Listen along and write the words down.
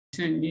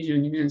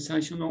2022年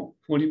最初の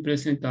フォーリンプレ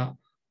スセンター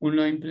オン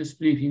ラインプレス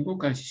ブリーフィングを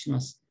開始しま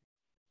す。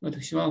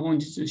私は本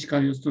日司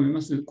会を務め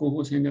ます広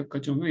報戦略課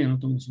長の矢野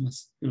と申しま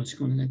す。よろし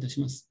くお願いいたし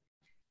ます。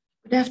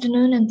Good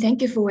afternoon and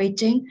thank you for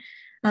waiting.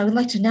 I would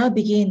like to now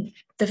begin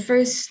the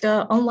first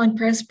online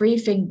press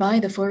briefing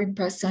by the Foreign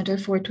Press Center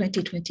for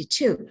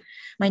 2022.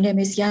 My name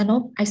is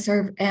Yano. I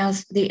serve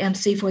as the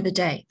MC for the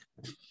day.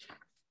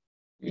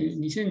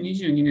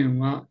 2022年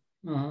は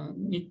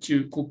日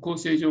中国交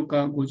正常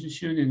化50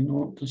周年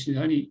の年で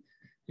あり、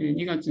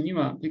2月に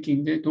は北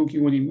京で冬季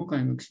五輪も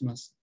開幕しま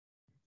す。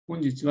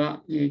本日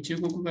は中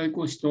国外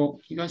交史と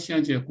東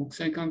アジア国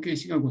際関係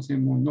史がご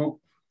専門の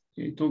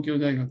東京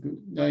大学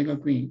大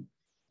学院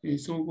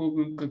総合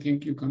文化研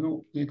究科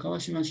の川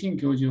島新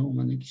教授をお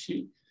招き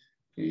し、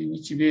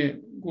日米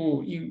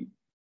豪印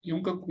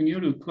4カ国によ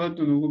るクアッ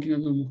ドの動きな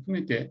ども含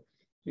めて、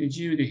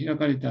自由で開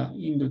かれた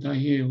インド太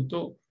平洋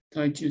と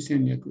対中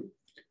戦略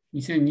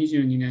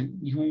2022年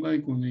日本外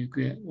交の行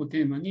方を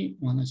テーマに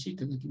お話しい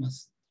ただきま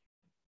す。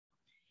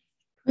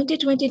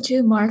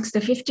2022 marks the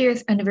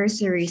 50th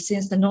anniversary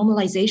since the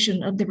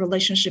normalization of the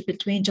relationship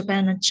between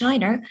Japan and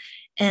China,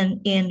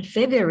 and in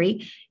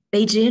February,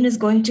 Beijing is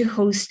going to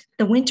host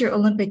the Winter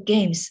Olympic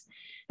Games.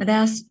 And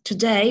thus,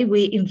 today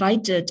we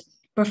invited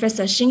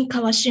Professor Shin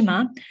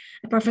Kawashima,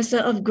 a professor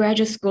of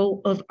Graduate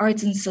School of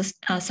Arts and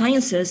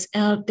Sciences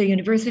at the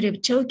University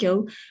of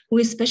Tokyo, who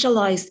is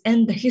specialized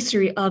in the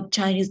history of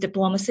Chinese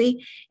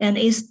diplomacy and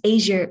East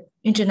Asia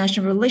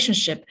international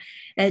relationship,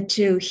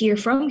 to hear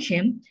from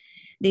him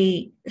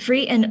the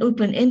free and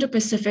open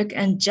Indo-Pacific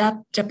and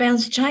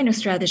Japan's China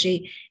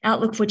strategy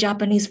outlook for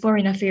Japanese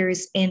foreign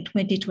affairs in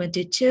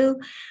 2022,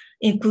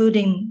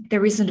 including the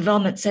recent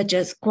developments such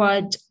as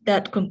Quad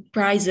that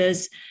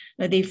comprises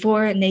the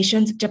four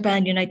nations,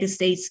 Japan, United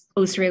States,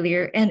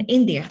 Australia, and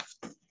India.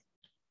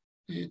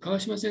 川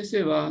島先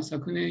生は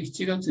昨年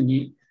7月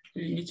に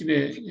日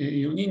米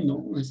4人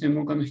の専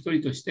門家の一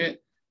人とし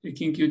て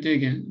緊急提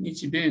言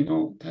日米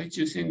の対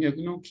中戦略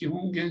の基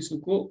本原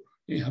則を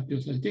発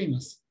表されていま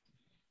す。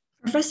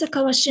Professor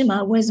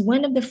Kawashima was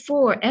one of the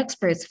four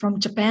experts from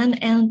Japan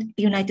and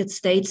the United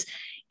States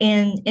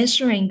in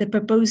issuing the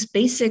proposed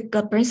basic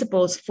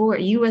principles for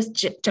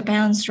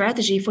U.S.-Japan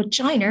strategy for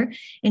China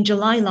in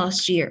July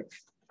last year.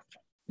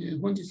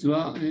 本日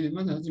は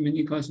まずはじめ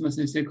に川島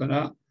先生か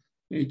ら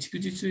逐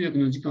次通訳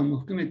の時間も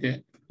含め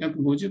て約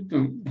50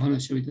分お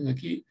話をいただ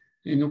き、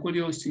残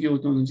りを質疑応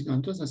答の時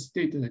間とさせ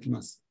ていただき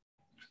ます。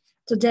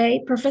Today,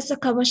 Professor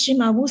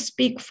Kawashima will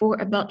speak for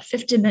about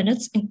 50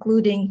 minutes,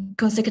 including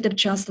consecutive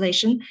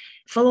translation,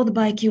 followed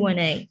by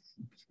Q&A.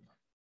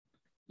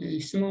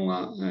 質問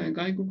は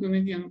外国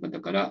メディアの方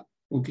から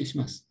お受けし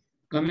ます。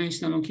画面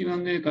下の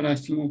Q&A から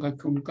質問を書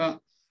き込むか、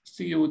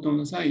質疑応答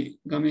の際、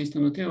画面下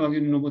の手を挙げ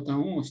るのボタ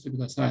ンを押してく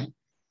ださい。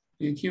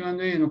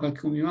Q&A の書き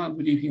込みは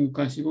ブリーフィング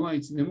開始後は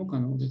いつでも可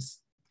能です。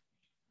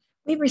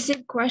We've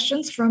received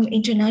questions from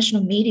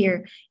international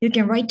media. You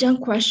can write down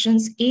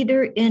questions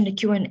either in the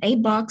Q&A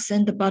box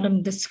in the bottom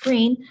of the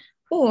screen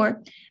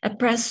or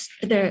press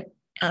the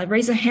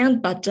raise a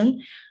hand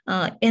button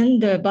in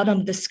the bottom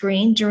of the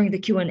screen during the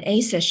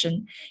Q&A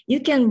session.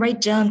 You can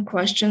write down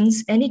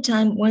questions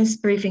anytime once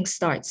briefing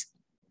starts.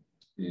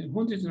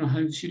 本日の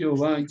配布資料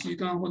は1時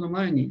間ほど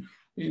前に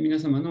皆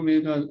様のメ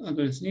ールア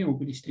ドレスにお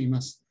送りしてい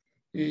ます。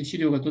資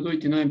料が届い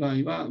ていない場合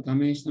は画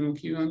面下の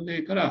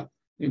Q&A から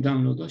ダウ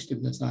ンロードして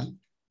ください。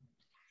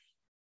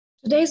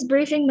Today's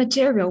briefing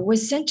material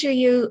was sent to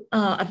you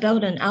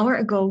about an hour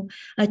ago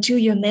to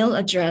your mail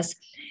address.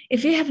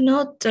 If you have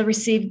not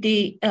received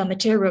the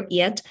material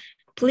yet,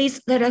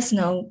 please let us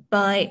know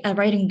by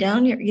writing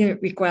down your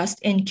request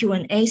in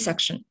Q&A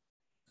section.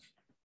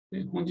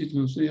 本日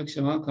の通訳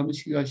者は株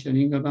式会社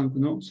リンガバンク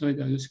の添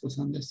田よし子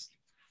さんです。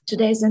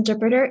Today's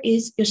interpreter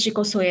is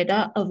Yoshiko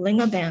Soeda of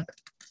Linga Bank.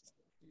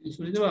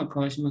 それでは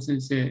川島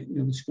先生、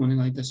よろしくお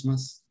願いいたしま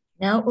す。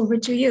Now over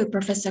to you,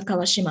 Professor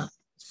Kawashima.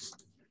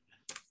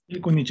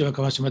 こんにちは、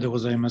川島でご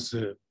ざいま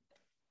す。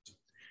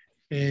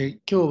今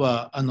日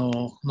はこ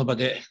の場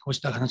でこうし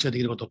た話がで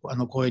きることを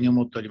光栄に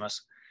思っておりま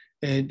す。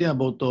では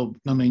冒頭、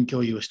画面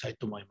共有をしたい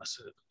と思いま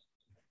す。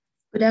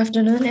Good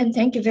afternoon, and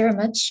thank you very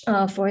much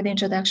for the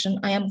introduction.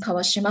 I am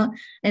Kawashima,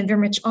 and very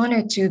much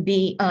honored to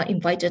be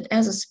invited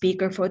as a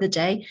speaker for the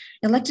day.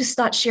 I'd like to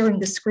start sharing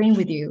the screen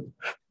with you.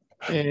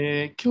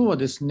 今日は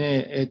です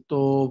ね、フ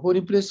ォーリ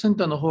ンプレスセン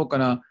ターの方か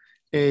ら、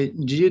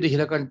自由で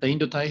開かれたイン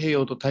ド太平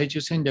洋と対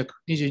中戦略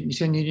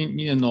2022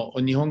年の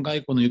日本外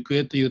交の行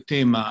方という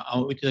テーマ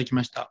をいただき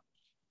ました。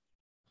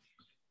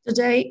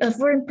Today, a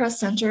Foreign Press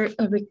Center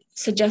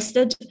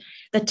suggested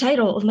the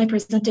title of my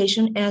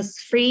presentation as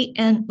Free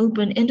and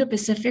Open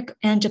Indo-Pacific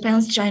and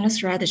Japan's China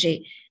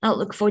Strategy,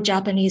 Outlook for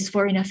Japanese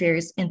Foreign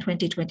Affairs in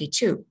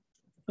 2022.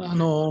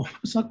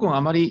 昨今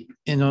あまり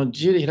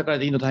自由で開かれ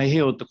たインド太平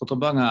洋って言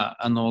葉が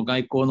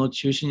外交の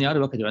中心にある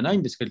わけではない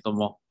んですけれど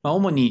も、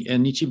主に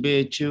日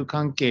米中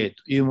関係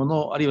というも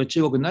の、あるいは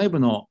中国内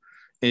部の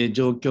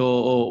状況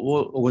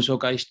をご紹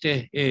介し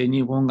て、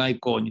日本外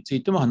交につ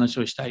いても話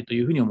をしたいと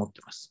いうふうに思っ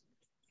ています。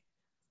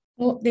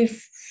Well, the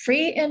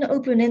free and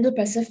open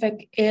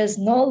Indo-Pacific is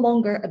no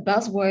longer a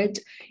buzzword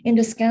in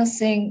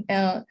discussing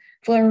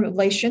foreign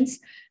relations,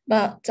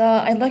 but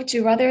I'd like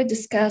to rather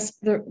discuss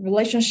the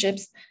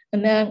relationships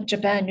among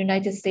Japan,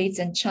 United States,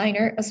 and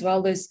China, as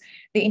well as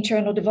the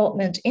internal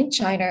development in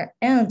China,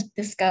 and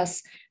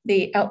discuss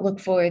the outlook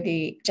for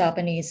the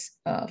Japanese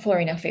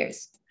foreign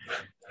affairs.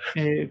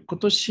 今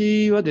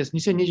年はです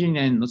ね、2022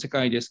年の世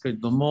界ですけれ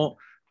ども、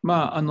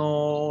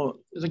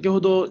先ほ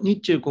ど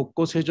日中国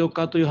交正常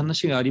化という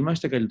話がありまし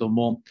たけれど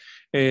も、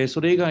そ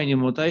れ以外に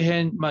も大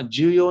変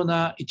重要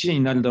な1年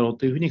になるだろう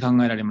というふうに考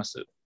えられま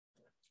す。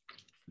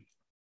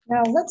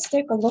Now let's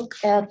take a look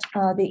at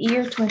the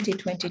year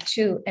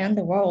 2022 and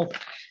the world.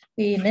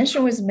 The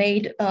mention was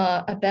made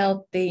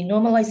about the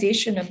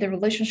normalization of the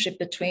relationship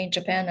between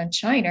Japan and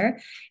China,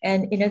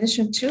 and in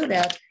addition to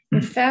that,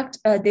 in fact,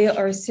 there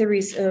are a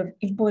series of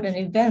important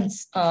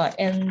events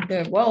in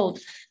the world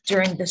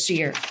during this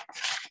year.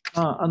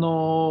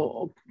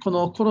 こ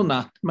のコロ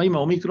ナ、今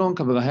オミクロン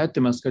株が流行って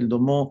ますけれど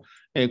も、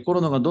コ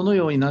ロナがどの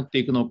ようになって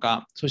いくの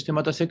か、そして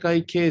また世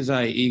界経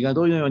済が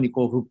どのように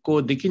復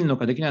興できるの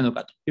かできないの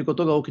かというこ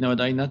とが大きな話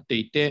題になって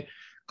いて、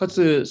か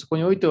つそこ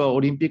においてはオ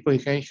リンピックを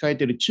控え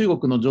ている中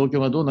国の状況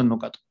がどうなるの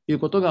かという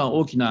ことが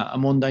大きな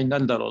問題にな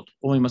るだろうと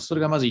思います。そ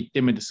れがまず1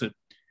点目です。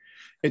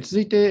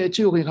続いて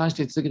中国に関し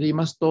て続けて言い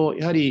ますと、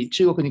やはり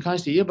中国に関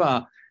して言え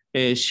ば、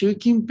習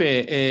近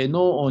平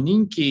の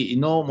任期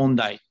の問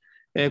題、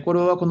これ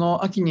はこ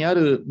の秋にあ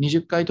る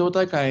20回党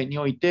大会に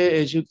おい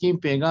て、習近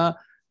平が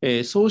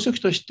総書記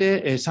とし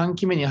て3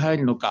期目に入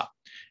るのか、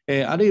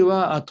あるい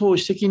は党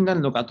主席にな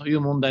るのかとい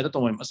う問題だと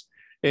思います。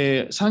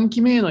3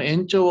期目への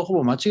延長はほ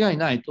ぼ間違い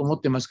ないと思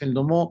っていますけれ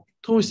ども、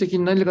党主席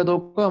になれるかど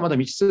うかはまだ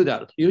未知数であ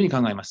るというふうに考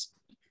えます。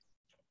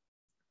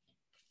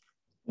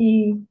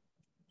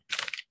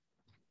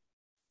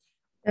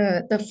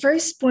The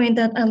first point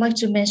that I'd like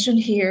to mention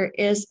here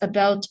is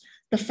about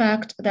the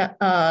fact that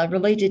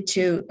related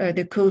to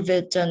the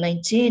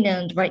COVID-19,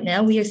 and right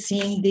now we are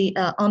seeing the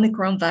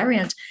Omicron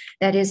variant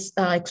that is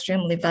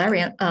extremely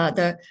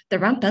the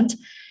rampant,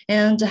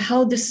 and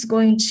how this is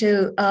going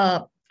to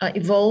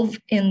evolve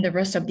in the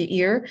rest of the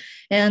year,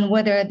 and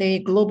whether the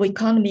global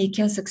economy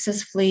can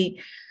successfully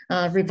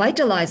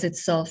revitalize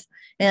itself.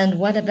 And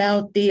what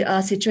about the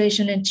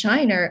situation in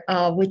China,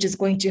 which is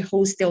going to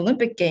host the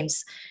Olympic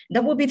Games?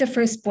 That will be the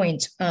first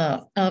point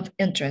of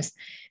interest.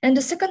 And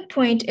the second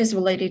point is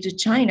related to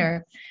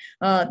China.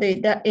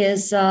 That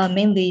is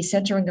mainly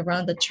centering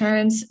around the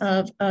terms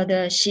of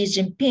the Xi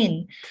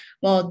Jinping.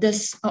 Well,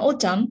 this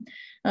autumn,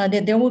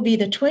 there will be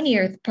the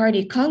 20th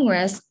Party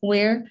Congress,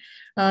 where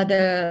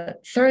the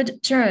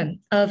third term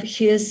of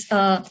his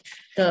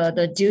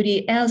the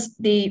duty as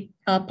the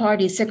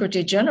party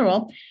secretary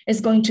general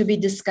is going to be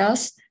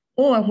discussed,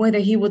 or whether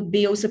he would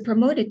be also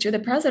promoted to the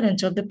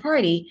president of the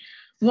party.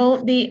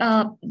 Well, the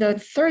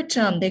third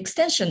term, the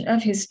extension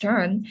of his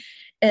term,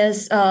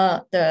 is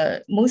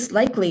the most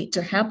likely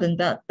to happen.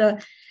 But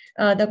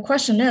the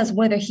question is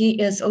whether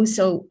he is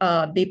also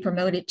be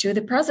promoted to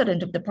the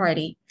president of the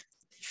party.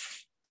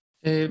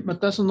 ま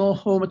たその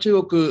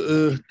中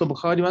国とも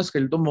関わりますけ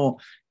れども、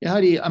や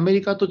はりアメ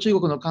リカと中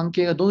国の関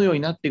係がどのように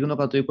なっていくの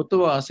かということ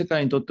は世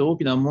界にとって大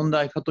きな問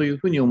題かという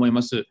ふうに思い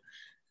ます。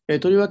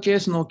とりわけ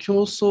その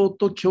競争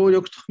と協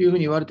力というふう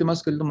に言われてま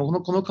すけれど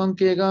も、この関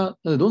係が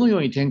どのよ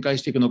うに展開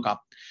していくの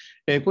か、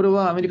これ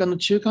はアメリカの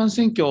中間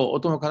選挙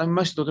とも絡み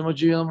ましてとても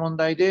重要な問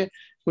題で、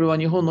これは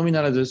日本のみ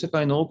ならず世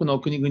界の多くの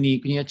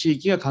国や地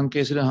域が関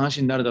係する話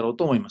になるだろう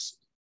と思います。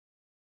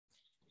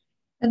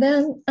And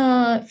then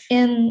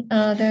in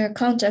the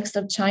context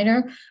of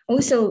China,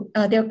 also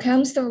there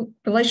comes the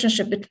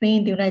relationship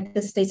between the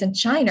United States and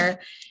China,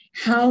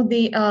 how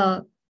the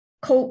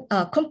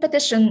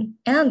competition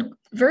and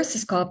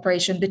versus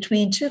cooperation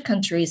between two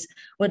countries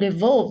would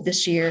evolve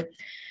this year.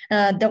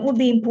 That would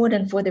be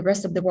important for the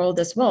rest of the world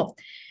as well.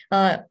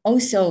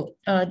 Also,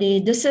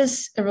 this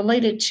is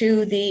related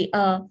to the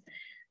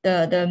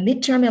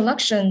midterm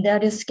election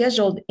that is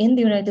scheduled in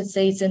the United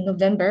States in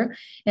November,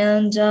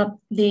 and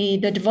the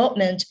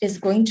development is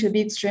going to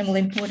be extremely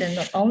important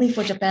not only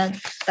for Japan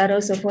but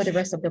also for the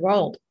rest of the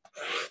world.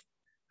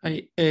 は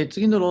い、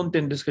次の論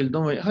点ですけれど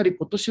も、やはり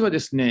今年は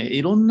ですね、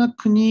いろんな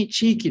国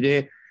地域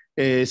で、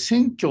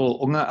選挙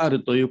があ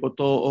るというこ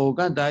と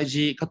が大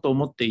事かと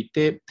思ってい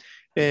て、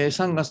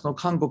3月の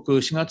韓国、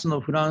4月の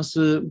フランス、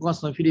5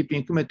月のフィリピ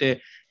ン含め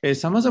て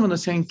さまざまな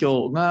選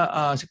挙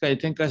が世界で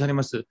展開され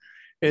ます。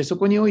そ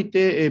こにおい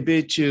て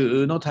米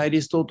中の対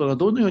立等々が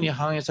どのように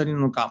反映される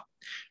のか、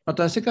ま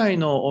た世界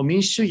の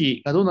民主主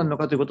義がどうなるの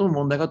かということも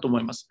問題かと思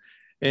います。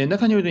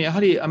中においてやは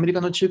りアメリカ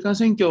の中間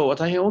選挙は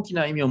大変大き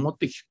な意味を持っ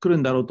てくる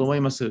んだろうと思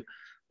います。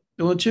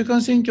この中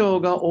間選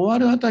挙が終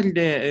わるあたり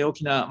で大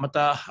きなま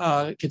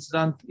た決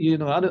断という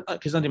のが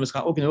決断といいます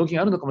か、大きな動き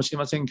があるのかもしれ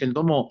ませんけれ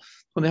ども、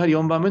このやはり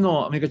4番目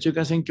のアメリカ中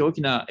間選挙大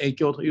きな影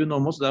響というの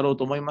を持つだろう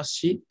と思います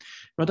し、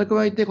また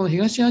加えてこの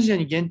東アジア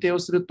に限定を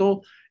する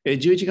と、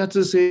11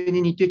月末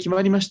に日程決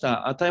まりまし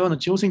た台湾の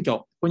地方選挙、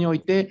ここにおい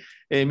て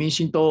民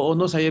進党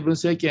の蔡英文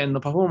政権の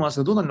パフォーマンス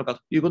がどうなるのか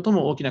ということ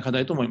も大きな課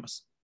題と思いま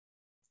す。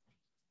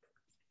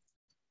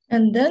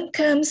And then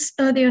comes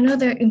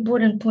another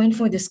important point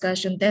for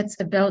discussion. That's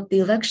about the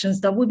elections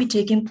that will be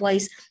taking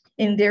place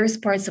in various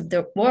parts of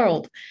the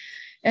world,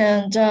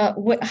 and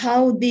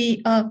how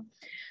the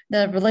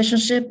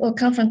relationship or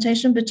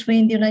confrontation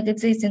between the United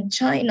States and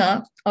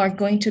China are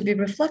going to be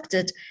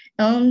reflected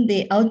on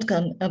the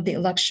outcome of the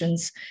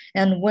elections,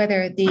 and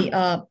whether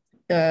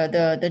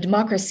the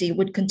democracy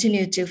would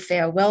continue to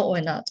fare well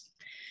or not.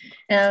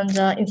 And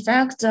in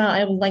fact,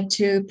 I would like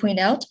to point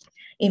out,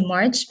 in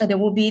March, there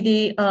will be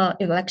the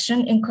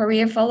election in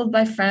Korea, followed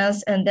by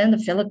France, and then the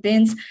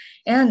Philippines,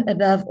 and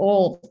above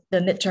all, the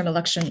midterm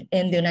election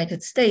in the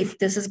United States.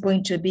 This is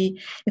going to be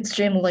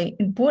extremely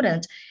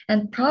important.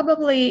 And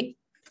probably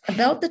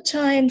about the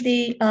time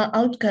the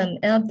outcome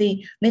of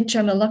the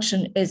midterm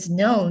election is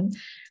known,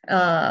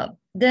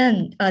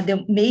 then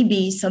there may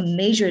be some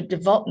major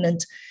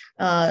development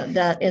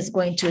that is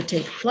going to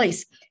take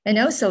place. And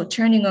also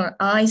turning our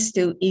eyes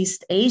to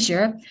East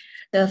Asia,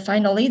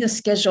 finally, the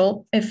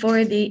schedule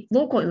for the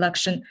local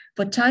election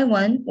for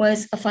Taiwan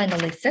was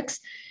finally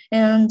fixed,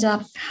 and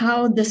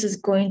how this is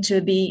going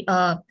to be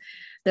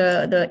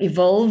the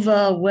evolve,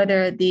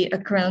 whether the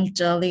current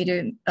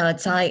leader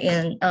Tsai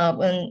in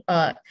when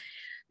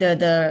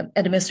the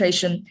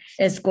administration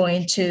is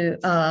going to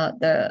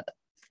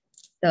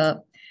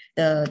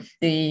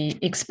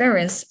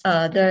experience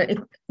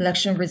the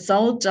election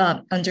result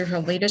under her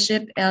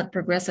leadership at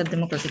Progressive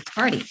Democratic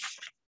Party.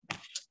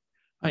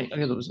 はい、あ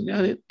りがとうござい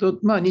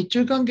ます。日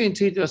中関係に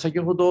ついては、先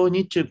ほど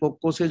日中国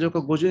交正常化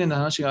50年の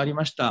話があり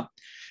ました。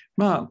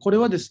これ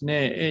はです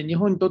ね、日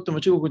本にとって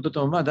も中国にとって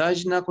も大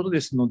事なことで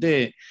すの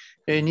で、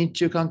日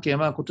中関係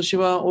は今年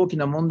は大き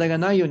な問題が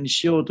ないように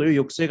しようという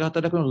抑制が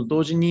働くのと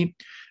同時に、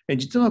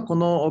実はこ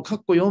の括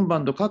弧4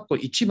番と括弧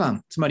1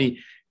番、つまり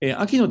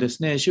秋ので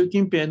すね、習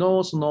近平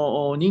のそ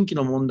の任期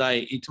の問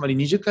題、つまり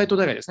20回党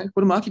大会ですね、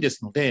これも秋で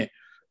すので、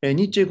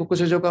日中国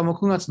交正常化も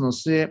9月の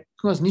末、9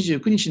月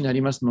29日にな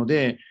りますの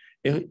で、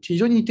非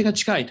常に日程が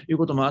近いという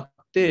こともあっ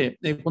て、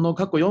この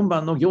過去4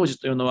番の行事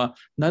というのは、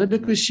なるべ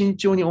く慎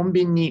重に穏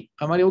便に、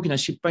あまり大きな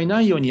失敗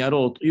ないようにや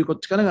ろうという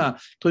力が、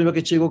とりわ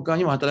け中国側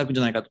にも働くんじ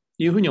ゃないかと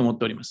いうふうに思っ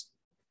ております。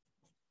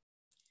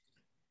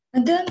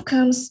And then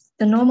comes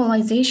the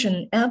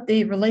normalization of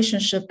the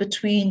relationship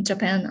between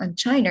Japan and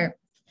China.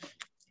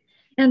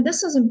 And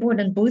this is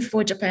important both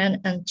for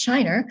Japan and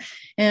China.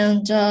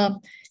 And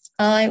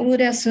I would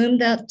assume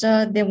that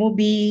there will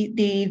be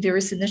the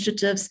various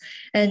initiatives,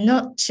 and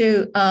not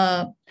to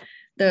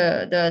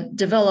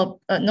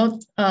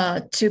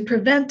to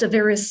prevent the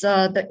various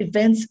the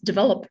events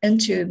develop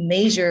into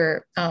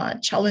major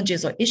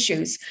challenges or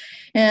issues.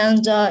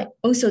 And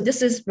also,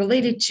 this is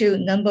related to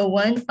number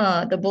one,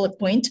 the bullet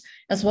point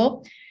as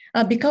well,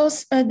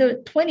 because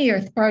the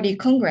 20th Party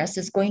Congress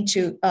is going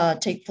to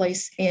take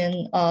place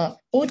in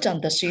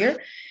autumn this year,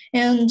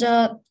 and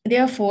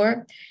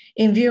therefore,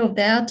 in view of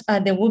that,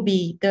 there will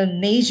be the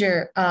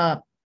major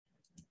there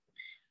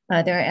are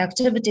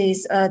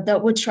activities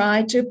that would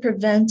try to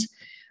prevent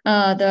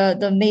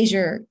the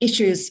major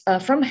issues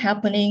from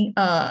happening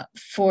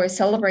for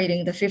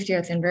celebrating the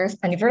 50th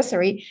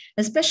anniversary,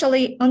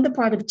 especially on the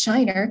part of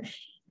China,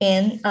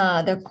 in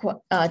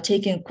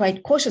taking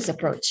quite cautious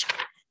approach.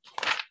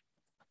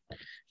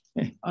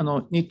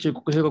 日中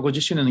国平和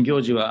50周年の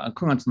行事は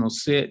9月の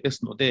末で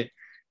すので、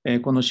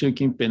この習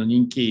近平の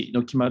任期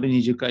の決まる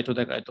20回党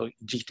大会と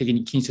時期的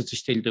に近接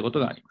しているということ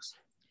があります。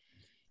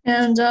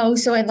And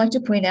also, I'd like to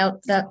point out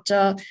that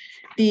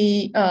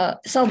the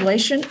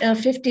celebration of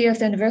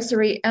 50th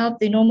anniversary of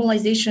the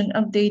normalization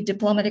of the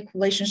diplomatic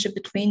relationship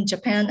between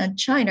Japan and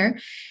China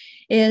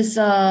is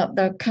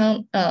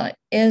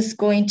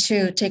going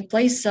to take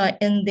place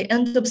in the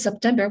end of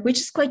September, which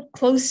is quite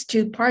close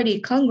to Party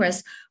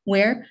Congress,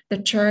 where the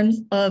term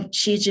of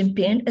Xi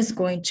Jinping is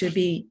going to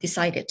be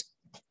decided.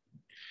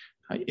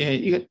 はい、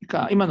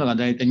今のが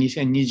大体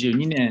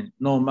2022年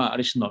の、あ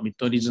る種の見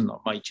取り図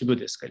の、一部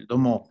ですけれど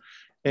も、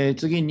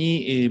次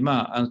に、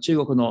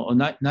中国の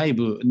内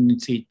部に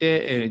つい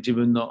て、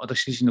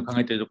私自身の考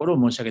えているところ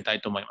を申し上げた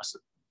いと思いま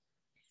す。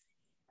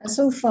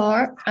So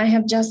far, I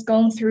have just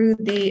gone through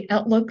the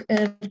outlook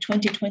of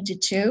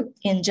 2022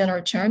 in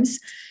general terms,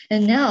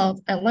 and now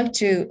I'd like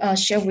to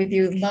share with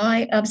you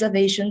my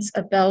observations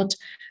about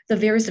the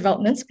various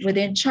developments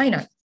within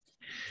China.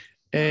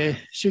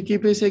 習近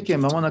平政権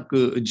はまもな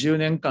く10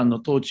年間の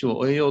統治を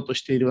終えようと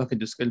しているわけ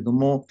ですけれど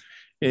も、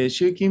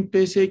習近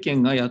平政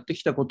権がやって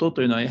きたこと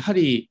というのはやは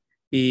り、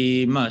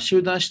集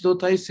団指導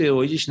体制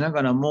を維持しな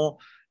がらも、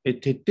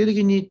徹底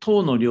的に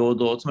党の領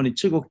土、つまり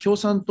中国共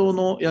産党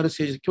のやる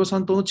政治、共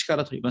産党の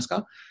力といいます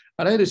か、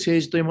あらゆる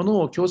政治というもの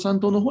を共産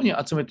党の方に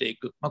集めてい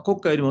く、国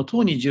家よりも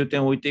党に重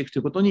点を置いていくと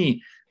いうこと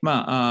に、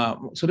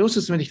それを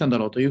進めてきたんだ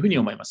ろうというふうに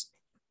思います。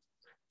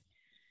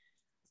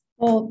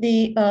Well,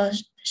 the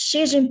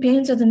Xi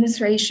Jinping's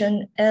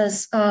administration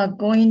is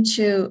going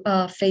to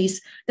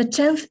face the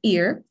 10th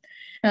year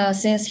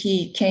since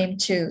he came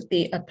to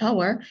the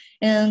power,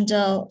 and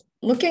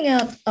looking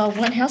at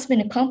what has been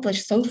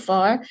accomplished so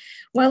far,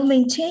 while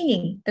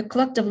maintaining the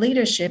collective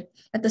leadership,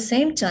 at the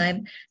same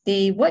time,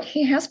 what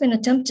he has been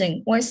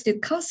attempting was to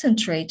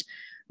concentrate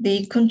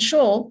the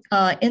control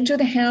into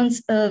the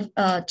hands of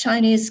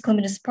Chinese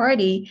Communist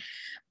Party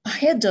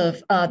ahead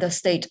of the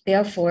state.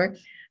 Therefore,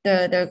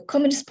 the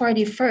Communist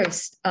Party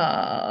first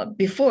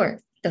before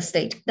the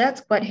state.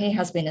 That's what he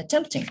has been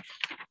attempting.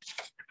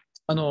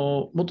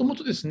 もとも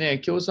とですね、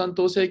共産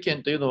党政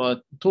権というの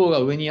は党が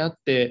上にあっ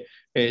て、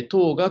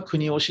党が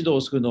国を指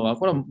導するのは、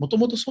これはもと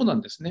もとそうな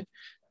んですね。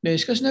で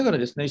しかしながら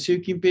ですね、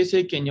習近平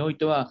政権におい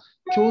ては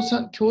共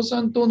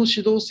産党の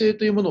指導性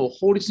というものを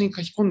法律に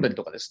書き込んだり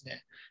とかです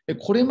ね、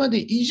これまで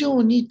以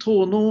上に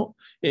党の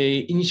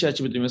イニシア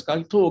チブといいますか、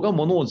党が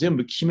ものを全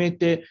部決め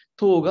て、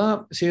党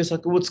が政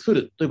策を作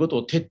るということ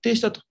を徹底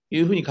したとい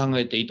うふうに考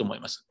えていいと思い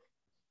ます。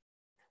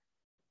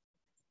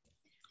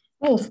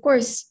Well, of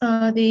course,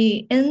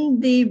 in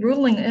the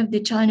ruling of the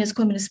Chinese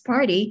Communist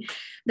Party,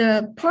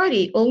 the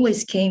party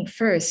always came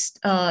first,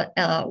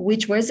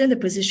 which was in the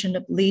position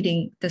of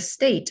leading the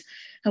state.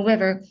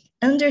 However,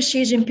 under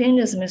Xi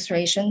Jinping's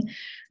administration,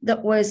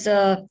 that was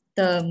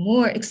the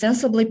more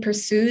extensively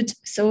pursued,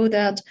 so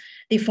that,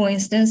 for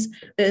instance,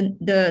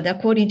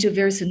 according to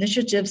various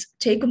initiatives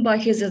taken by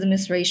his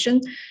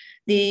administration,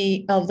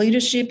 the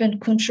leadership and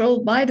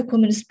control by the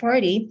Communist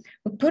Party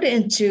were put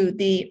into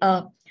the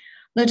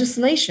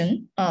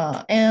legislation,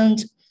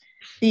 and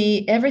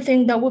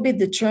everything that will be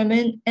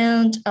determined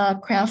and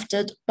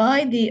crafted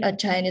by the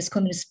Chinese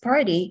Communist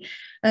Party,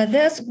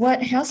 that's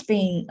what has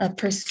been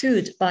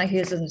pursued by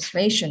his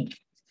administration.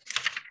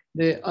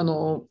 で、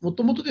も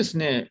ともとです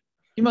ね、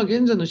今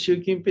現在の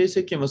習近平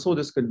政権はそう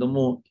ですけれど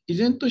も、依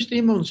然として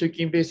今の習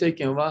近平政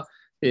権は、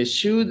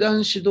集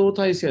団指導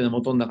体制の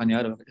下の中に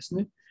あるわけです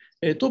ね。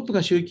トップ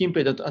が習近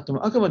平だとあって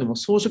も、あくまでも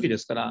総書記で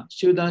すから、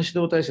集団指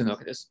導体制なわ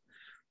けです。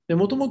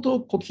もとも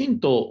と胡錦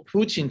涛、プ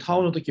ーチン、タ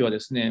オの時はで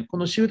すね、こ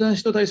の集団指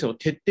導体制を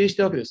徹底し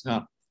たわけです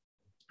が、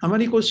あま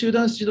り集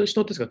団指導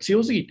体制が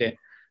強すぎて、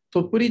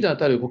トップリーダー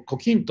たる胡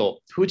錦涛、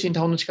プーチン、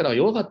タオの力は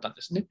弱かったん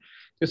ですね。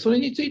でそれ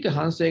について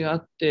反省があ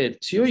って、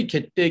強い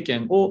決定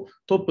権を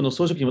トップの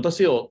総書記に持た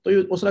せようと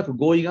いうおそらく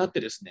合意があって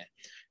です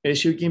ね、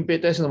習近平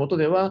体制の下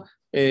では、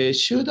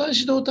集団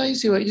指導体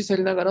制は維持さ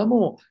れながら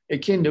も、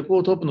権力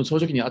をトップの総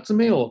書記に集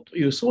めようと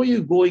いう、そうい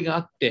う合意があ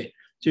って、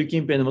習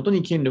近平の下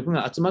に権力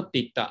が集まって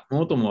いったも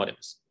のと思われ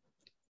ます。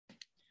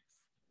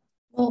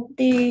Well,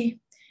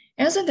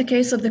 as in the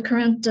case of the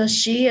current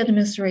Xi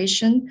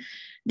administration,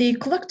 the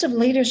collective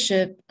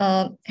leadership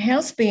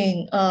has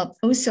been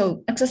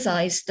also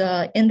exercised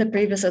in the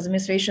previous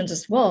administrations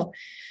as well.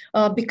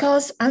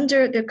 Because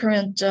under the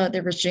current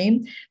the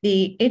regime,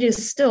 it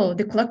is still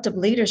the collective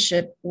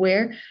leadership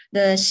where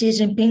the Xi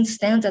Jinping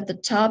stands at the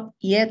top,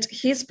 yet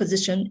his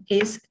position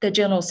is the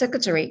general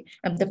secretary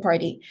of the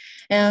party.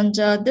 And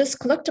this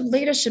collective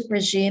leadership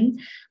regime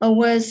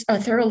was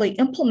thoroughly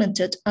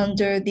implemented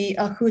under the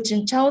Hu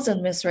Jintao's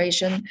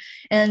administration.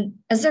 And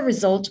as a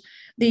result,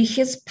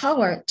 his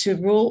power to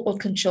rule or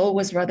control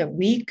was rather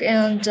weak,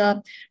 and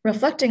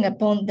reflecting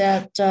upon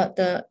that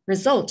the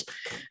result,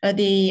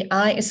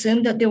 I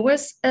assume that there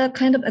was a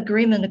kind of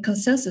agreement, a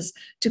consensus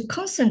to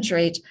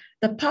concentrate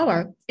the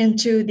power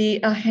into the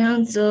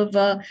hands of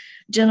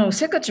General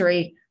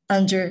Secretary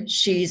under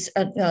Xi's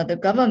the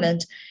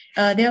government.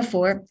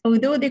 Therefore,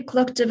 although the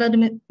collective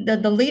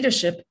the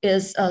leadership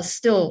is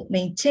still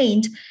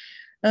maintained,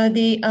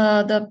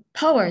 the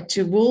power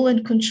to rule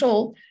and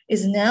control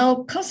is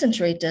now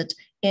concentrated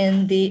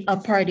in the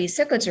party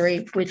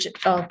secretary, who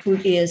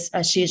is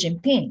Xi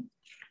Jinping.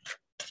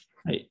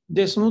 はい、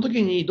でその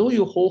時にどうい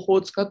う方法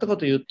を使ったか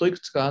というといく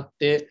つかあっ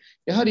て、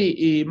やは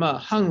り、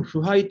反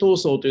腐敗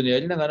闘争というのをや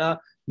りなが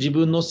ら自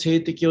分の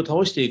政敵を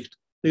倒していく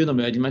というの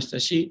もやりました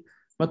し、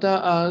ま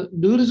た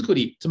ルール作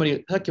り、つま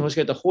りさっき申し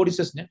上げた法律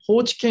ですね、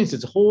法治建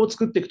設、法を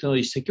作っていくというの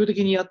を積極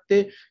的にやっ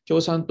て、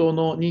共産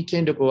党に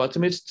権力を集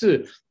めつ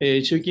つ、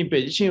習近平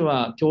自身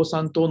は共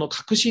産党の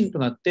核心と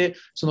なって、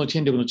その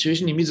権力の中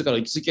心に自らを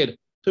位置づける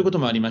ということ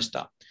もありまし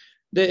た。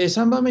で、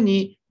3番目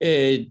に、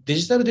デ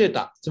ジタルデー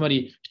タ、つま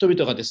り人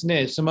々がです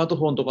ね、スマート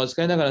フォンとかを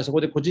使いながらそ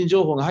こで個人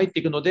情報が入っ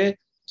ていくので、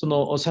そ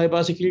のサイ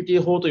バーセキュリテ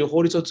ィ法という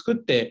法律を作っ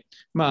て、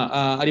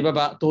アリバ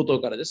バ等々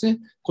からですね、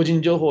個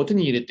人情報を手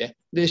に入れて、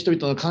で、人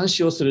々の監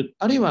視をする、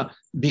あるいは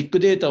ビッグ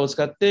データを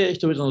使って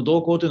人々の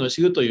動向というのを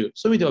知るという、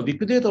そういう意味ではビッ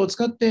グデータを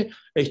使って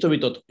人々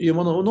という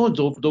ものの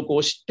動向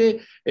を知って、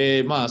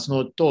そ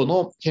の党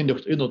の権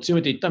力というのを強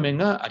めていった面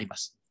がありま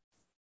す。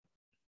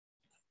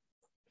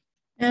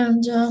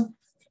And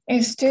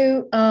as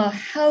to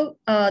how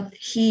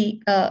he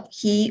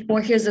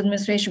or his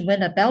administration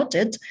went about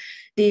it,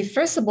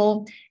 first of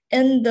all,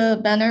 in the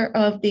banner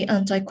of the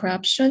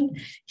anti-corruption,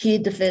 he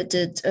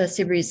defeated a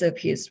series of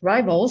his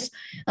rivals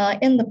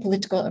in the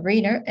political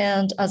arena.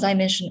 And as I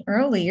mentioned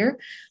earlier,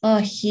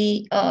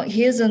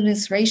 his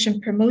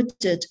administration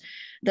promoted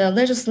the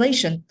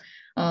legislation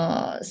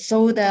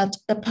so that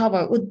the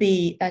power would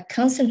be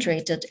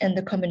concentrated in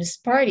the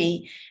Communist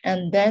Party.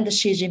 And then the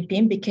Xi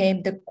Jinping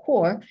became the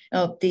core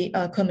of the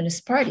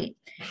Communist Party.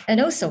 And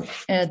also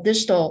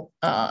digital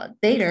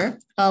data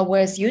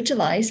was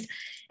utilized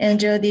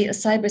under the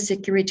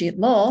cybersecurity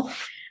law.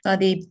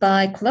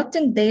 by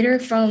collecting data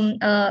from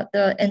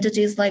the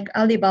entities like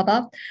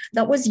Alibaba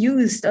that was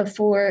used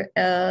for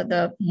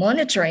the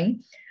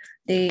monitoring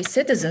the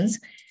citizens,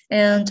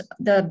 and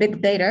the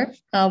big data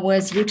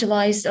was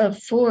utilized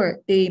for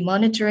the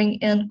monitoring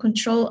and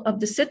control of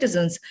the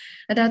citizens.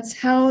 And that's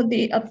how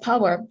the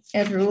power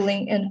of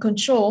ruling and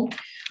control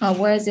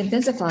was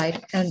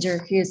intensified under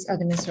his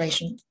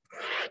administration.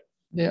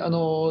 で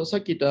さ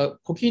っき言った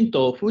胡錦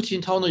涛、プーチ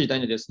ン、タオの時代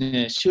にです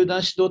ね、集団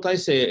指導体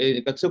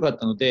制が強かっ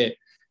たので、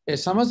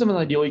さまざま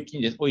な領域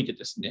において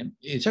ですね、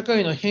社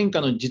会の変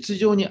化の実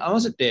情に合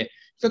わせて、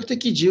比較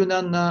的柔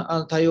軟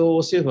な対応を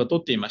政府は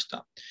取っていまし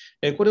た。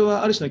これ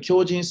はある種の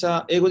強靭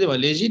さ、英語では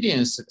レジリエ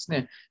ンスです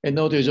ね、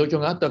という状況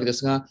があったわけで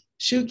すが、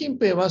習近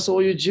平はそ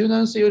ういう柔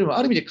軟性よりも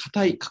ある意味で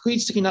固い、確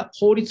実的な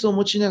法律を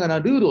用いながら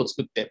ルールを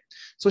作って、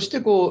そして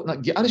あ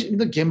る種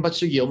の厳罰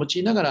主義を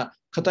用いながら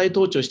固い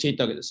統治をしていっ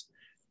たわけです。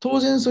当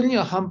然それに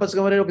は反発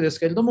が生まれるわけです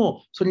けれど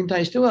も、それに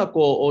対しては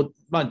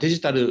デジ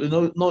タル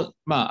の、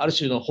ある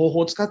種の方法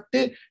を使っ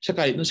て社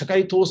会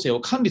統制を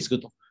管理す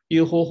るとい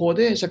う方法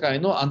で社会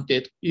の安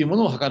定というも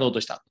のを図ろうと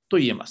したと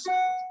言えます。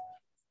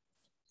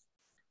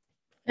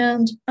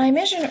And I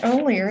mentioned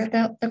earlier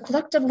that the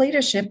collective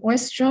leadership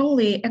was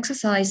strongly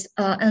exercised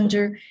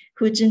under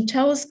Hu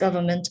Jintao's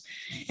government.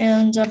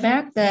 And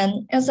back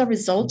then, as a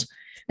result,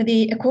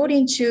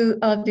 according to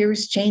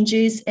various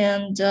changes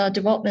and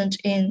development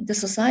in the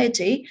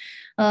society,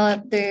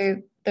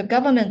 the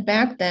government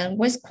back then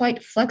was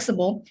quite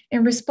flexible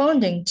in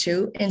responding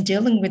to and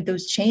dealing with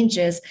those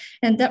changes.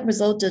 And that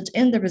resulted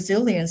in the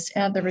resilience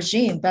of the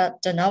regime. But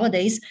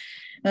nowadays,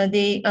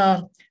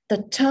 the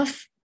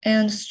tough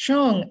and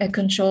strong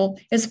control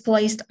is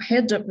placed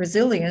ahead of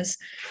resilience.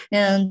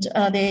 And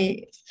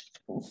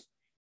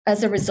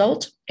as a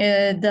result,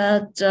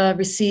 that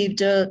received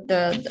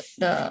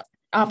the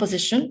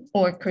opposition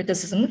or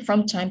criticism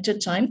from time to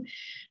time.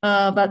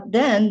 But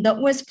then that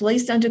was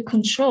placed under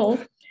control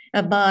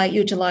by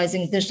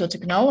utilizing digital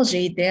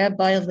technology,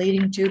 thereby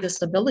leading to the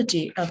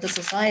stability of the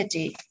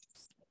society.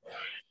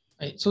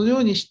 はい、そのよ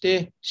うにし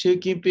て習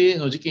近平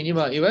の時期に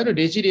はいわゆる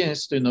レジリエン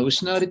スというのは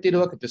失われている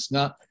わけです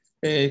が、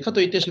かと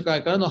いって社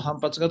会からの反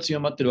発が強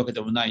まっているわけで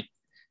もない。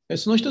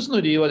その一つ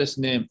の理由はです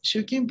ね、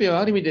習近平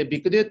はある意味でビ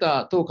ッグデー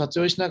タ等を活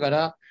用しなが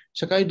ら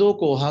社会動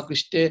向を把握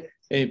して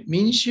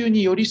民衆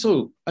に寄り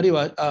添う、あるい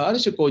はある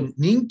種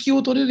人気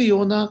を取れる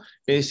ような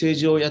政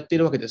治をやってい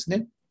るわけです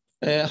ね。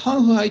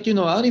反腐敗という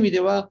のはある意味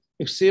では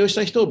不正をし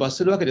た人を罰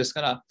するわけです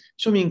から、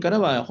庶民から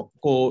は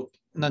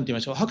なんて言い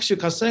ましょう、拍手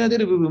喝采が出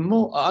る部分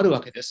もある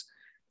わけです。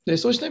で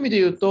そうした意味で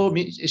言うと、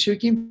習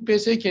近平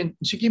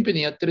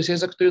にやっている政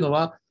策というの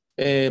は、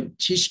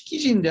知識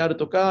人である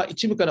とか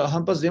一部からは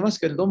反発出ます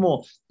けれど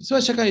も、実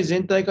は社会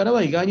全体から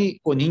は意外に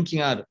人気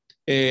があ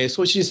る、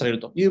そう支持される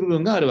という部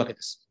分があるわけ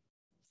です。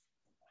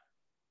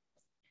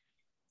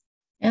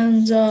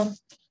And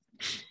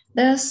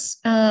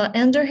thus,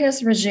 under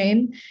his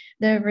regime,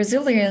 the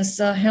resilience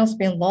has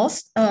been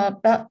lost.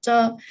 But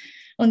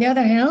on the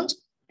other hand,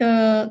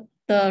 the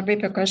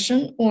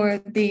repercussion or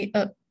the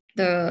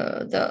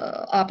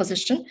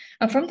opposition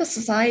from the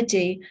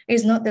society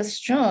is not that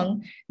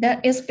strong.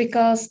 That is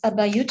because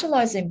by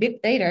utilizing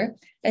big data,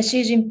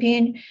 Xi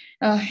Jinping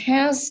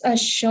has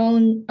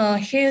shown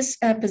his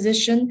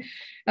position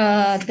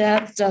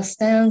that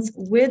stands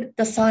with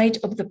the side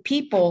of the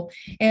people.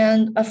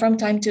 And from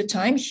time to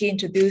time, he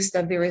introduced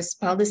various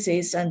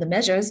policies and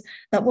measures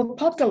that were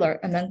popular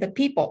among the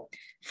people.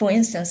 For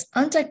instance,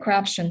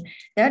 anti-corruption,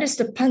 that is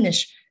to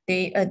punish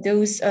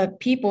those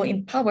people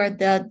in power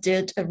that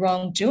did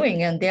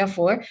wrongdoing, and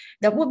therefore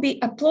that would be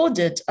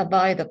applauded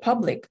by the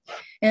public.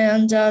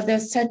 And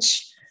there's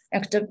such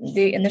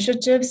the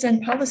initiatives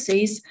and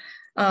policies,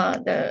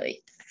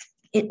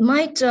 it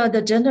might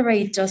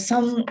generate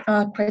some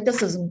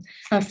criticism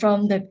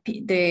from the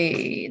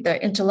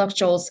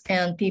intellectuals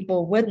and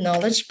people with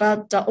knowledge,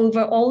 but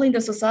overall in the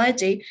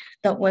society,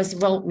 that was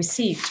well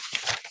received.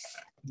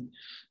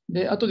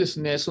 であとです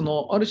ね、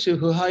ある種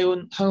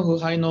反腐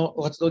敗の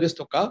活動です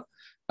とか、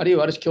あるい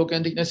はある種強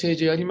権的な政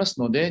治をやります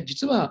ので、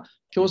実は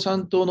共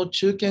産党の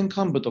中堅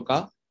幹部と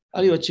か、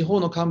あるいは地方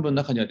の幹部の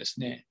中にはで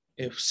すね、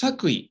不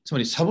作為、つま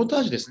りサボタ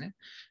ージュですね、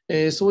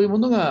そういうも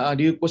のが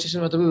流行してし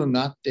まった部分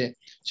があって、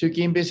習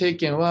近平政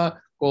権は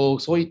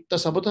そういった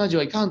サボタージュ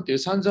はいかんという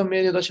散々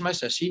命令を出しま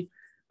したし、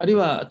あるい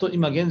は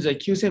今現在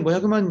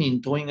9500万人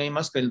党員がい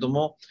ますけれど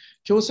も、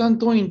共産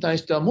党員に対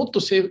してはもっ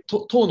と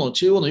党の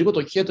中央の言うこ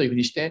とを聞けというふう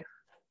にして、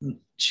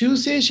忠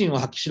誠心を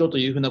発揮しろと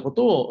いうふうなこ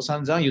とを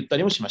散々言った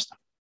りもしました。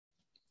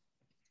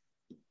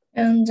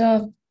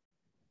And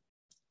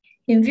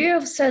in view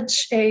of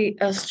such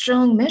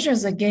strong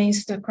measures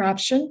against the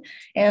corruption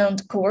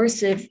and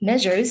coercive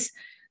measures,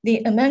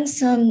 among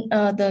some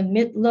the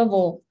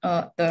mid-level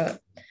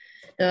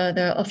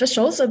the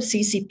officials of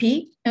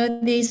CCP,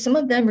 some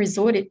of them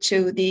resorted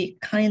to the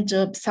kind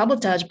of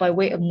sabotage by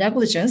way of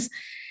negligence.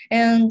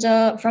 And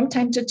from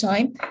time to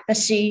time,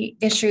 she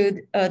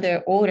issued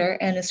the order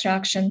and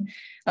instruction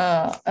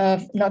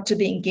of not to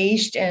be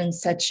engaged in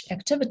such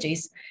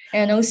activities.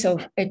 And also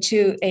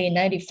to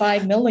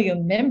 95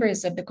 million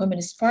members of the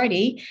Communist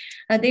Party,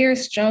 they are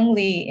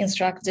strongly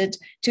instructed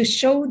to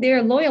show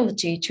their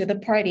loyalty to the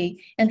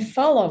party and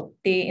follow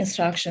the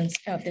instructions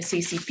of the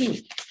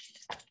CCP.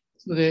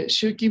 で、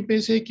習近平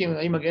政権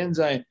は今現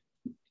在、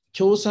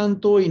共産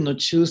党員の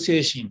忠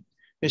誠心、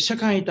社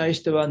会に対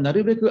してはな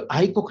るべく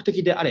愛国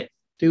的であれ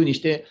というふうにし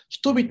て、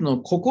人々の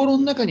心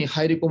の中に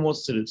入り込もうと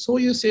する、そ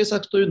ういう政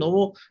策というの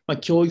を、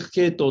教育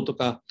系統と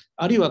か、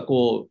あるいは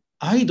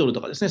アイドル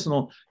とかですね、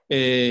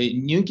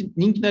人気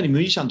のあるミ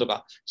ュージシャンと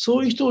か、そ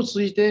ういう人を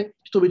通じて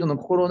人々の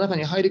心の中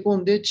に入り込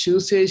んで、忠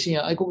誠心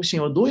や愛国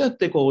心をどうやっ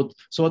て育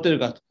てる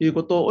かという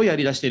ことをや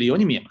り出しているよう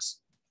に見えます。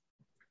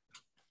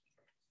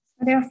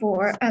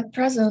Therefore, at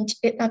present,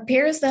 it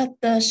appears that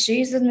the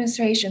Xi's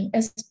administration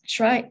is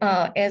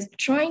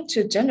trying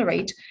to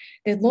generate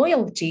the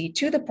loyalty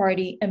to the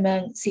party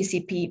among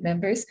CCP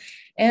members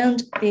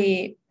and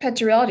the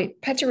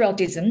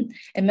patriotism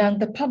among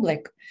the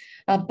public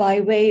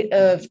by way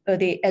of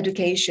the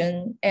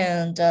education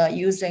and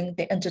using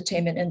the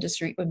entertainment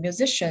industry or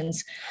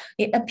musicians.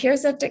 It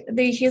appears that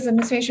his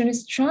administration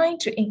is trying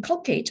to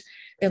inculcate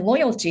the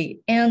loyalty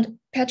and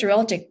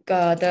patriotic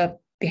the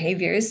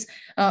behaviors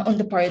on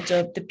the part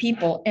of the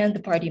people and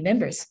the party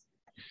members.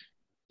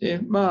 社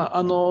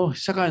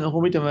会の方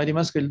を見てまいり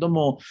ますけれど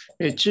も、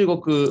中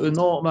国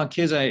の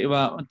経済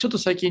はちょっと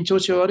最近調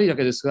子は悪いだ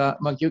けですが、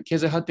経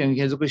済発展が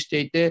継続して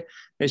いて、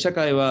社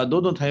会はど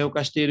んどん多様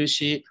化している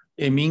し、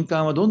民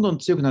間はどんどん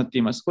強くなって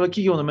います。これは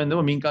企業の面で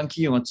も民間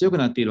企業が強く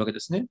なっているわけ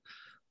ですね。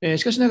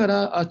しかしなが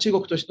ら中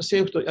国として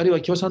政府とあるいは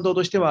共産党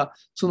としては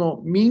その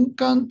民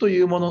間とい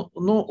うも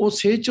のを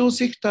成長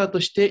セクター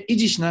として維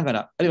持しなが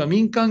らあるいは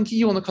民間企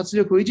業の活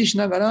力を維持し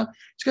ながら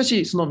しか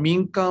しその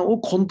民間を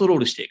コントロー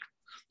ルしていく。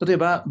例え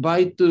ばバ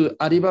イトゥ、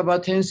アリバ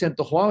バ、テンセン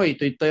ト、ホワウェイ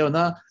といったよう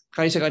な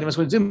会社があります。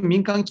これ全部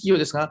民間企業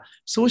ですが、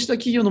そうした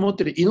企業の持っ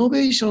ているイノ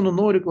ベーションの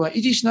能力は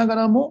維持しなが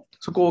らも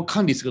そこを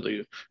管理すると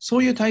いうそ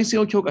ういう体制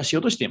を強化しよ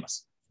うとしていま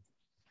す。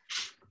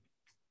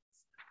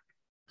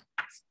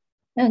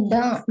And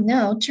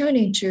now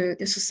turning to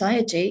the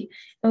society,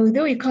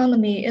 although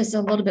economy is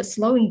a little bit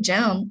slowing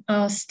down,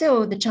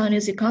 still the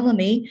Chinese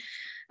economy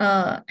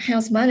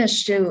has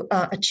managed to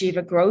achieve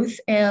a growth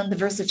and the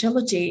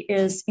versatility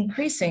is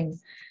increasing.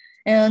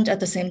 And at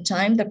the same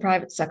time, the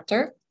private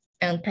sector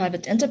and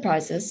private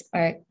enterprises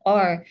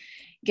are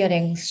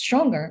getting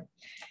stronger.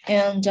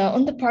 And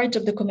on the part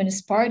of the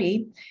Communist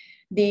Party,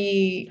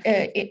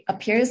 it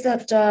appears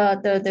that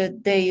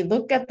they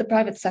look at the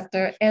private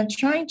sector and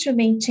trying to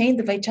maintain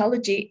the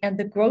vitality and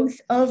the growth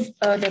of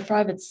the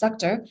private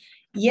sector,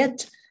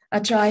 yet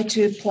try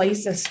to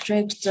place a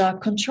strict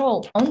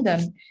control on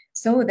them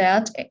so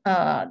that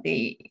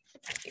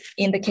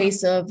in the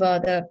case of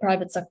the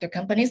private sector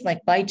companies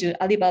like Baidu,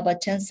 Alibaba,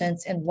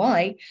 Tencent, and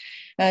Y,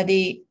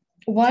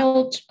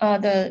 while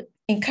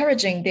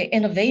encouraging the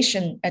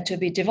innovation to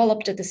be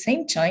developed at the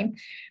same time,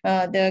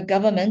 the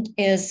government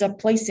is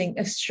placing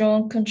a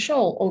strong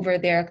control over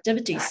their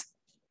activities.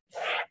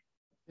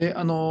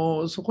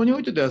 そこにお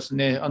いてです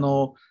ね、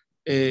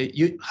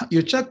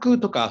癒着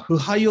とか腐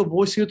敗を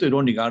防止するという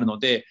論理があるの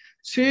で、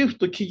政府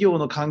と企業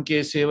の関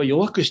係性は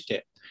弱くし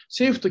て、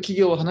政府と企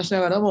業を話しな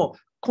がらも、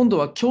今度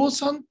は共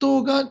産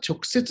党が直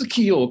接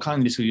企業を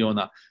管理するよう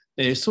な、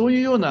そうい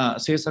うような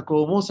政策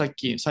をもう昨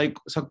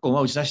今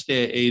は打ち出し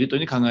ているとい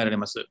うふうに考えられ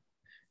ます。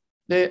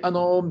でま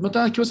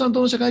た共産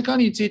党の社会管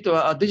理について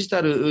はデジ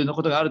タルの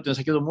ことがあるというのは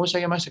先ほど申し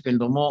上げましたけれ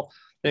ども、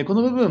こ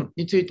の部分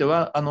について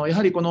はや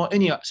はりこの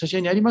写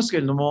真にありますけ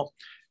れども、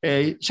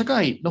社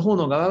会の方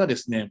の側がで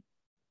すね、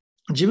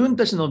自分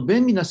たちの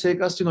便利な生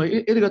活というのを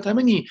得るがた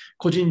めに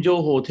個人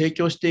情報を提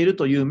供している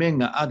という面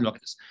があるわけ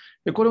です。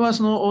これは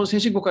その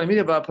先進国から見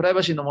ればプライ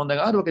バシーの問題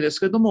があるわけです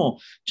けれども、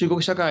中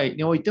国社会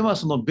においては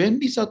その便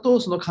利さと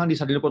その管理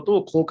されること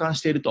を交換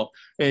していると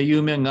い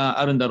う面が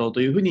あるんだろう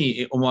というふう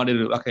に思われ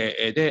るわ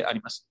けであ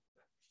ります。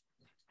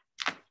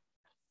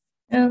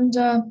And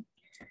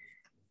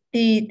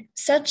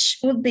such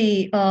would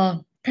be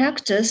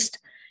practiced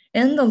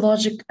in the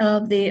logic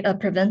of the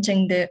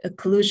preventing the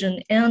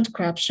collusion and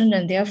corruption,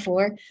 and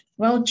therefore,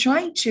 while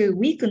trying to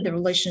weaken the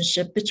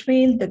relationship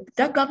between the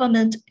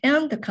government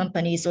and the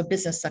companies or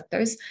business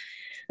sectors,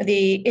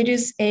 it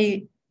is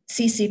a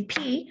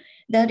CCP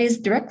that is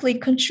directly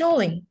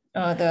controlling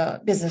the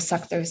business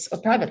sectors or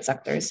private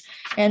sectors,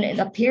 and it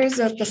appears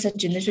that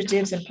such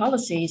initiatives and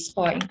policies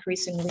are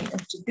increasingly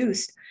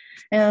introduced,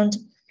 and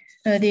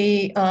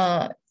the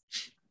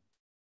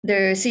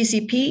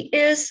CCP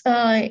is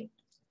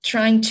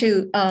trying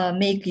to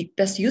make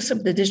best use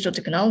of the digital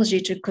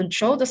technology to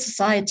control the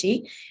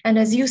society. And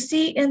as you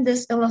see in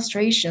this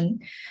illustration,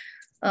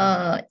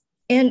 the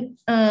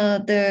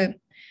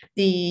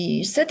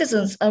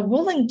citizens are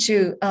willing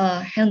to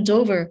hand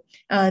over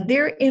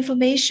their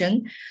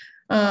information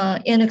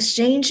in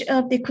exchange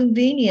of the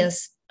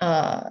convenience.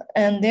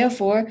 And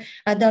therefore,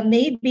 that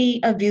may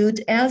be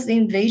viewed as the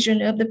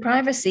invasion of the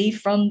privacy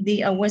from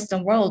the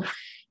Western world.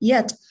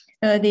 Yet,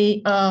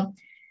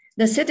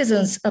 the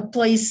citizens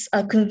place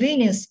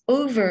convenience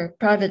over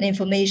private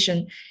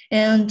information.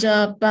 And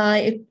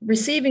by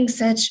receiving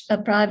such a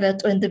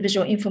private or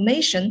individual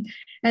information,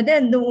 and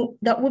then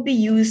that would be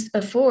used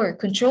for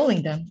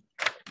controlling them.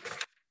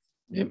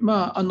 今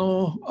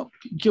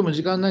日も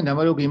時間ないのであ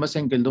まり多く言いませ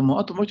んけれども、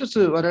あともう一つ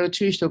我々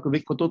注意しておくべ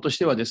きこととし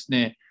てはです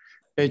ね、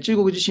中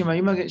国自身は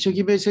今、習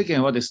近平政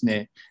権はです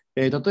ね、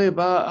例え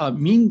ば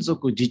民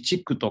族自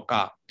治区と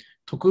か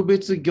特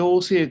別行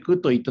政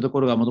区といったとこ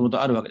ろがもとも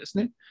とあるわけです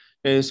ね。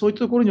そういった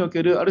ところにお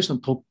けるある種の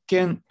特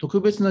権、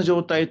特別な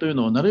状態という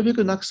のをなるべ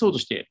くなくそうと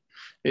して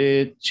い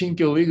る。新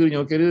疆ウイグルに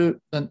おけ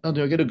る、など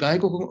における外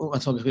国語、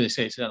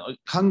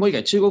漢語以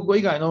外、中国語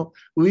以外の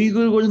ウイ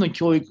グル語での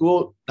教育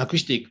をなく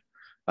していく。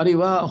あるい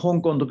は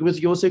香港特別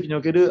行政区に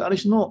おけるある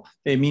種の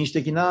民主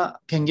的な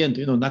権限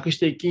というのをなくし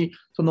ていき、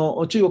そ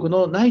の中国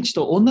の内地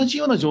と同じ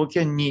ような条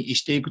件に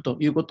していくと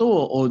いうこと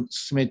を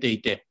進めて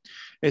いて、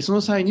そ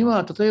の際に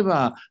は例え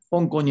ば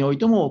香港におい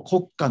ても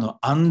国家の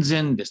安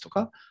全ですと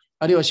か、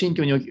あるいは新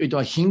疆において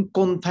は貧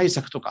困対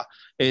策とか、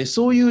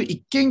そういう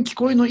一見聞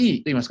こえのい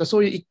いといいますか、そ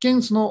ういう一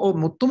見その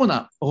もっとも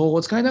な方法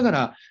を使いなが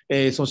ら、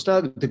そうし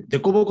た凸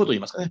凹といい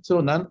ますかね、それ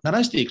を鳴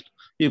らしていくと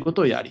いうこ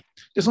とをやり、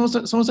でその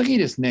先に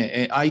です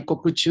ね、愛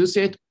国忠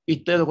誠とい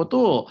ったようなこと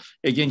を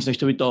現地の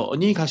人々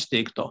に課して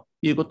いくと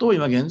いうことを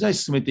今現在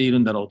進めてい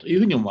るんだろうという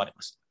ふうに思われ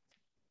ます。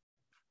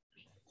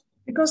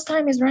Because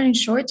time is running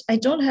short, I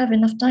don't have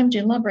enough time to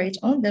elaborate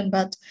on them,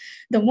 but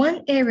the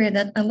one area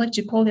that I'd like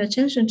to call your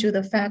attention to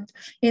the fact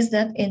is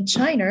that in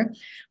China,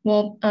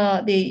 well,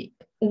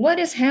 what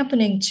is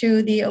happening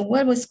to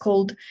what was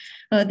called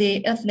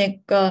the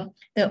ethnic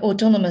the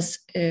autonomous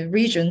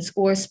regions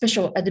or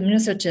special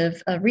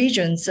administrative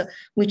regions,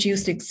 which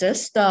used to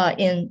exist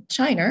in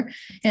China,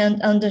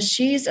 and under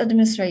Xi's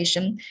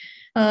administration,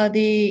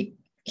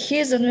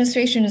 his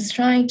administration is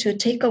trying to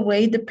take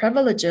away the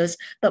privileges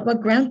that were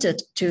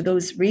granted to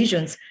those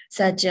regions,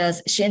 such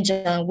as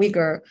Xinjiang,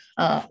 Uyghur,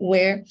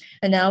 where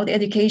now the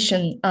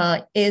education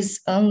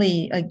is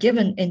only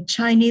given in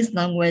Chinese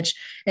language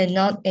and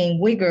not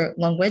in Uyghur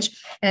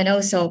language, and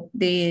also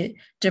the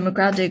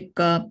democratic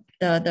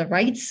the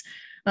rights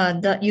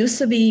that used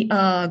to be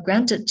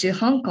granted to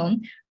Hong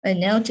Kong and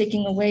now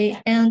taking away,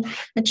 and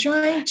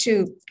trying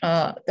to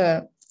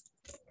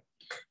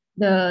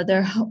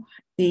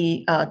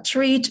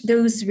treat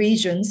those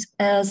regions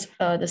as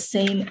the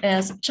same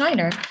as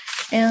China,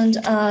 and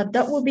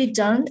that will be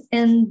done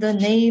in the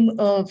name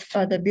of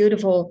the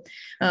beautiful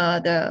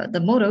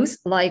the mottos,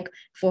 like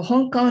for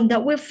Hong Kong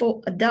that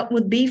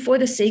would be for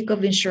the sake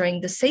of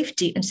ensuring the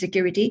safety and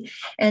security,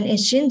 and in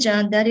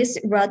Xinjiang that is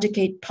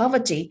eradicate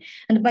poverty.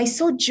 And by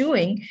so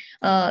doing,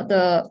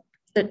 the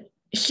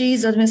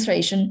Xi's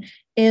administration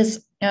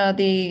is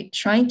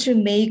trying to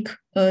make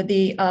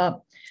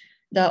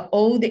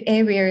all the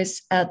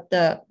areas at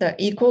the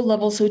equal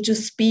level, so to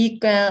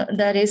speak,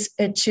 that is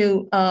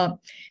to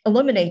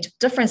eliminate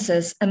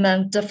differences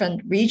among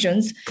different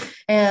regions.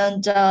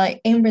 And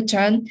in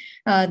return,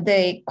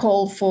 they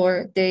call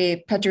for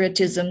the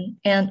patriotism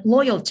and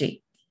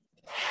loyalty.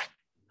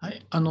 は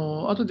い、あ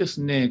とで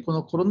すね、こ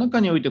のコロナ禍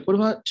において、これ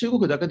は中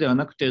国だけでは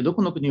なくて、ど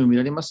この国も見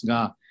られます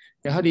が、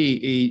やは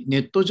りネ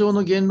ット上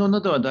の言論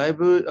などはだい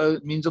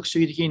ぶ民族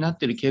主義的になっ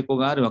ている傾向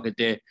があるわけ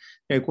で、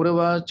これ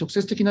は直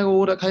接的な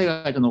海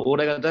外との往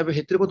来がだいぶ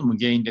減っていることも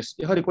原因です。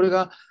やはりこれ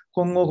が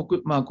今後、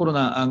コロ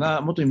ナ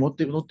が元に戻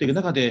っていく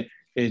中で、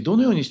ど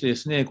のようにしてで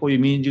すね、こういう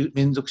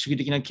民族主義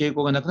的な傾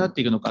向がなくなっ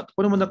ていくのか、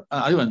これも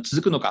あるいは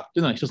続くのかと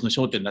いうのは一つの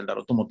焦点になるだ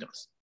ろうと思っていま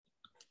す。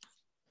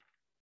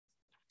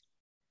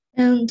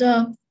And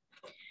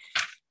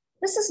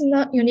this is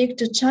not unique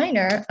to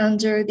China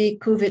under the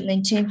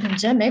COVID-19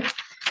 pandemic.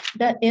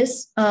 That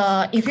is,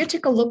 if you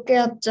take a look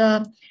at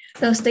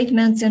the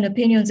statements and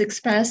opinions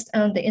expressed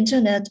on the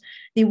internet,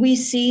 we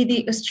see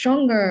the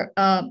stronger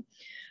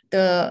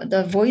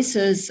the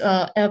voices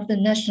of the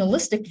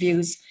nationalistic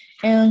views,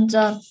 and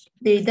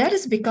that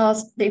is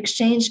because the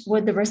exchange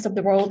with the rest of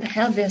the world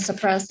have been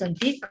suppressed and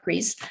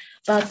decreased.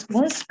 But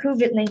once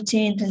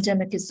COVID-19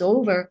 pandemic is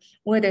over,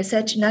 whether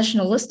such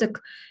nationalistic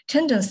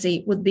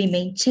tendency would be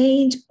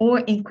maintained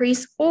or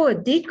increase or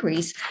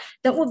decrease,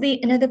 that would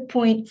be another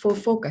point for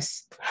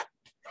focus.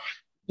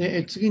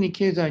 で次に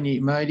経済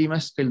に参りま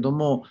すけれど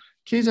も、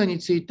経済に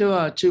ついて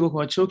は中国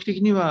は長期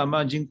的には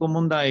人口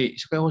問題、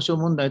社会保障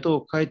問題等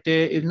を抱え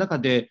ている中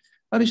で、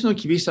ある種の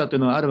厳しさという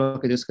のはあるわ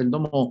けですけれど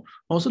も、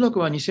おそらく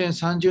は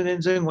2030年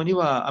前後に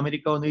はアメ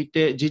リカを抜い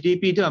て、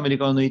GDP ではアメリ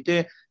カを抜い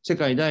て、世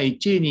界第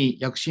1位に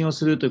躍進を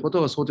するということ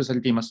が想定さ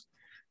れています。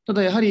た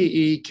だやは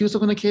り急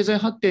速な経済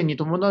発展に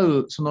伴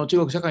うその中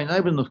国社会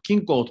内部の不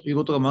均衡という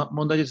ことが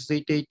問題で続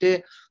いてい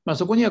て、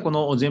そこにはこ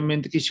の全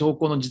面的小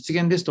康の実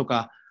現ですと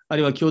か、あ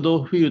るいは共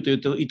同富裕と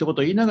いったこ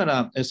とを言いなが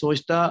ら、そう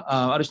し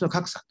たある種の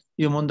格差と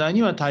いう問題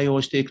には対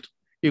応していくと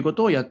いうこ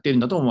とをやっているん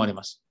だと思われ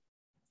ます。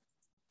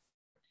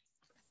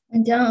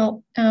And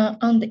now,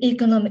 on the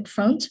economic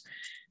front,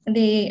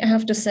 I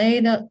have to say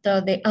that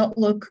the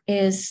outlook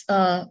is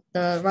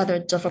rather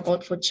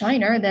difficult for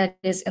China. That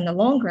is, in the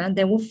long run,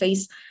 they will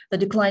face the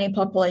declining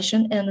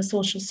population and the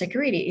social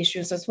security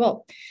issues as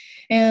well.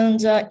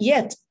 And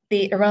yet,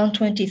 around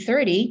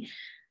 2030,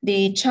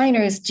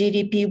 China's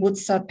GDP would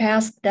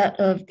surpass that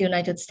of the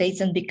United States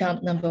and become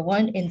number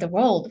one in the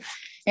world.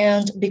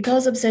 And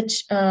because of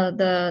such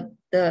the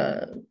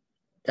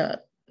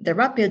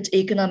rapid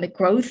economic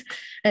growth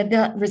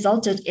that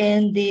resulted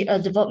in the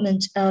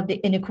development of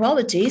the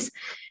inequalities,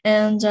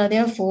 and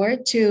therefore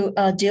to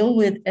deal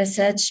with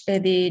such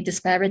the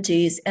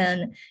disparities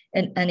and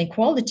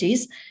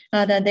inequalities,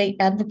 that they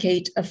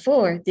advocate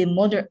for the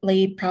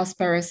moderately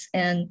prosperous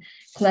and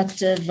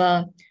collective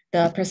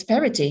the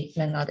prosperity,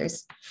 among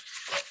others.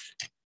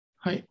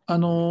 はい、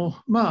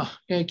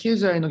経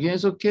済の減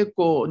速傾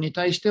向に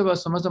対しては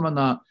さまざま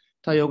な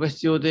対応が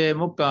必要で、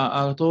目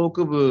下、東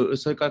北部、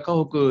それから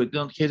河北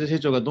の経済成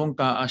長が鈍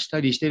化した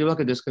りしているわ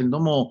けですけれど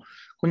も、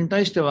これに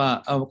対して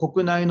は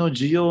国内の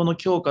需要の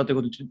強化という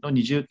こと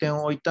に重点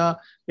を置い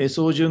た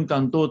総循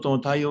環等々の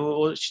対応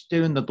をしてい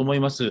るんだと思い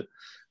ます。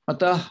ま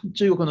た、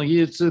中国の技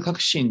術革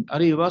新、あ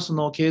るいはそ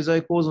の経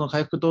済構造の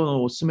回復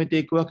等を進めて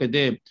いくわけ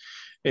で、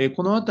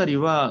このあたり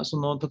は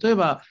例え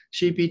ば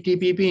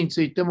CPTPP に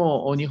ついて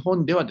も日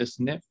本ではで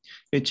すね、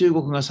中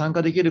国が参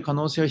加できる可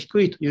能性は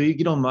低いという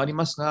議論もあり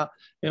ますが、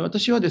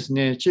私はです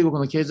ね、中国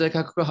の経済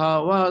改革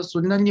派はそ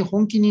れなりに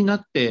本気にな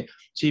って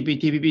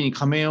CPTPP に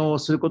加盟を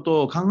するこ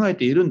とを考え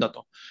ているんだ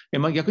と。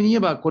逆に言え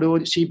ばこれを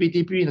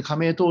CPTPP の加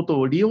盟等々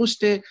を利用し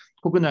て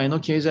国内の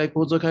経済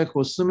構造改革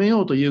を進め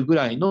ようというぐ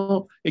らい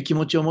の気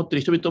持ちを持ってい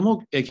る人々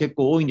も結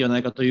構多いんではな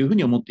いかというふう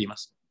に思っていま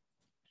す。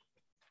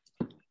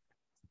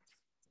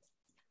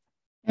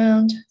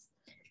And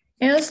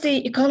as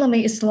the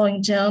economy is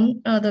slowing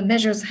down, the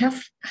measures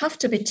have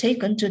to be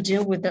taken to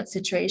deal with that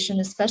situation,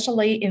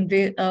 especially in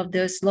view of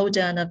the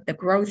slowdown of the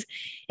growth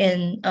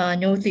in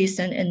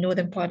northeastern and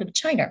northern part of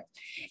China.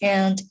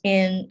 And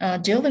in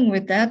dealing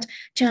with that,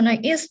 China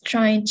is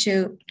trying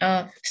to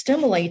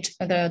stimulate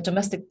the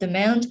domestic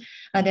demand,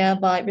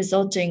 thereby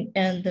resulting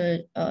in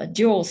the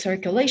dual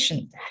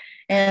circulation.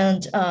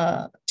 And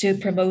to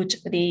promote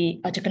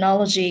the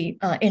technology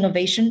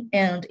innovation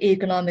and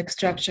economic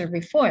structure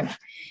reform.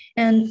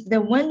 And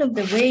one of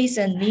the ways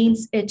and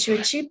means to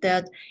achieve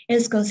that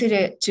is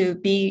considered to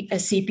be a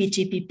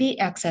CPTPP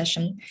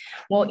accession.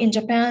 Well, in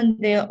Japan,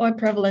 there are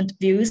prevalent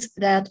views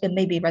that it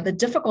may be rather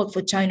difficult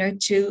for China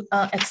to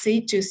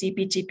accede to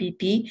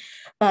CPTPP,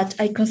 but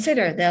I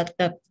consider that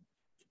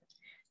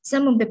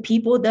some of the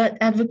people that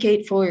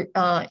advocate for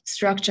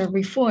structure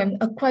reform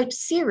are quite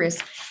serious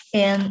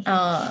in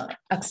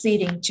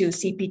acceding to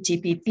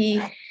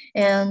CPTPP.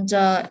 And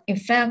in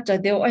fact,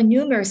 there are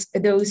numerous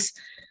those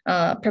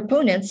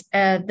proponents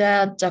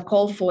that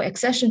call for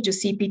accession to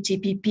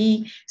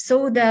CPTPP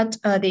so that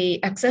the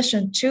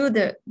accession to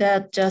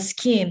that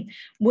scheme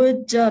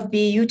would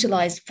be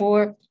utilized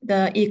for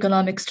the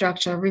economic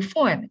structure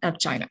reform of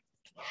China.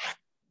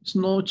 そ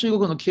の中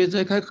国の経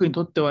済改革に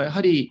とってはやは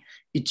り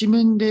一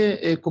面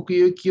で国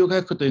有企業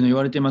改革というのを言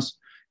われています。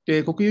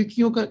で、国有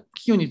企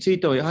業につい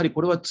てはやはり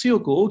これは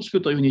強く大き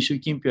くというふうに習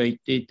近平は言っ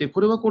ていて、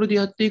これはこれで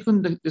やっていく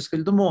んですけ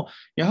れども、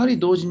やはり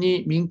同時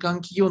に民間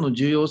企業の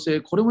重要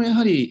性、これもや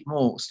はり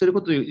もう捨てる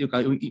ことという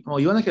か、もう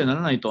言わなきゃな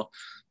らないと。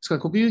ですか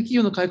ら国有企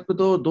業の改革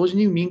と同時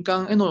に民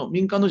間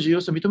の重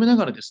要性を認めな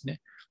がらです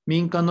ね、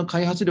民間の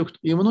開発力と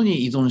いうもの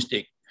に依存して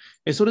い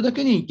く。それだ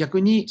けに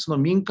逆にその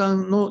民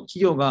間の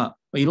企業が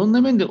いろん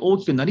な面で大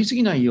きくなりす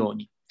ぎないよう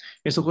に、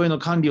そこへの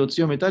管理を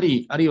強めた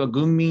り、あるいは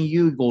軍民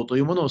融合と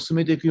いうものを進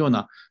めていくよう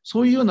な、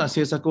そういうような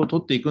政策を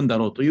取っていくんだ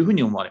ろうというふう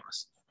に思われま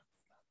す。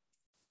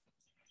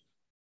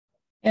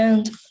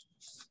And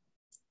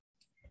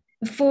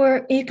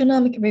for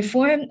economic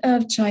reform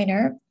of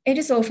China, it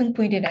is often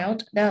pointed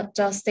out that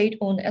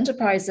state-owned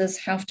enterprises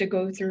have to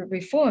go through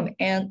reform,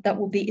 and that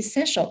will be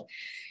essential.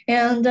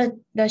 And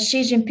the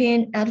Xi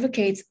Jinping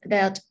advocates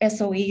that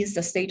SOEs,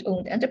 the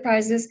state-owned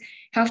enterprises,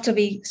 have to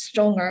be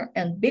stronger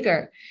and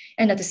bigger.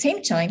 And at the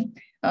same time,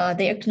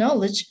 they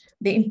acknowledge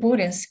the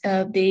importance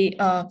of the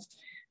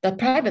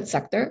private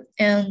sector.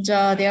 And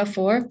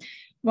therefore,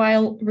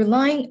 while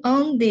relying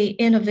on the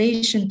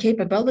innovation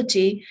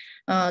capability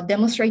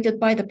demonstrated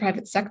by the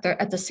private sector,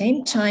 at the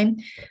same time,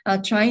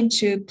 trying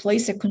to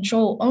place a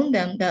control on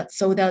them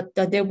so that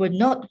they would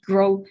not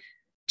grow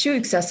too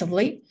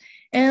excessively.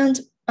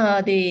 And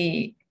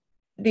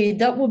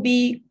that will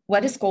be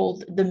what is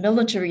called the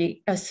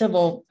military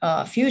civil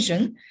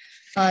fusion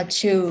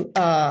to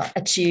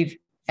achieve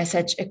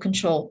such a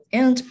control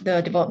and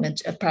the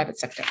development of private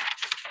sector.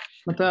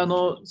 また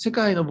世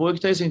界の貿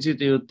易体制につい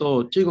て言う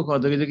と、中国は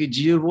時々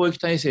自由貿易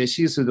体制を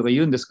支持するとか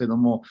言うんですけれど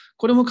も、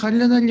これも彼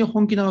らなりに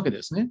本気なわけ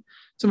ですね。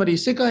つまり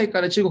世界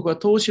から中国が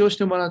投資をし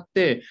てもらっ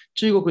て、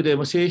中国で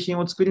も製品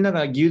を作りな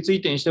がら技術移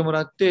転しても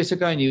らって、世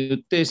界に売っ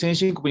て先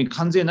進国に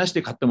関税なし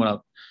で買ってもら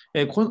う。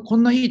こ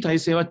んないい体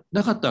制は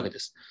なかったわけで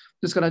す。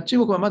ですから中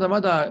国はまだま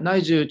だ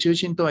内需中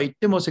心とは言っ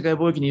ても世界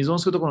貿易に依存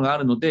するところがあ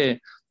るの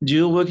で、自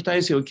由貿易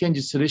体制を堅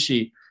持する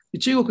し、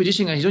中国自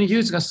身が非常に技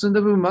術が進ん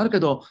だ部分もあるけ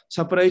ど、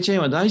サプライチェー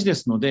ンは大事で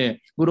すの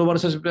で、グローバル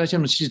サプライチェー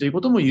ンの支持という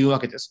ことも言うわ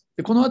けです。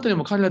このあたり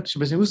も彼らとして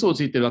別に嘘を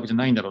ついているわけじゃ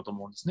ないんだろうと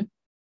思うんですね。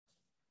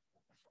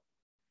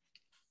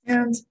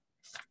And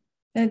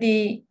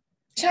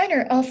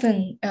China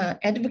often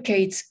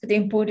advocates the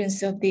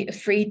importance of the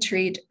free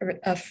trade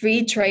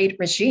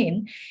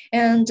regime,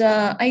 and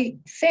I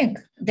think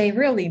they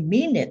really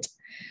mean it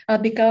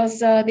because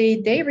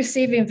they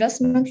receive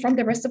investment from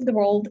the rest of the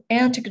world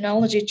and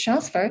technology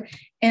transfer,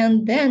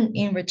 and then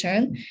in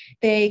return,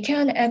 they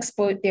can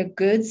export their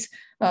goods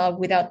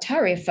without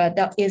tariff.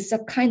 That is a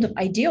kind of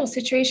ideal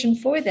situation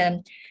for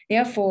them.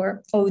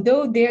 Therefore,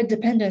 although their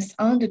dependence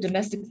on the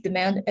domestic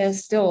demand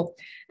is still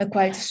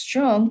quite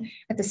strong,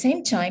 at the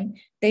same time,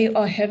 they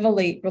are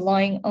heavily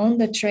relying on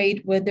the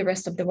trade with the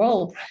rest of the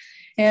world.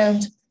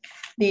 And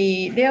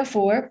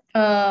therefore,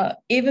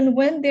 even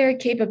when their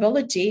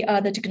capability,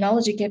 the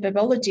technology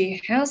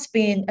capability has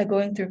been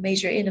going through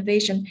major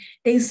innovation,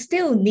 they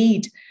still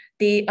need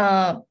the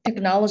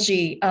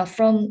technology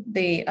from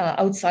the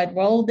outside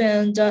world.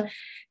 And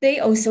they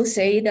also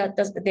say that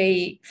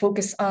they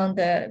focus on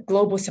the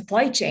global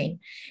supply chain.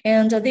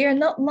 And they are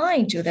not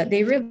lying to that.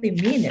 They really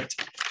mean it.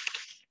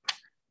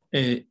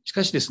 し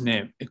かしです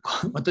ね、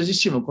私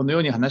自身もこのよ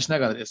うに話しな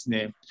がらです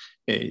ね、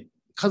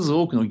数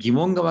多くの疑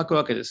問が湧く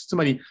わけです。つ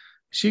まり、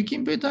習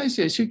近平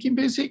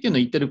政権の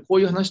言ってるこ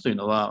ういう話という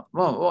のは、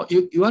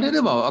言われ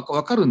れば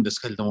分かるんです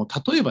けれども、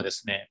例えばで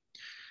すね、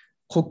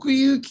国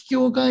有企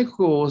業外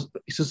交を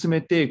進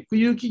めて、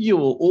国有企業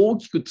を大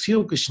きく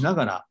強くしな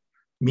がら、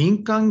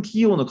民間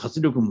企業の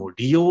活力も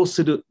利用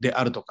するで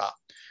あるとか、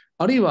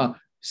あるいは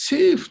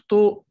政府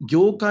と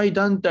業界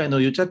団体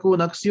の癒着を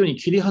なくすように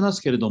切り離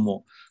すけれど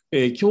も、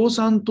共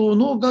産党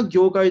の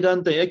業界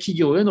団体や企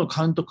業への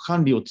監督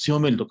管理を強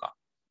めるとか、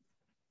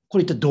こ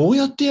れ一体どう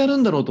やってやる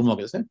んだろうと思うわ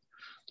けですね。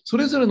そ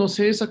れぞれの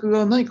政策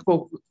が何か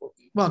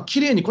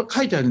きれいに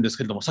書いてあるんです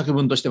けれども、作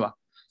文としては。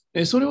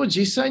それを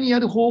実際にや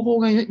る方法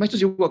が一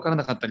つよくわから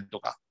なかったりと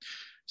か、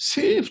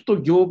政府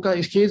と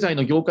経済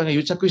の業界が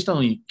癒着した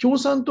のに、共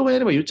産党がや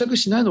れば癒着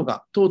しないの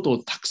か、等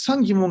々たくさ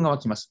ん疑問が湧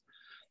きます。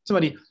つま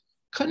り、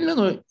彼ら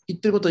の言っ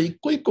てることは一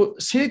個一個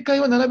正解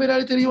は並べら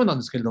れているようなん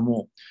ですけれど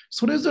も、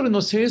それぞれの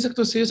政策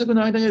と政策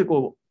の間にある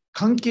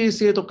関係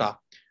性と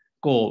か、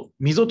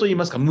溝といい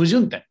ますか矛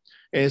盾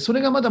点、そ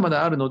れがまだま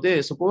だあるの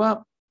で、そこ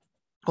は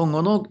今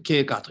後の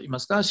経過といいま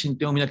すか、進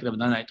展を見なければ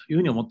ならないというふ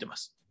うに思っていま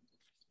す。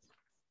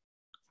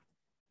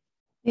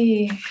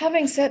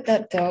Having said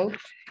that, though,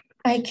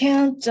 I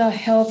can't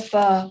help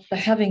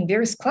having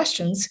various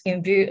questions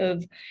in view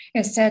of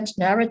such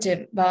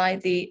narrative by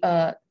the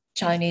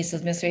Chinese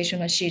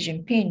administration of Xi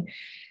Jinping.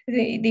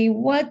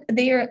 What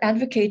they are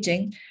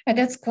advocating,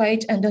 that's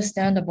quite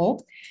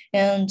understandable.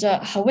 And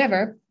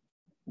however,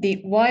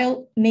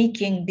 while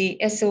making the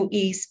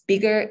SOEs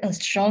bigger and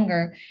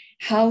stronger,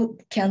 how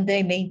can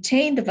they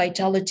maintain the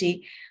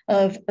vitality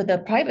of the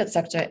private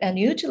sector and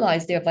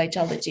utilize their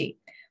vitality?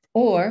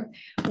 Or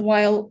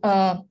while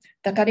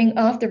the cutting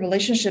off the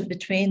relationship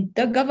between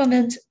the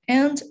government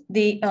and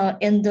the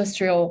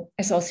industrial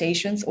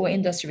associations or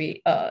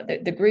industry,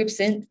 the groups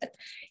in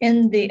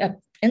the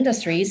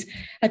industries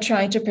are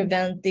trying to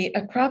prevent the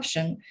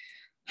corruption.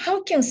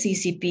 How can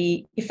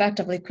CCP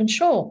effectively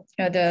control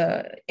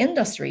the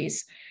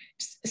industries?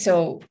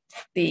 So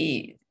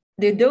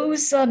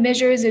those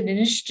measures and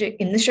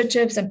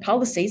initiatives and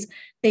policies,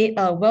 they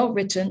are well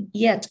written,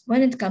 yet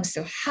when it comes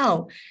to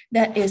how,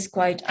 that is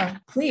quite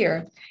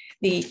unclear.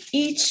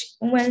 Each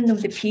one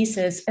of the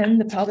pieces and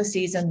the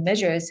policies and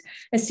measures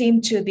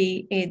seem to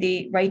be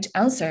the right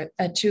answer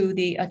to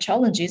the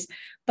challenges.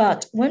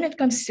 But when it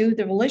comes to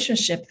the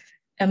relationship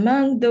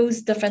among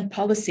those different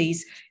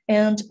policies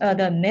and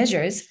the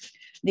measures,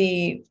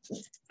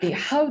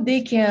 how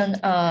they can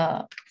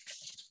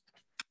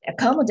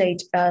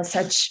accommodate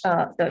such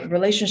the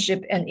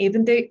relationship and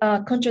even the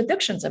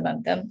contradictions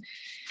among them,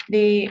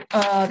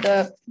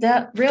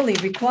 that really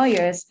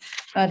requires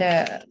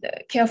the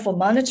careful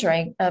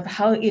monitoring of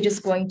how it is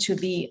going to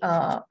be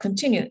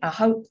continued,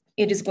 how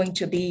it is going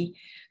to be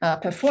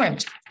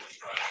performed.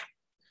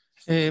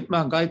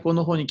 外交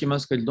の方に行きま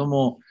すけれど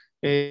も、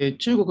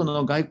中国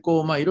の外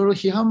交、いろいろ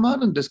批判もあ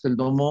るんですけれ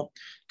ども、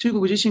中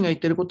国自身が言っ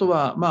ていること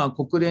は、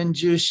国連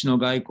重視の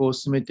外交を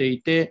進めて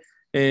いて、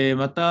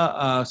ま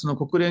たその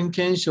国連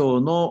憲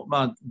章の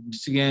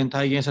実現、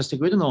体現させてい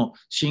く上での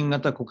新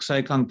型国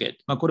際関係、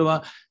これ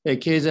は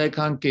経済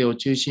関係を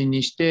中心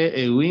にし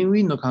てウィンウ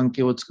ィンの関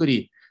係を作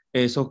り、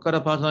そこか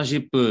らパートナーシ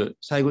ップ、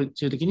最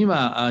終的に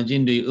は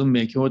人類運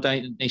命共同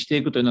にして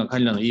いくというのが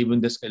彼らの言い分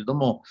ですけれど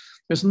も、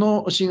そ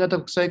の新型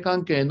国際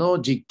関係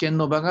の実験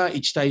の場が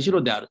一帯一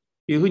路である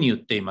というふうに言っ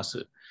ていま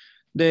す。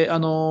で、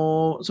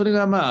それ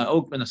が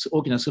大きなス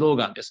ロー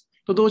ガンです。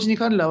と同時に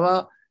彼ら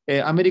は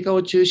アメリカ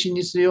を中心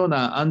にするよう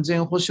な安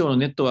全保障の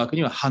ネットワーク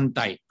には反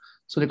対、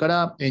それか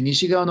ら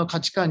西側の価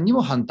値観に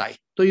も反対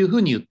というふ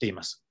うに言ってい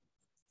ます。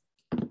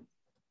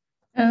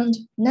And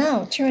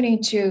now turning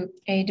to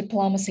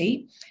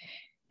diplomacy,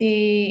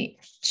 the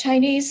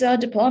Chinese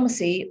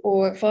diplomacy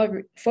or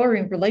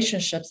foreign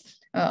relationships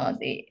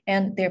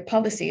and their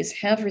policies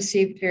have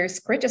received various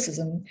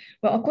criticism.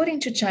 Well,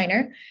 according to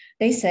China,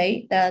 they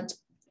say that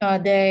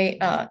they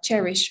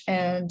cherish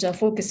and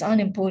focus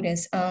on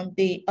importance on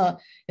the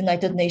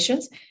United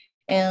Nations,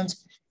 and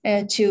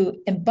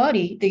to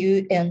embody the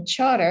UN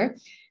Charter,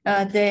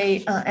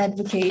 they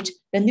advocate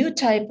a new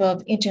type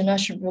of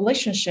international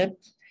relationship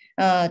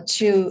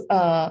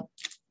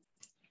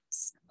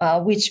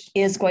which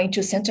is going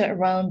to center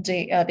around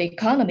the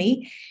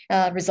economy,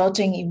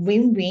 resulting in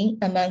win-win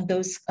among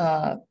those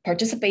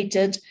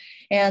participated.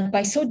 And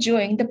by so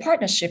doing, the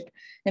partnership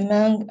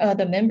among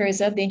the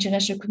members of the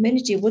international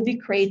community would be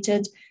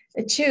created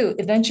to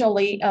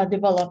eventually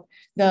develop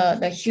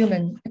the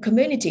human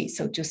community,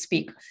 so to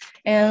speak.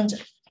 And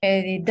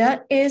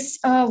that is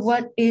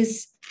what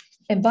is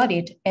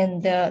embodied in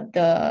the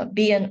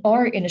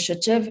BNR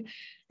initiative.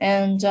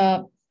 And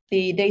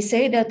they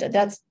say that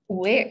that's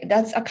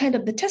a kind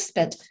of the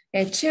testbed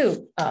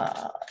to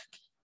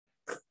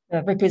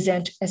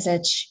represent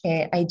such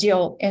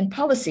ideal and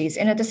policies.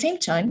 And at the same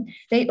time,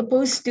 they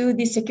oppose to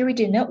the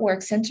security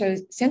network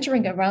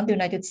centering around the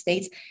United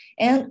States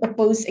and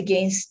oppose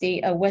against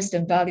the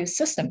Western value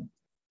system.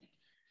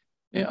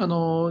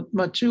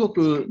 中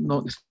国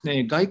のです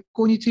ね、外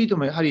交について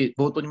もやはり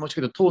冒頭に申し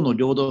上げた党の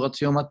領土が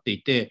強まって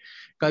いて、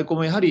外交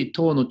もやはり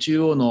党の中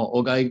央の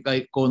外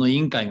交の委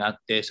員会があっ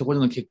て、そこで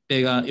の決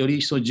定がより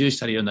一層重視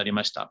されるようになり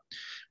ました。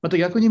また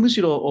逆にむ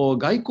しろ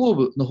外交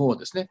部の方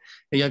ですね、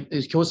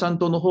共産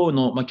党の方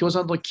の、共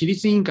産党規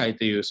律委員会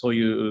というそう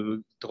い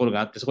うところ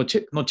があって、そこのチ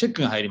ェッ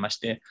クが入りまし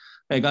て、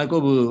外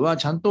交部は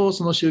ちゃんと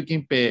その習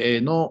近平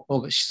の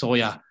思想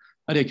や、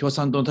あるいは共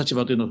産党の立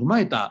場というのを踏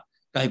まえた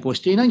外交をし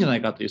ていないんじゃな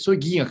いかという、そうい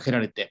う疑義がかけら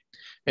れて、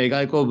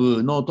外交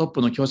部のトッ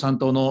プの共産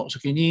党の書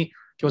記に、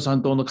共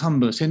産党の幹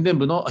部、宣伝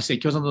部の、共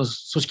産党の組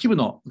織部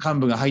の幹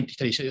部が入ってき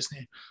たりしてです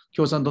ね、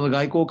共産党の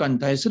外交官に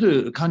対す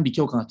る管理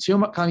が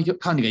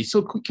一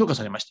層強化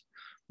されまし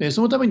た。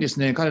そのためにです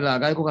ね、彼ら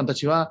外交官た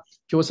ちは、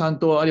共産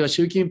党あるいは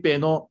習近平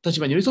の立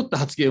場に寄り添った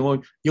発言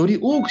をより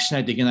多くしな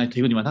いといけないと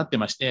いうふうにはなって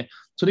まして、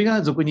それ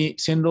が俗に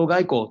戦狼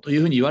外交とい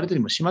うふうに言われたり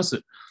もしま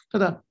す。た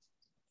だ、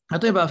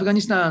例えばアフガ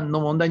ニスタン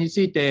の問題につ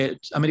いて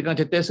アメリカが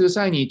決定する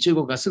際に中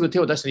国がすぐ手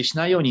を出したりし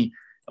ないように、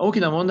大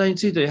きな問題に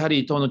ついてやは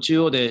り党の中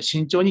央で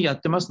慎重にやっ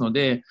てますの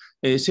で、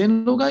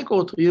戦狼外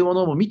交というも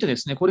のも見てで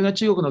すね、これが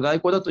中国の外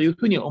交だという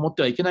ふうに思っ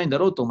てはいけないんだ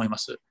ろうと思いま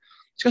す。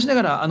しかしな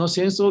がら、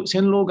戦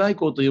狼外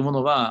交というも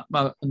のは、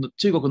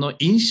中国の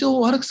印象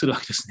を悪くする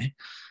わけですね。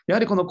やは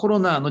りこのコロ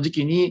ナの時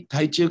期に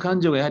対中感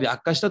情がやはり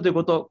悪化したという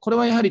こと、これ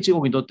はやはり中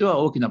国にとっては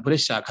大きなプレッ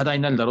シャー、課題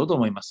になるだろうと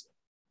思います。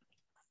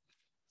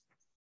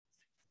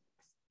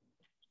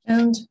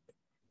And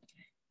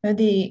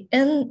the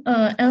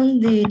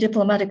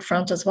diplomatic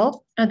front as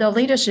well, the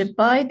leadership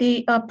by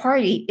the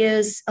party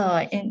is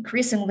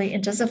increasingly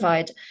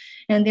intensified.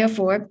 And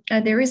therefore,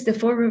 there is the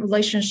Foreign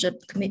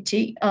Relationship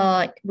Committee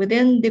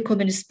within the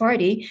Communist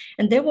Party,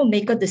 and they will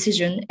make a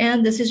decision.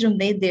 And decision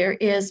made there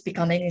is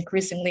becoming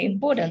increasingly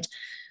important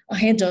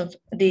ahead of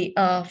the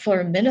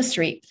Foreign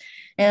Ministry.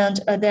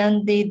 And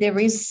then there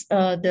is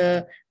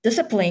the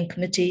Discipline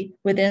Committee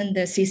within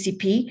the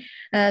CCP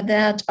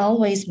that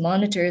always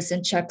monitors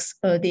and checks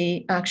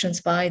the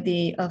actions by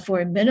the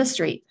Foreign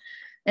Ministry.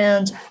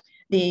 And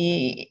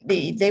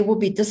they will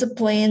be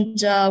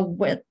disciplined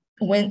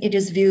when it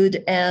is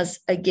viewed as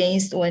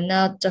against or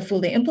not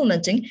fully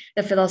implementing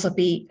the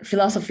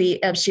philosophy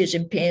of Xi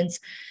Jinping's.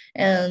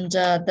 And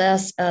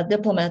thus,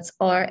 diplomats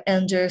are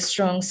under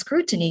strong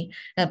scrutiny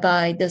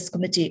by this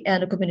committee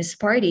and the Communist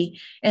Party.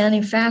 And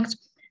in fact,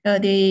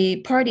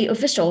 the party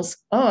officials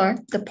are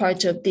the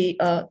part of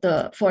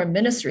the foreign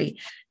ministry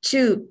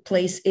to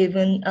place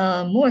even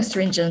more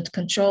stringent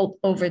control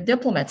over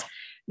diplomats.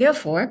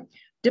 Therefore,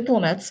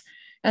 diplomats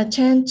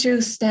tend to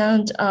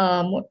stand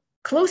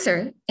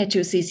closer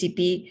to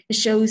CCP. It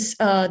shows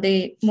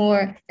the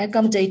more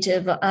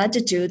accommodative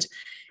attitude,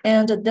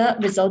 and that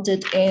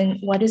resulted in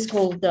what is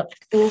called the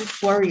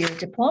wolf warrior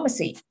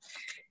diplomacy.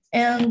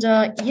 And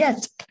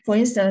yet, for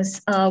instance,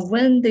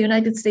 when the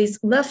United States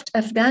left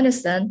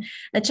Afghanistan,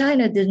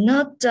 China did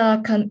not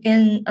come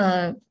in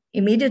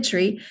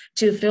immediately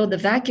to fill the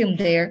vacuum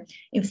there.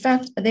 In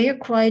fact, they are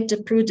quite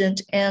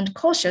prudent and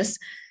cautious,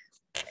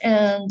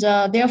 and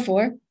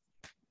therefore,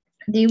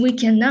 we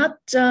cannot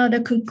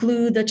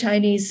conclude the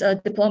Chinese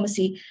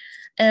diplomacy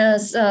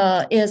as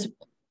is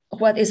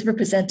what is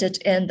represented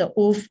in the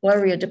wolf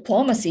warrior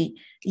diplomacy.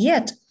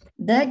 Yet,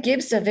 that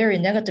gives a very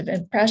negative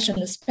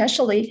impression,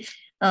 especially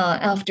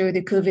after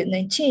the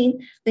COVID-19,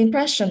 the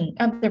impression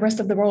of the rest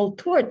of the world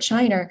toward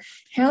China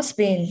has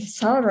been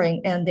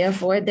souring, and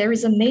therefore there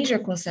is a major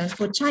concern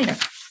for China.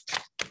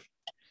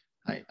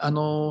 はい、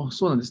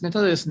そうなんですね。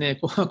ただですね、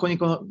ここに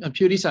この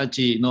ピューリサー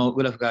チの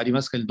グラフがあり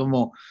ますけれど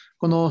も、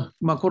この、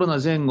コロナ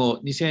前後、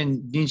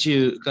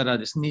2020から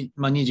ですね、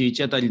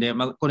21あたりで、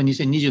これ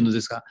2020ので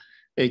すが、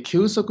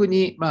急速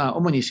に、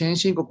主に先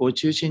進国を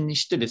中心に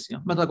してです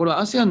よ。またこれ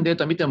は ASEAN のデー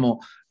タ見ても、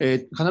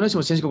必ずし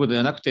も先進国で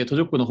はなくて途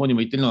上国の方に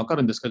も行っているのが分か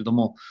るんですけれど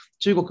も、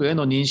中国へ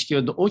の認識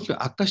は大き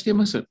く悪化してい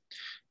ます。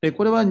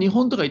これは日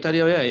本とかイタ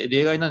リアは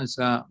例外なんです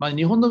が、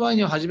日本の場合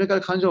には初めか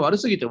ら感情悪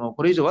すぎても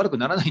これ以上悪く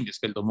ならないんです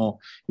けれども、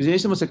いずれに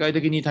しても世界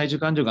的に対中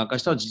感情が悪化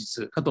したのは事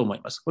実かと思い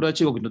ます。これは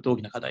中国にとって大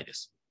きな課題で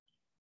す。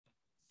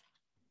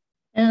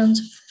And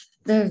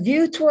The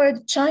view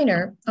toward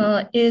China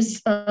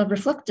is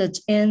reflected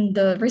in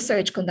the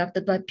research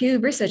conducted by Pew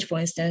Research, for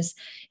instance,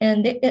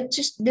 and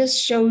this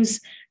shows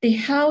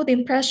how the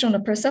impression or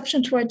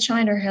perception toward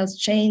China has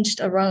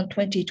changed around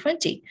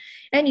 2020.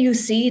 And you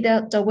see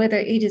that whether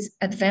it is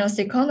advanced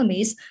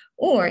economies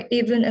or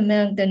even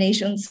among the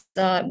nations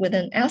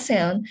within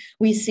ASEAN,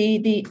 we see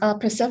the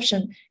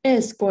perception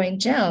is going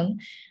down,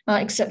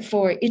 except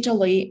for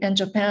Italy and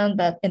Japan.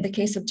 But in the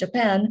case of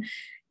Japan,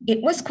 it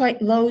was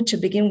quite low to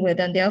begin with,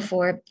 and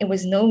therefore it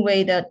was no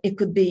way that it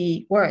could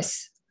be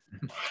worse.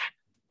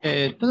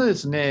 ただで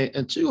すね、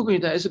中国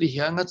に対する批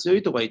判が強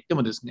いとか言って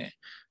もですね、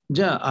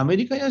じゃあアメ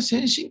リカや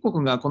先進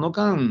国がこの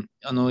間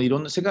いろ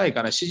んな世界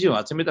から支持を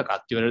集めたかっ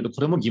て言われると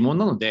これも疑問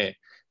なので、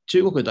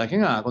中国だけ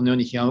がこのよう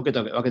に批判を受け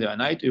たわけでは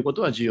ないというこ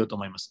とは重要と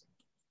思います。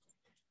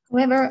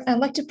However, I'd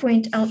like to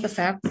point out the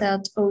fact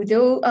that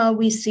although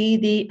we see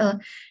the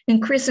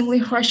increasingly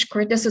harsh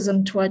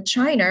criticism toward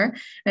China,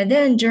 and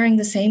then during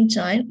the same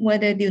time,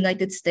 whether the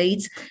United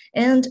States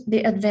and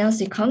the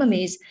advanced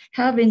economies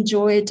have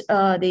enjoyed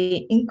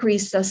the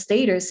increased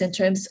status in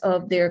terms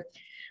of their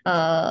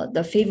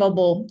the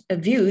favorable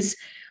views,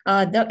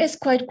 that is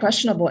quite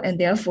questionable. And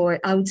therefore,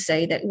 I would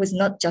say that it was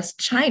not just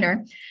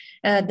China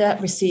that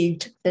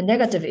received the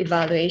negative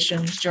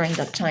evaluation during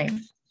that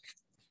time.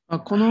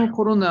 この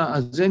コロ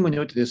ナ前後に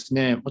おいてです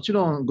ね、もち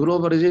ろんグロ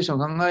ーバリゼーショ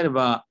ンを考えれ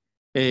ば、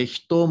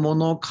人、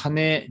物、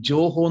金、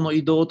情報の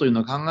移動という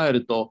のを考え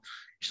ると、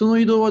人の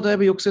移動はだい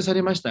ぶ抑制さ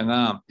れました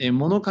が、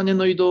物、金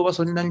の移動は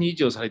それなりに維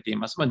持をされてい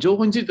ます。情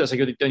報については先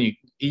ほど言ったように、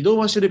移動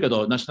はしてるけ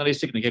ど、ナショナリス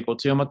ティックに結構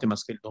強まってま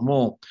すけれど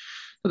も、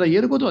ただ言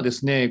えることはで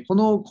すね、こ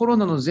のコロ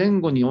ナの前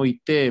後におい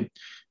て、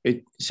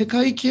世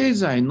界経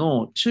済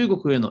の中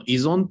国への依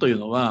存という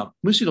のは、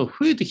むしろ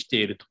増えてきて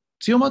いると、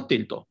強まってい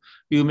ると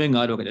いう面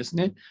があるわけです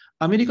ね。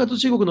アメリカと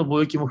中国の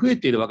貿易も増え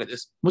ているわけで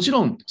す。もち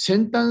ろん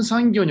先端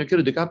産業におけ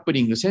るデカップ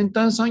リング、先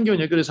端産業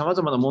におけるさま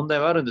ざまな問題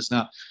はあるんです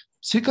が、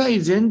世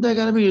界全体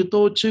から見る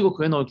と中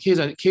国への経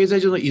済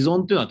上の依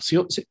存というのは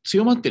強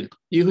まっていると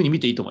いうふうに見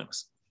ていいと思いま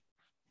す。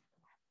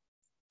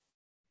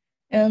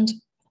And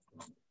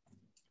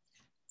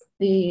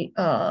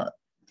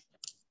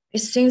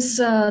since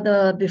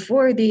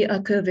before the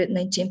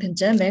COVID-19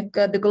 pandemic,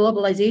 the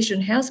globalization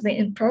has been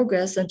in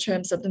progress in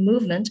terms of the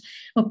movement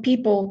of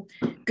people,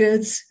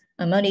 goods,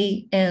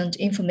 money, and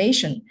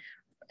information.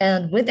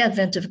 And with the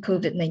advent of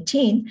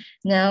COVID-19,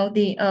 now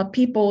the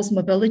people's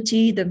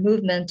mobility, the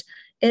movement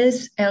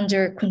is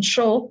under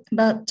control,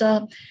 but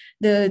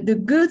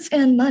the goods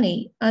and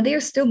money, they are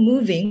still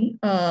moving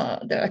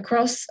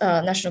across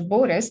national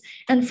borders.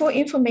 And for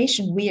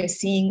information, we are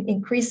seeing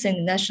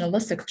increasing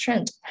nationalistic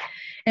trend.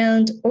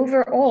 And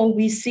overall,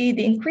 we see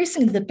the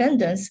increasing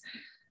dependence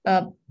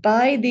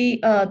by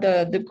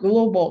the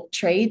global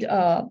trade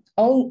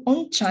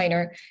on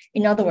China.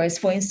 In other words,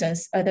 for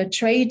instance, the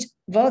trade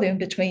volume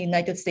between the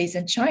United States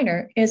and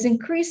China is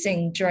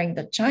increasing during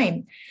the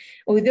time.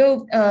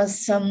 Although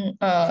some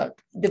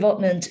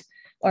development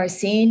are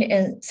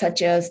seen,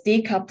 such as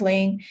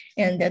decoupling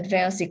and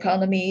advanced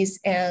economies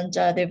and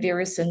the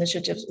various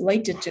initiatives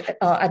related to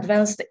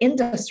advanced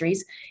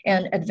industries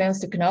and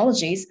advanced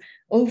technologies,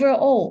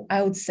 overall,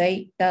 I would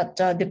say that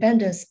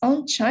dependence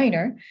on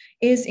China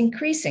is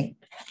increasing.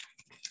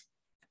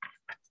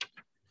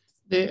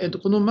 で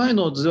この前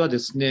の図はで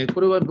すね、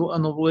これは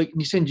貿易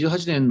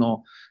2018年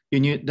の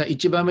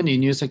1番目の輸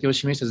入先を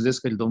示した図で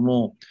すけれど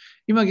も、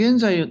今現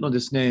在の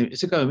ですね、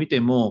世界を見て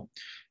も、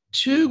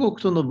中国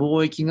との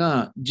貿易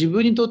が自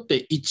分にとっ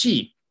て1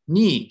位、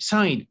2位、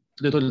3位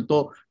で取る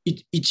と、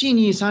1位、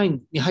2位、3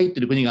位に入って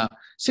いる国が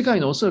世界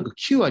のおそらく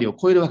9割を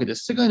超えるわけで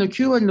す。世界の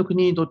9割の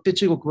国にとって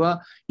中国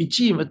は1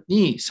位、2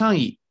位、3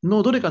位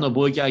のどれかの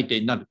貿易相手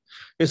になる。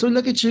それ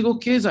だけ中国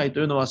経済と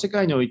いうのは世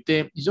界におい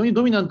て非常に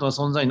ドミナントな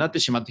存在になって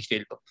しまってきてい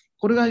ると。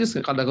これがです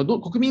から、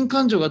国民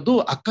感情がど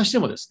う悪化して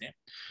もですね、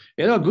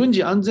軍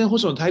事安全保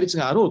障の対立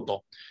があろう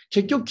と、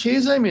結局経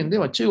済面で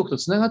は中国と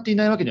つながってい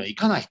ないわけにはい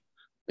かない。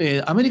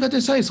アメリカ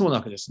でさえそうな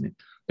わけですね。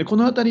こ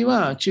のあたり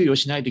は注意を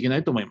しないといけな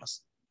いと思いま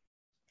す。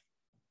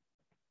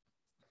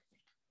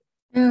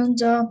And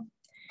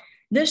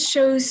this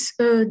shows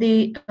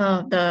the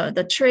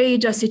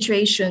trade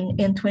situation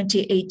in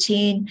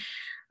 2018.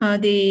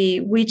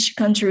 Which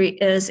country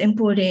is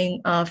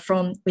importing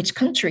from which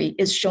country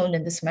is shown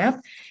in this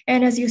map.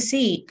 And as you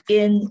see,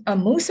 in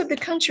most of the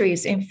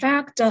countries, in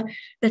fact,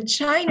 the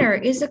China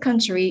is a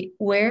country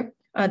where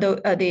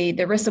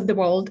the rest of the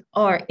world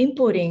are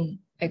importing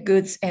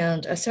goods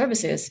and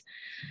services.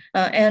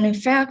 And in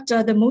fact,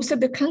 the most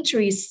of the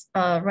countries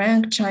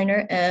rank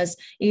China as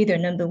either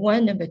number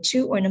 1, number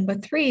 2, or number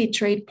 3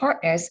 trade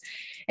partners.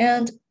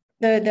 And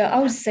I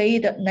would say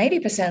that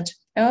 90%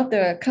 of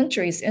the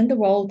countries in the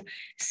world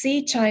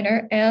see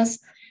China as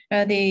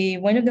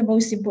one of the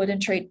most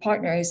important trade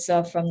partners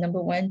from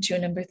number 1 to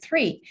number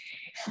 3.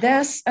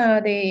 Thus,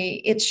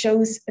 it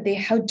shows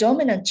how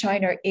dominant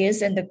China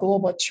is in the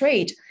global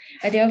trade.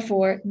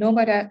 Therefore, no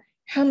matter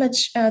how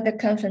much the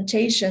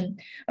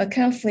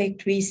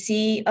conflict we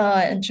see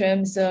in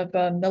terms of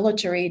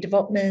military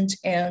development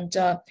and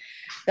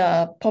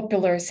the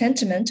popular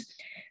sentiment,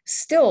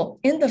 still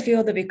in the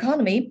field of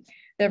economy,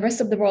 the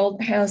rest of the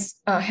world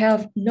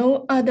have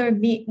no other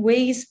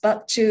ways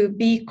but to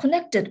be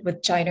connected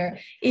with China,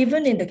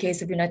 even in the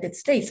case of the United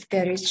States.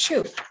 That is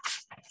true.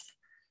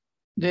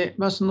 で、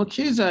その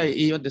経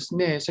済はです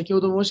ね、先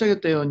ほど申し上げ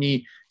たよう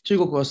に、中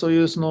国はそう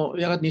いう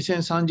やがて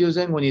2030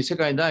前後に世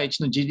界第一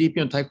の GDP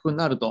の大国に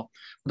なると、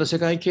また世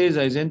界経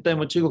済全体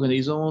も中国の依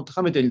存を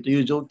高めているとい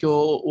う状況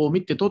を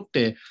見て取っ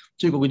て、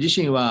中国自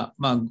身は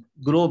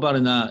グローバ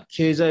ルな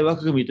経済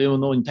枠組みというも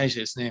のに対して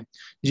ですね、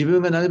自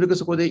分がなるべく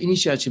そこでイニ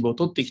シアチブを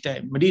取っていきた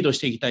い、リードし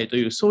ていきたいと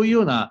いう、そういう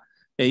ような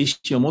意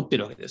識を持ってい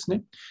るわけです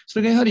ね。そ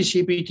れがやはり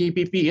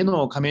CPTPP へ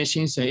の加盟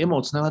申請へ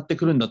もつながって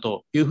くるんだ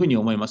というふうに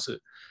思います。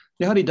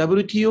やはり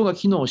WTO が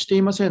機能して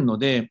いませんの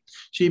で、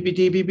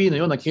CPTPP の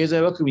ような経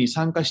済枠組みに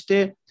参加し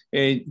て、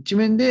一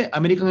面でア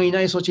メリカがい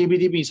ない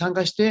CPTPP に参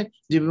加して、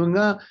自分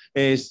が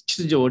秩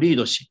序をリー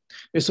ドし、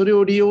それ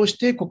を利用し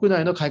て国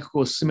内の改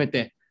革を進め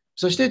て、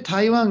そして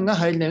台湾が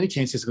入れないように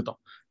牽制すると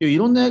いうい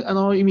ろんな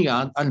意味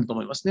があると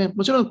思いますね。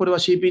もちろんこれは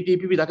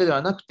CPTPP だけで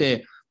はなく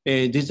て、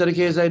デジタル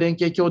経済連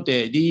携協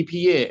定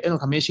DEPA への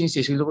加盟申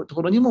請していると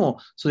ころにも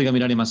それが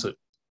見られます。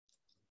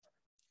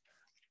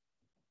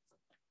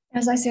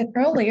As I said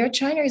earlier,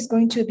 China is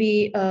going to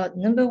be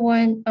number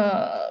one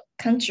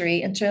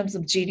country in terms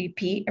of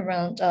GDP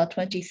around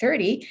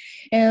 2030,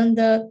 and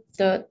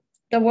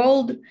the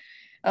world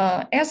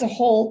as a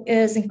whole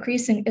is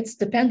increasing its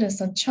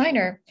dependence on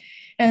China,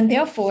 and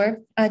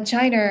therefore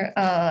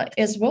China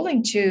is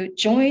willing to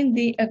join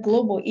the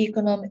global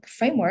economic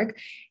framework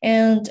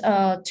and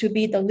to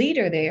be the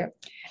leader there.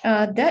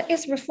 That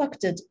is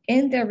reflected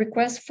in their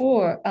request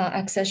for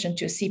accession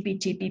to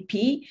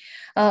CPTPP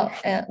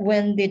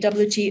when the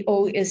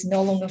WTO is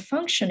no longer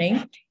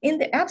functioning in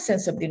the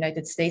absence of the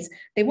United States.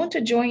 They want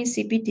to join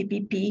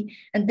CPTPP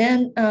and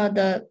then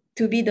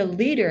to be the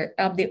leader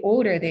of the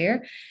order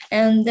there,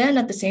 and then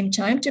at the same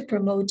time to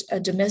promote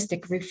a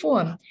domestic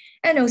reform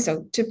and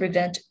also to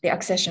prevent the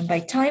accession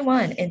by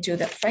Taiwan into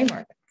the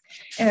framework.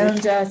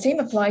 And same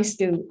applies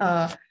to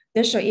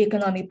Digital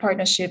Economic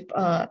Partnership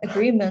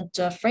Agreement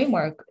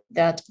framework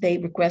that they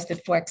requested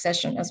for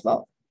accession as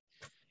well.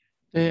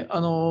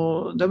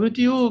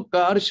 WTO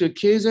がある種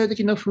経済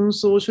的な紛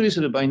争を処理す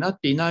る場合になっ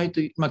ていないと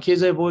いう、経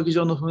済貿易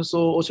上の紛争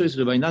を処理す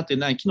る場合になってい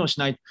ない、機能し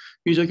ないと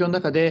いう状況の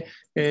中で、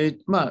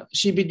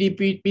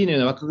CPTPP のよ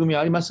うな枠組み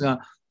はあります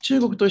が、中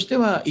国として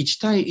は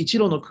一帯一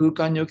路の空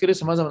間における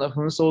さまざまな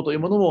紛争という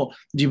ものを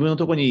自分の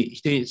ところに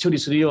処理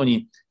するよう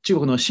に、中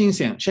国の深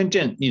セン、シェンチ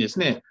ェンにです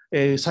ね、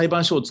裁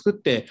判所を作っ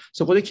て、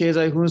そこで経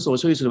済紛争を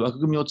処理する枠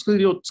組みを作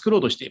ろ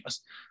うとしていま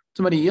す。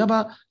つまり、いわ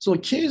ばその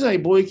経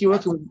済貿易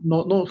枠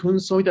の紛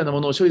争みたいな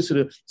ものを処理す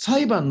る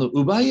裁判の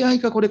奪い合い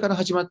がこれから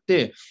始まっ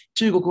て、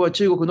中国は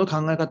中国の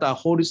考え方、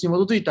法律に基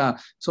づいた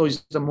そういっ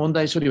た問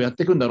題処理をやっ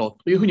ていくんだろ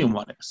うというふうに思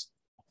われます。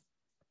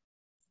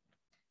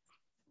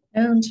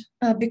And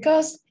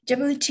because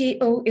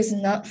WTO is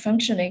not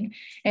functioning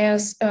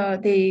as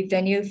the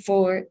venue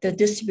for the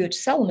dispute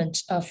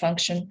settlement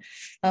function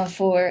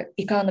for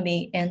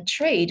economy and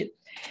trade,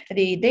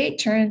 they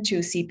turn to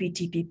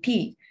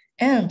CPTPP.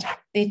 And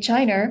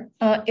China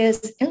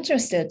is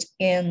interested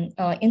in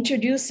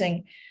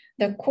introducing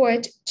the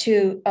court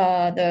to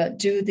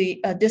do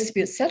the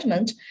dispute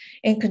settlement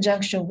in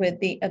conjunction with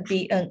the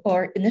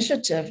BNR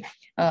initiative.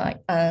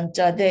 And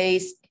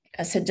they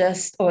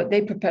suggest or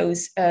they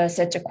propose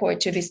such a court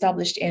to be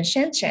established in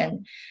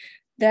Shenzhen.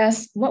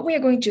 Thus, what we are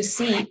going to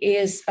see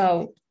is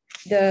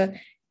the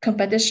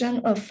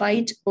competition or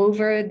fight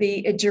over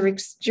the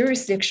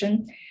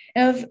jurisdiction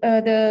of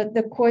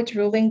the court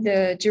ruling,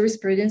 the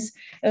jurisprudence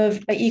of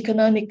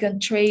economic and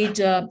trade,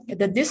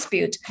 the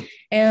dispute.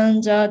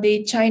 And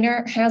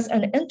China has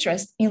an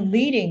interest in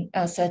leading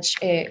such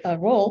a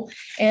role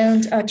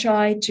and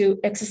try to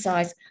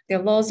exercise their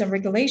laws and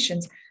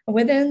regulations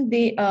within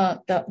the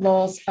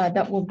laws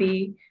that will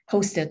be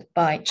hosted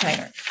by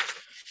China.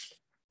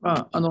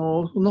 そ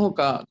の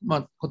他、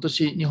今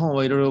年日本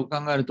はいろいろ考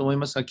えると思い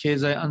ますが、経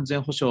済安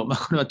全保障、こ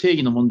れは定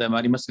義の問題も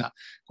ありますが、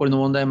これの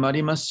問題もあ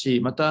りますし、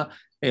また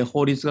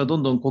法律がど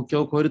んどん国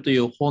境を越えるとい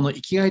う法の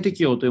域外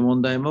適用という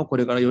問題もこ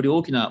れからより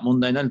大きな問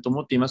題になると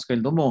思っていますけ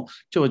れども、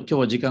今日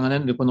は時間がない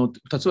のでこの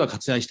2つは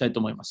割愛したいと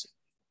思います。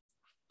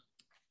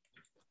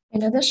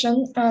In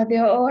addition,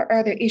 there are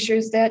other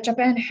issues that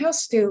Japan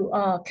has to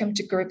come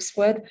to grips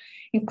with,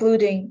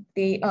 including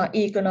the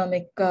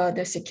economic,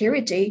 the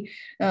security,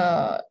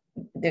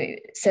 the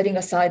setting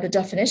aside the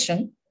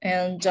definition,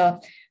 and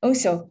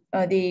also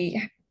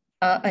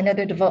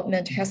another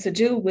development has to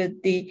do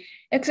with the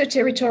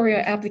extraterritorial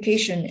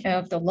application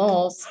of the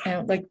laws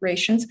and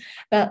regulations,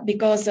 but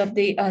because of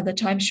the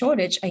time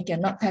shortage, I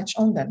cannot touch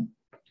on them.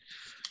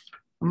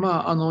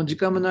 時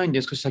間もないん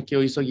で少し先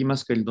を急ぎま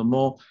すけれど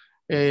も、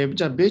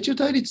じゃあ米中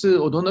対立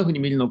をどんなふうに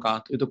見るの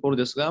かというところ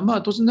ですが、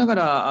当然なが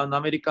ら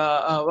アメリカ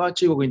は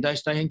中国に対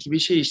して大変厳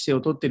しい姿勢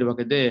を取っているわ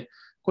けで、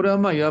これ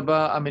はいわ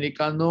ばアメリ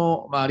カ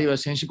の、あるいは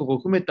先進国を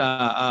含め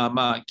た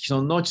既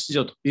存の秩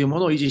序というも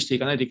のを維持してい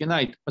かないといけ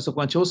ない、そ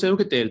こが調整を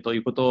受けているとい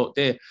うこと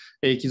で、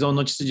既存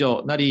の秩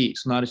序なり、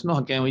そのある種の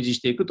覇権を維持し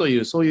ていくとい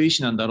う、そういう意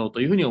思なんだろう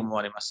というふうに思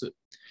われます。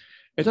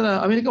た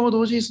だ、アメリカも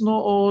同時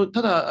に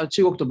ただ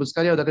中国とぶつ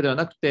かり合うだけでは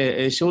なく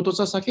て、衝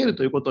突は避ける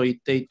ということを言っ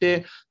てい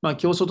て、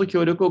競争と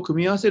協力を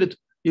組み合わせると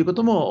いうこ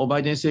とも、バ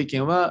イデン政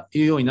権は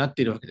言うようになっ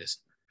ているわけで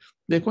す。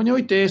で、ここにお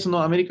いて、そ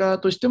のアメリカ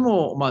として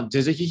も、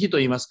是々非々と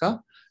いいます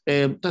か、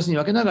2つに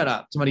分けなが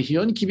ら、つまり非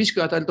常に厳し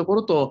く当たるとこ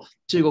ろと、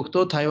中国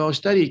と対話をし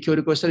たり、協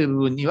力をしたり部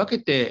分に分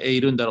けてい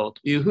るんだろう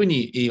というふう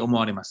に思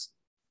われます。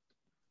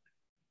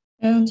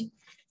And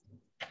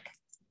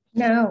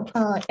now,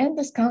 in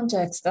this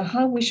context,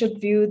 how we should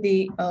view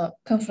the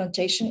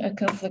confrontation or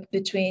conflict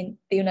between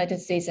the United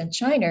States and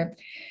China.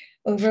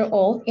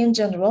 Overall, in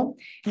general,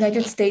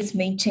 United States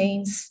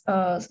maintains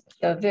a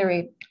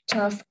very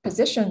tough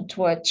position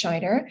toward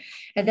China,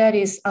 and that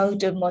is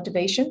out of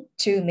motivation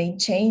to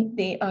maintain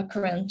the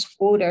current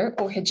order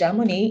or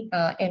hegemony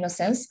in a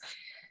sense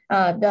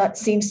that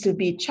seems to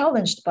be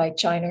challenged by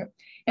China.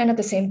 And at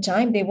the same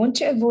time, they want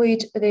to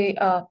avoid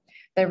the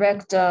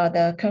direct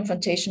the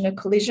confrontation or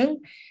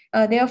collision.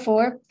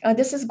 Therefore,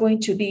 this is going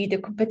to be the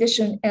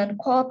competition and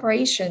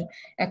cooperation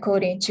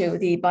according to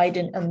the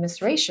Biden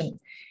administration.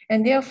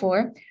 And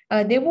therefore,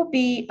 there will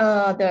be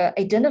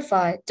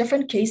identify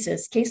different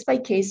cases, case by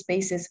case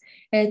basis,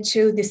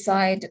 to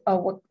decide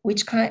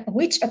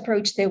which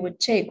approach they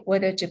would take,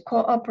 whether to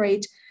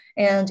cooperate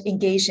and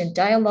engage in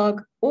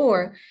dialogue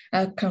or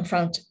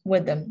confront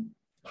with them.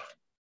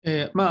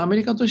 アメ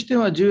リカとして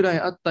は従来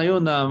あったよ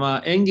う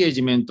な、エンゲー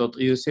ジメントと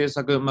いう政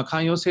策、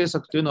関与政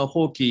策というのを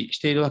放棄し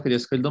ているわけで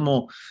すけれど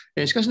も、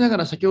しかしなが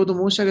ら先ほど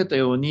申し上げた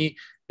ように、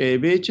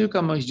米中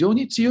間も非常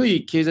に強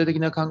い経済的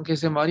な関係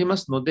性もありま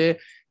すので、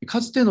か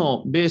つて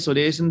の米ソ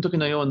冷戦の時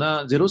のよう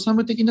なゼロサ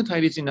ム的な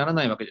対立になら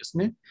ないわけです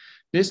ね。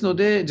ですの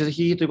で、是々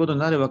非々ということに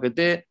なるわけ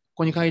で、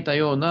ここに書いた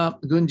ような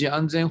軍事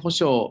安全保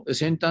障、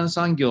先端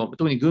産業、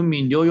特に軍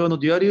民両用の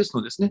デュアルユース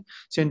のですね、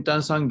先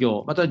端産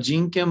業、また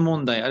人権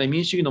問題、あるいは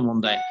民主主義の問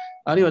題、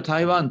あるいは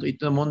台湾といっ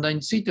た問題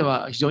について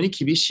は非常に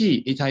厳し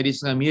い対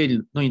立が見え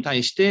るのに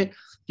対して、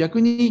逆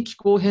に気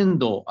候変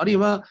動、あるい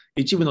は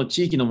一部の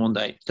地域の問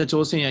題、北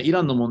朝鮮やイ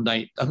ランの問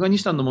題、アフガニ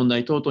スタンの問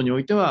題等々にお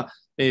いては、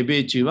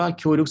米中は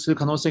協力する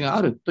可能性が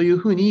あるという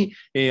ふうに、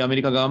アメ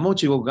リカ側も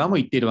中国側も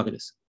言っているわけで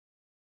す。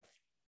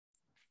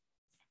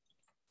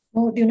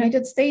Well, the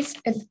United States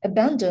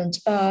abandoned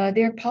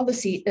their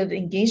policy of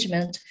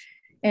engagement,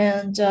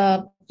 and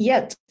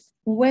yet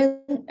when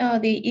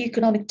the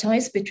economic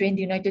ties between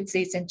the United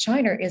States and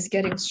China is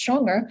getting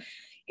stronger,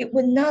 it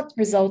would not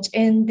result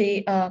in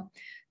the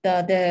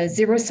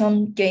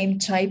zero-sum game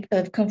type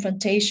of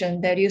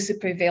confrontation that used to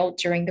prevail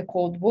during the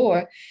Cold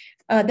War.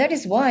 That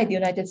is why the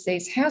United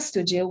States has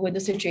to deal with the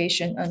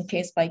situation on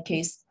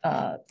case-by-case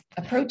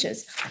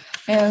approaches.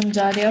 And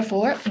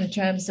therefore, in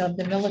terms of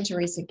the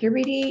military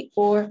security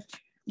or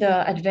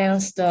the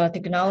advanced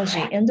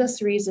technology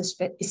industries,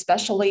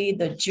 especially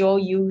the dual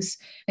use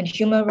and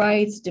human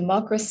rights,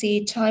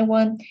 democracy,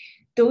 Taiwan,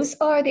 those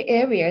are the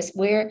areas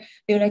where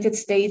the United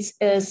States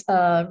is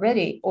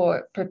ready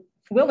or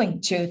willing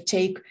to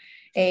take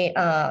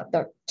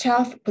the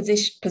tough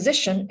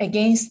position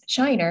against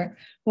China,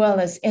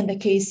 whereas in the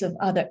case of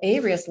other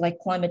areas like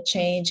climate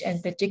change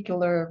and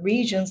particular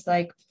regions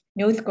like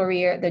North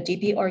Korea, the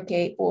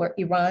DPRK, or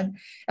Iran,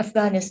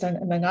 Afghanistan,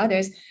 among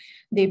others,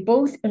 they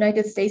both,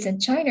 United States and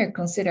China,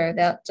 consider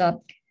that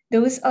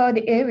those are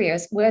the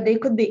areas where they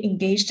could be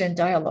engaged in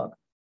dialogue.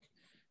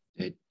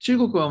 中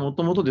国はも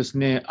ともとです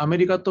ね、アメ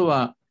リカと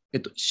は、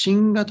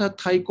新型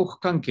大国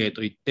関係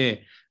といっ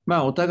て、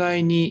お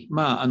互いに、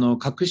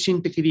革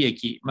新的利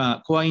益、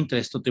コアインタ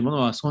レストというもの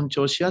は尊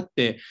重し合っ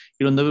て、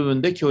いろんな部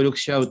分で協力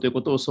し合うという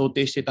ことを想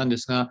定していたんで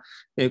すが、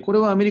これ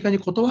はアメリカに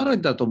断られ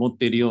たと思っ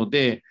ているよう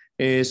で、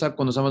昨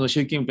今のさまざまな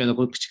習近平の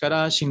口か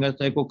ら新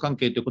型大国関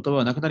係という言葉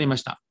はなくなりま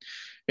した。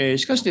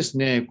しかしです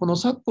ね、この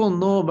昨今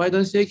のバイデ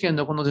ン政権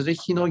のこの是々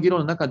非々の議論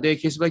の中で、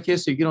ケースバイケー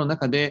スという議論の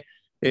中で、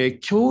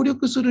協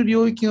力する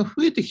領域が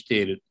増えてきて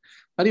いる。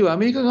あるいはア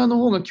メリカ側の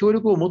方が協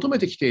力を求め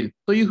てきている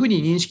というふう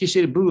に認識して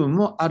いる部分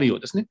もあるよう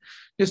ですね。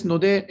ですの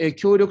で、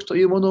協力と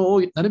いうもの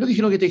をなるべく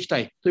広げていきた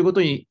いというこ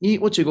と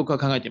を中国は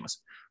考えていま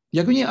す。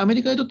逆にアメ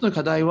リカにとっての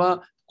課題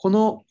は、こ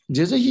の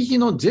是々非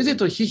々の是々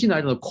と非々の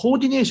間のコー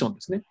ディネーション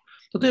ですね。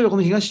例えばこ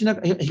の東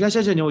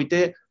アジアにおい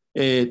て、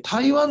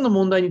台湾の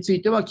問題につ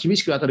いては厳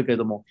しく当たるけれ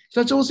ども、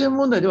北朝鮮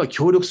問題では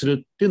協力す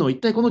るというのを一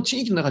体この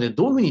地域の中で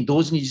どういうふうに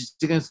同時に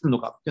実現するの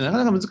かというな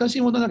かなか難し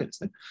い問題なわけで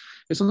すね。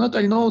そのあ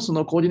たりのそ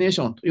のコーディネー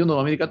ションというの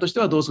をアメリカとして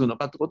はどうするの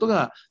かということ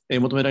が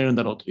求められるん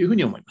だろうというふう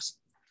に思います。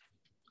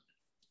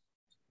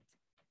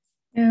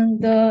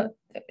And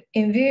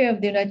in view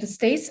of the United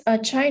States,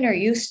 China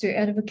used to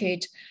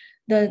advocate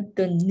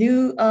the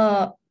new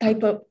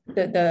type of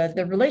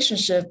the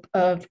relationship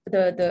of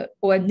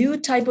or a new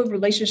type of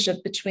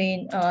relationship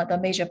between the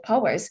major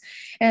powers,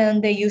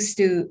 and they used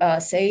to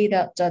say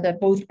that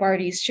both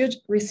parties should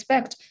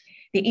respect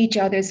each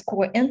other's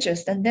core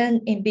interests and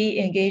then be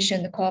engaged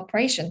in the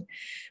cooperation.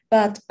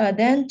 But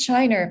then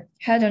China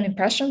had an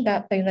impression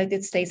that the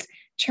United States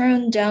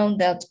turned down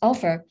that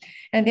offer.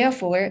 And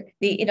therefore,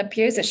 it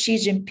appears that Xi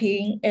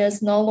Jinping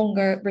is no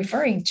longer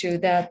referring to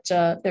that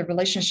the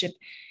relationship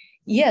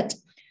yet.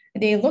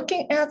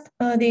 Looking at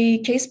the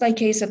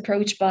case-by-case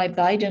approach by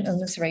Biden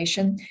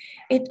administration,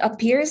 it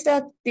appears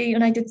that the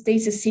United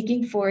States is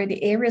seeking for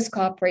the areas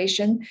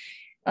cooperation,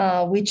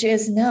 which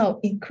is now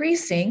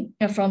increasing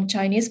from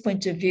Chinese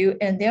point of view,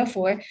 and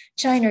therefore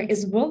China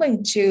is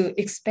willing to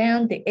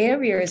expand the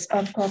areas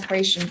of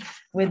cooperation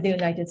with the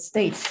United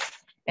States.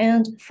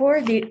 And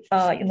for the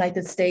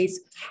United States,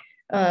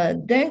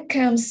 then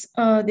comes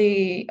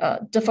the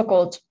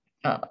difficult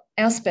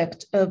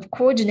aspect of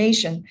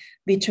coordination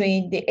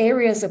between the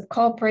areas of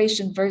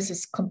cooperation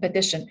versus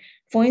competition.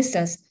 For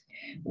instance,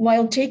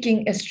 while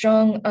taking a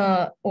strong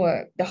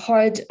or the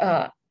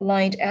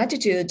hard-lined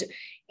attitude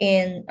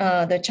in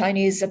the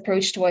Chinese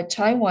approach toward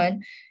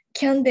Taiwan,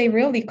 can they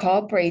really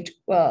cooperate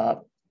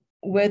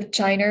with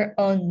China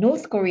on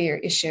North Korea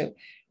issue?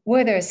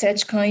 Whether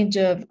such kind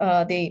of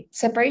the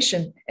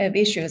separation of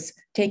issues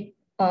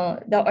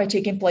that are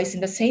taking place in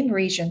the same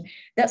region,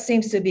 that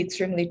seems to be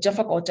extremely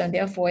difficult, and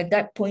therefore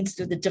that points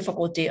to the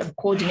difficulty of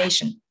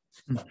coordination.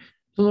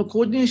 その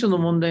コーディネーションの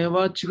問題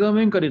は違う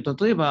面から言う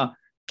と、例えば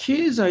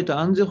経済と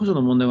安全保障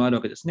の問題がある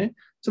わけですね。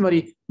つま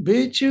り、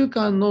米中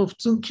間の普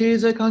通経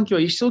済関係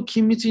は一層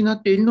緊密にな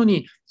っているの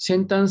に、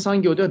先端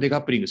産業ではデカ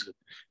ップリングする。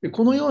で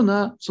このよう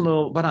なそ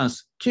のバラン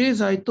ス、経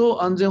済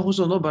と安全保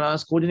障のバラン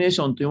ス、コーディネーシ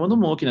ョンというもの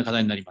も大きな課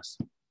題になります。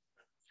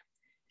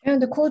And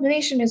the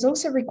coordination is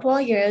also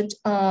required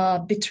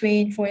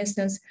between, for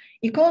instance,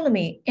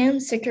 economy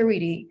and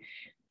security.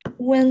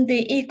 When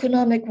the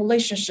economic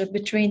relationship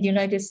between the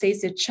United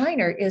States and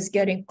China is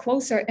getting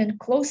closer and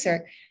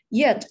closer,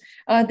 yet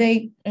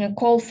they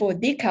call for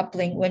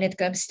decoupling when it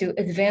comes to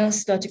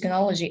advanced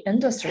technology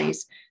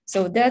industries.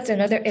 So that's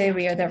another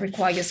area that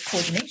requires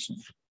coordination.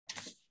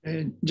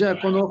 じゃあ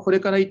これ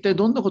から一体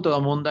どんなことが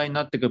問題に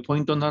なっていくポイ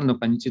ントになるの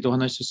かについてお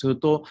話しする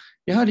と、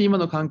やはり今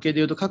の関係で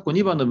いうと括弧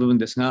2番の部分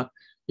ですが、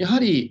やは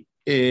り、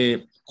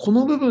こ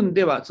の部分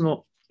では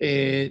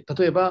例え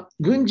ば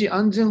軍事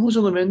安全保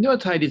障の面では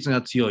対立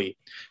が強い、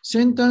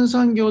先端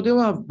産業で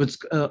は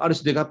ある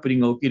種デカップリン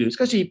グが起きる、し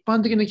かし一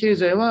般的な経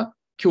済は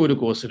協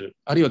力をする、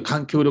あるいは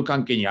協力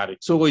関係にある、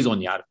相互依存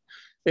にある、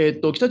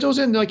北朝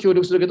鮮では協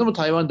力するけども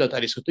台湾では対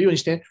立するというように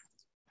して、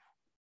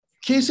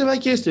ケースバイ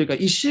ケースというか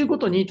一周ご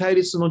とに対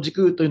立の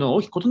軸というのは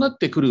大きく異なっ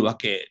てくるわ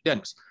けであり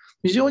ます。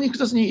非常に複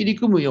雑に入り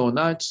組むよう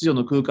な秩序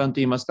の空間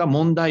といいますか、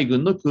問題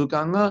群の空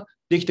間が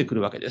できてく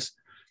るわけです。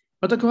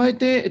また加え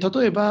て、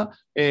例えば、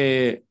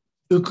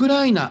ウク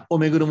ライナを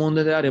めぐる問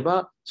題であれ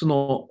ば、そ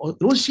の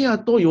ロシア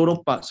とヨーロッ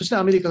パ、そして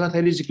アメリカが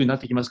対立軸になっ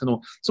てきますけど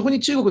も、そこに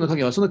中国の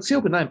影はそんなに強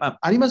くない、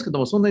ありますけど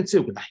も、そんなに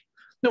強くない。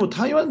でも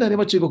台湾であれ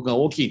ば中国が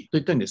大きいと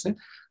いったようにですね、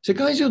世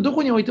界中ど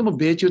こにおいても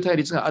米中対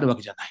立があるわ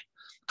けじゃない。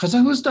カ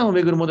ザフスタンを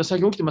めぐる問題、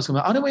先起きてますけ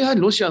ど、あれもやは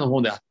りロシアの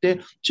方であって、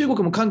中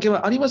国も関係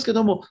はありますけ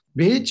ども、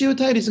米中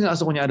対立があ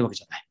そこにあるわけ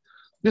じゃない。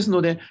です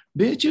ので、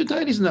米中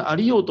対立のあ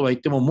りようとは言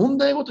っても、問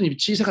題ごとに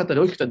小さかったり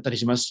大きかったり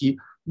しますし、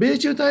米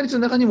中対立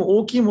の中にも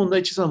大きい問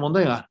題、小さな問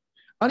題がある。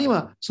あるい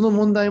はその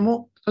問題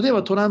も、例え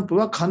ばトランプ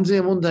は関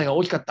税問題が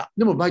大きかった。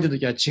でもバイデンの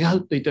時は違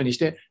うといったようにし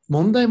て、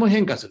問題も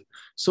変化する。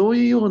そう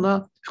いうよう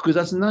な複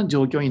雑な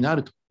状況にな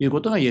るという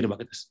ことが言えるわ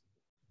けです。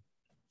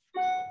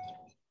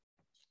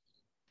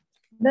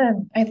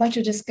Then I'd like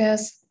to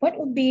discuss what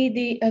would be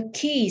the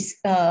keys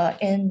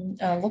in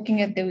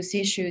looking at those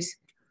issues.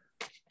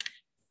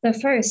 The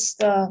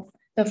first,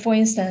 for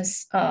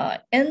instance,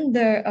 in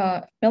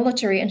the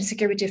military and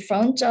security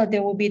front,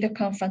 there will be the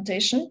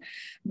confrontation.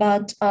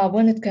 But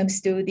when it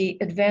comes to the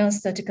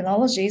advanced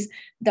technologies,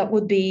 that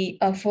would be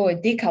for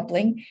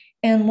decoupling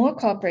and more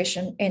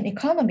cooperation in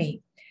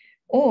economy.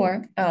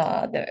 Or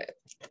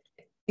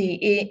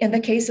in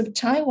the case of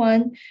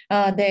Taiwan,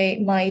 they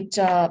might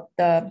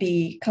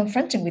be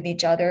confronting with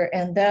each other.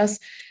 And thus,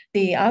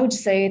 I would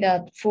say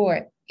that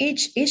for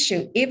each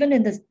issue, even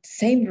in the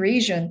same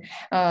region,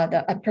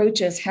 the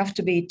approaches have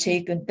to be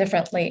taken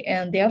differently.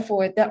 And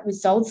therefore, that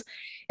results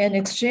in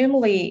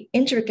extremely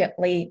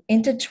intricately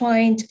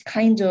intertwined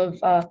kind of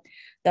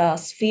the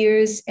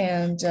spheres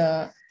and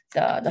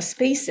the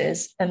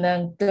spaces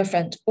among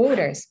different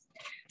orders.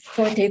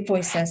 For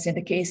instance, in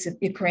the case of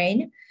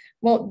Ukraine,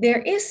 well,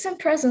 there is some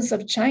presence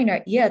of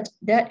China, yet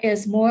that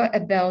is more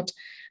about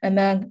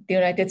among the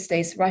United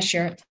States,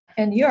 Russia,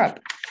 and Europe.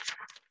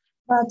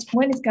 But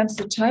when it comes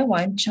to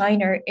Taiwan,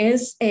 China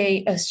is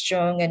a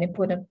strong and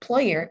important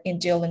player in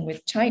dealing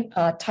with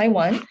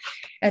Taiwan.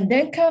 And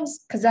then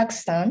comes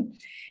Kazakhstan,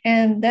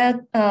 and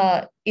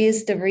that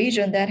is the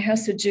region that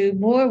has to do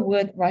more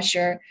with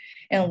Russia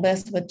and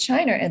less with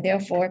China. And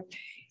therefore,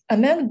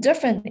 among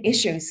different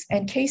issues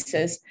and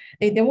cases,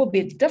 there will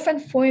be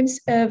different forms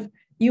of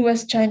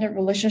U.S.-China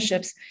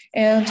relationships.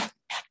 And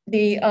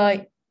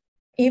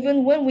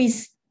even when we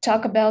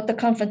talk about the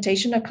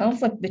confrontation or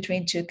conflict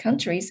between two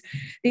countries,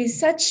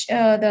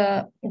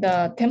 the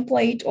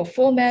template or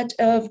format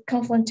of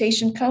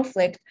confrontation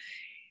conflict,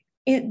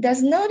 it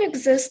does not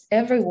exist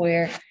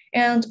everywhere.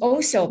 And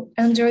also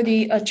under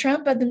the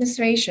Trump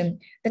administration,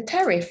 the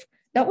tariff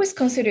that was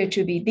considered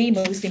to be the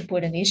most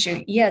important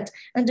issue, yet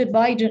under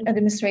Biden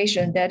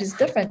administration, that is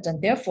different.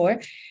 And therefore,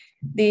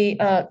 the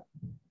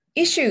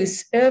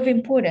issues of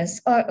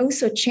importance are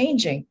also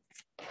changing.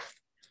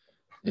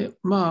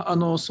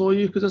 そう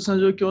いう複雑な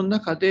状況の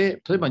中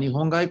で、例えば日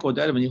本外交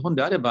であれば、日本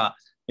であれば、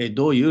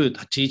どういう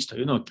立ち位置と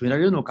いうのを決めら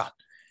れるのか、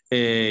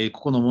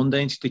ここの問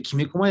題についてき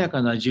め細や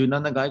かな柔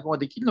軟な外交が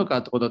できるの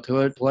かということ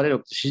が問われ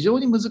る非常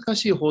に難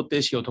しい方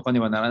程式を解かね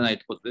ばならない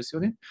ということです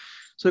よね。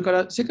それか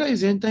ら世界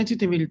全体につい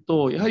て見る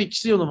と、やはり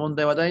秩序の問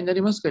題は話題にな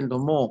りますけれど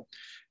も、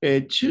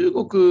中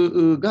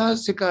国が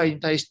世界に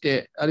対し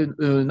て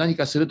何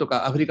かすると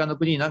か、アフリカの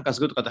国に何かす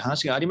るとかって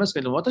話がありますけ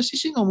れども、私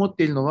自身が思っ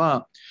ているの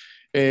は、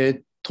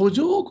途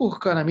上国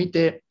から見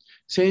て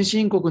先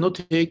進国の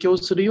提供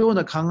するよう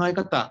な考え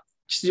方、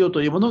秩序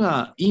というもの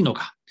がいいの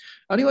か、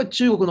あるいは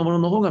中国のもの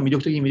の方が魅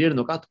力的に見れる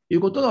のかという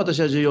ことが私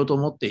は重要と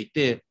思ってい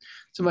て、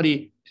つま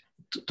り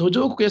途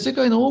上国や世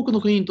界の多くの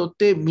国にとっ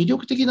て魅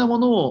力的なも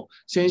のを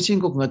先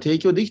進国が提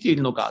供できてい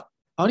るのか、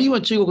あるい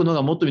は中国の方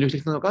がもっと魅力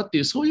的なのかって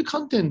いう、そういう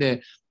観点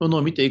でもの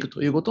を見ていく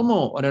ということ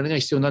も我々には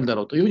必要になるだ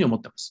ろうというふうに思っ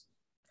ています。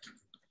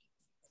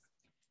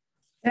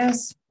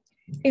Yes.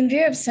 In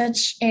view of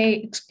such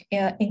a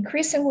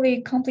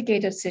increasingly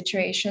complicated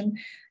situation,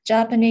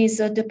 Japanese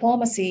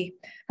diplomacy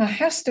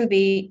has to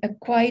be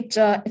quite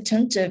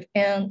attentive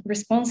and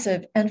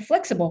responsive and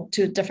flexible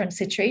to different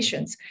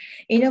situations.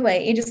 In a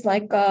way, it is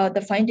like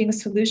the finding a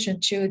solution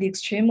to the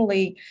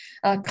extremely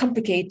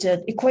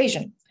complicated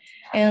equation.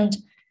 And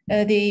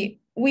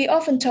we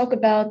often talk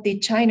about the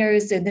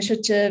China's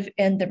initiative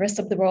in the rest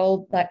of the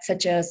world,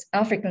 such as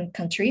African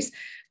countries.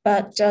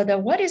 But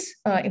what is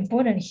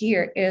important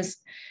here is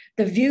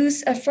the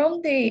views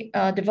from the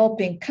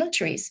developing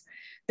countries,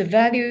 the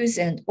values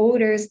and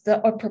orders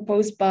that are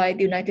proposed by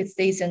the United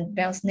States and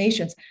advanced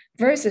nations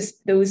versus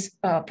those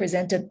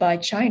presented by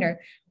China,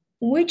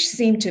 which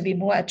seem to be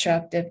more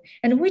attractive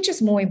and which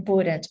is more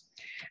important.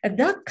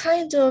 That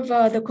kind of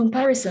the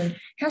comparison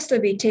has to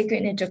be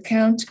taken into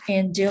account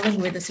in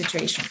dealing with the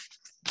situation.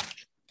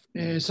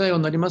 最後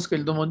になりますけ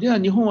れども、では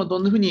日本はど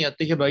んなふうにやっ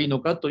ていけばいいの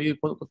かという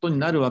ことに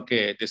なるわ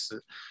けで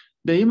す。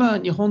で、今、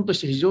日本とし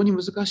て非常に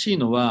難しい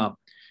のは、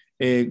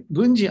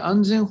軍事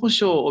安全保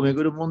障をめ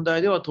ぐる問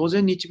題では当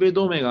然日米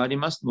同盟があり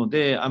ますの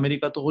で、アメリ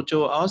カと歩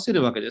調を合わせ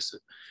るわけで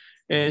す。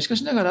しか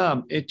しなが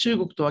ら、中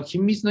国とは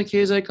緊密な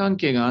経済関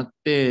係があっ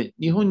て、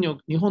日本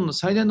の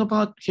最大の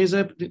経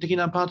済的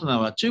なパートナー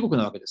は中国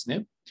なわけです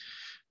ね。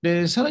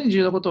で、さらに重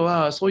要なこと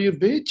は、そういう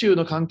米中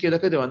の関係だ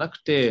けではなく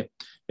て、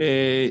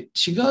違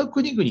う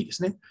国々で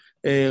すね、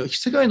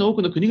世界の多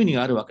くの国々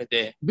があるわけ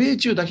で、米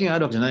中だけがあ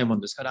るわけじゃないも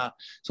のですから、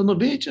その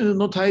米中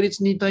の対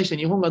立に対して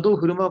日本がどう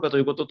振る舞うかと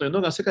いうことというの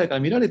が世界から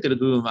見られている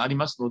部分もあり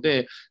ますの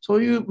で、そ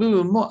ういう部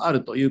分もあ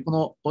るという、こ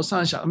の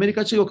3者、アメリ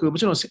カ、中国、も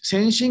ちろん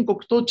先進国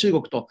と中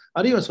国と、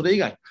あるいはそれ以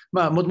外、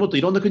もっと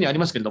いろんな国あり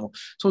ますけれども、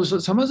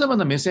さまざま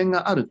な目線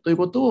があるという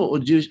ことを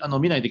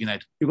見ないといけない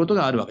ということ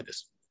があるわけで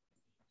す。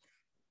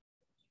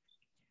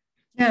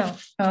Now,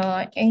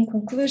 in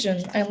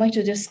conclusion, I'd like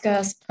to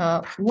discuss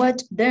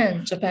what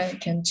then Japan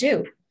can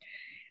do.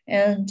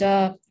 And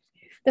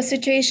the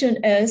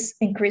situation is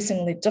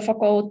increasingly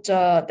difficult.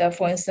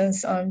 For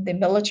instance, on the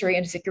military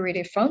and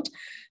security front,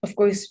 of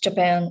course,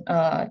 Japan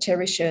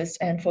cherishes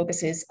and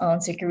focuses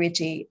on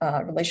security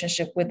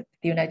relationship with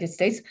the United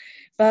States.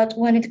 But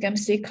when it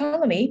comes to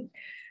economy,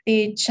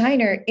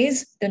 China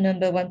is the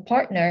 #1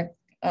 partner,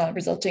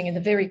 resulting in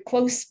a very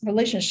close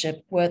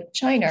relationship with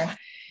China.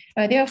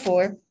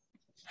 Therefore,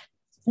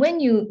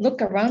 when you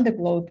look around the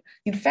globe,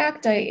 in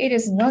fact, it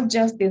is not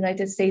just the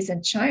United States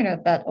and China,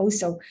 but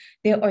also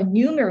there are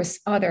numerous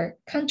other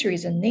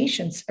countries and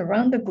nations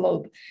around the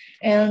globe.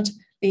 And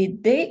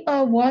they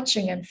are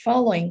watching and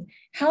following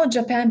how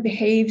Japan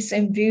behaves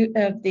in view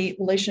of the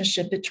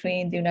relationship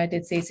between the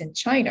United States and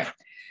China.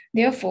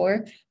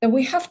 Therefore,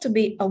 we have to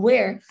be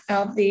aware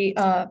of the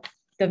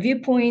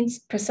viewpoints,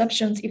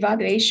 perceptions,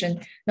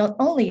 evaluation, not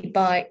only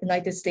by the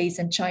United States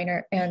and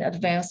China and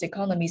advanced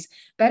economies,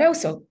 but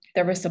also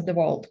the rest of the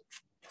world.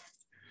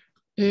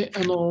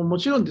 も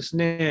ちろんです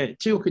ね、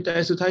中国に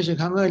対する対処に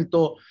考える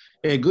と、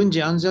軍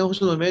事安全保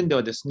障の面で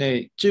はです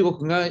ね、中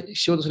国が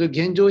しようとする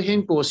現状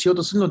変更をしよう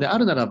とするのであ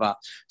るならば、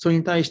それ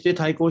に対して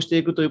対抗して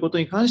いくということ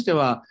に関して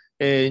は、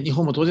日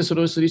本も当然そ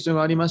れをする必要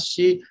があります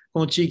し、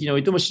この地域にお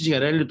いても支持が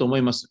得られると思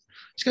います。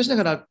しかしな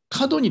がら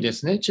過度にで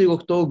すね、中国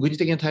と軍事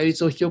的な対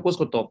立を引き起こす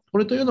こと、こ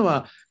れというの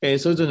は、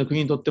それぞれの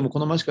国にとっても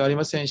好ましくあり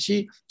ません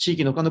し、地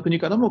域の他の国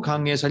からも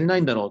歓迎されな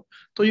いんだろう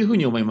というふう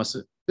に思いま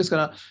す。ですか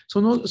ら、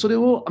それ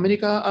をアメリ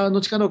カ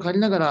の力を借り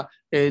なが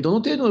ら、どの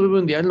程度の部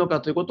分でやるのか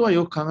ということは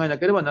よく考えな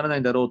ければならない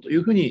んだろうとい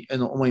うふうに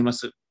思いま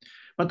す。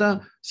ま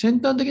た、先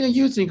端的な技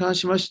術に関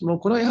しましても、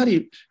これはやは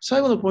り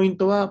最後のポイン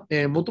トは、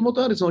もとも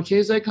とあるその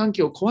経済環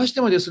境を壊し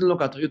てまでするの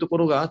かというとこ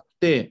ろがあっ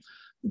て、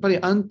っぱり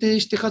安定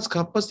してかつ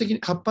活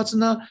発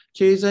な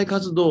経済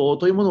活動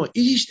というものを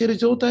維持している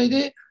状態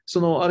で、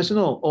ある種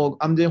の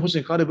安全保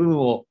障に関わる部分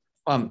を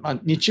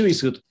に注意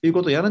するという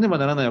ことをやらねば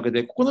ならないわけ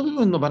で、ここの部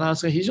分のバラン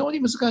スが非常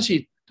に難し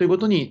いというこ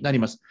とになり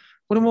ます。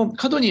これも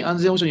過度に安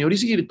全保障に寄り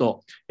すぎる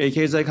と、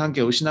経済関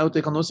係を失うと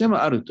いう可能性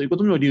もあるというこ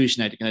とにも留意し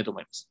ないといけないと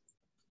思います。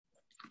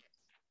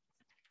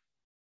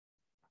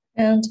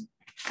And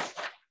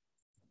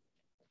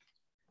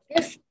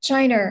if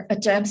China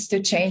attempts to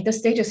change the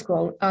status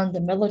quo on the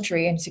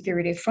military and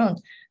security front,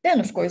 then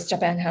of course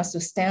Japan has to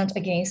stand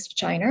against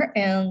China,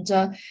 and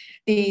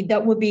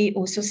that would be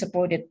also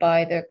supported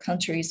by the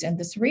countries in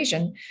this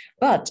region.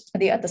 But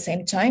at the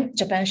same time,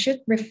 Japan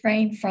should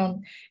refrain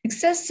from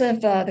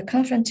excessive the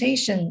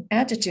confrontation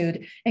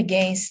attitude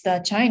against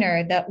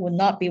China that would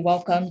not be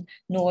welcome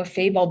nor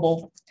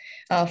favorable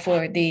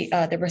for the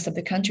rest of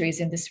the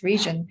countries in this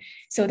region.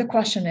 So the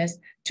question is,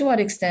 to what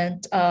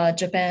extent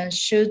Japan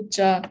should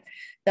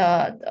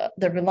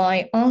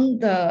rely on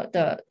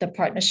the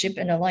partnership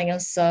and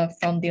alliance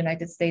from the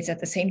United States at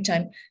the same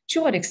time?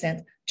 To what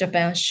extent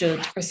Japan should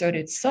assert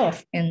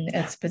itself in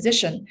its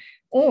position?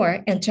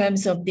 Or in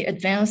terms of the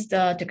advanced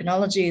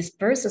technologies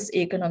versus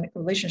economic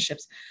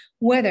relationships,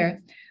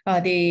 whether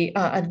the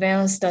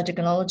advanced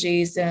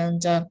technologies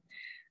and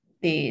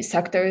the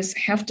sectors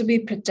have to be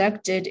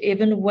protected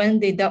even when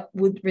that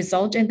would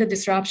result in the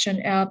disruption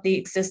of the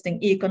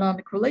existing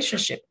economic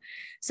relationship.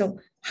 So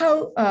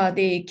how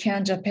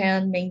can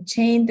Japan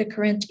maintain the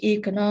current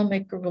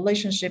economic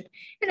relationship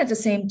and at the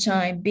same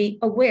time be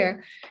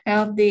aware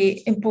of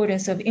the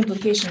importance of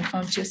implication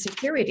onto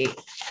security?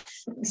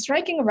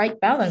 Striking a right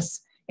balance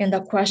in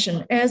that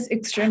question is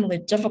extremely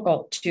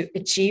difficult to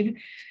achieve.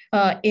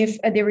 If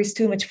there is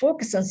too much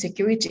focus on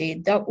security,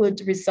 that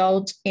would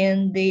result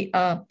in the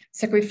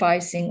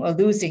sacrificing or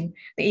losing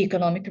the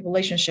economic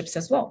relationships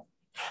as well.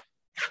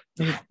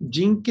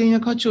 人権や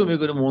価値をめ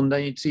ぐる問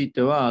題につい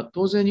ては、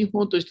当然日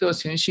本としては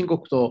先進国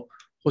と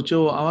歩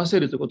調を合わせ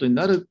るということに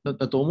なるん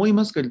だと思い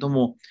ますけれど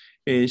も、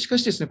しか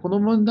しですね、この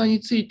問題に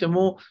ついて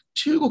も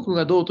中国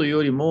がどうという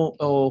よりも、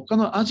他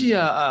のアジ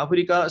ア、アフ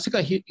リカ、世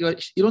界い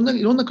ろん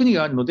な国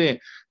があるので、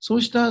そ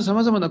うしたさ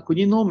まざまな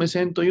国の目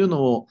線という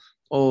のを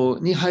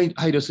に配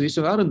慮する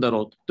必要があるんだ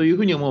ろうというふ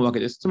うに思うわけ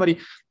です。つまり、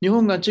日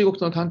本が中国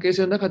との関係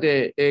性の中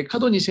で、過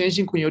度に先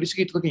進国に寄りす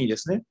ぎたときにで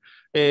すね、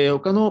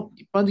他の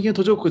一般的な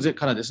途上国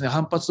からですね、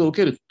反発を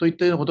受けるといっ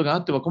たようなことがあ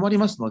っては困り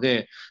ますの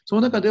で、そ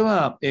の中で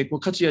は、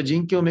価値や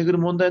人権をめぐる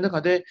問題の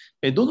中で、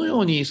どのよ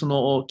うにそ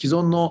の既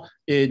存の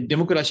デ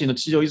モクラシーの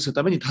秩序を維持する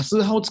ために多数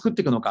派を作っ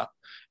ていくのか、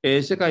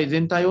世界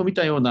全体を見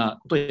たような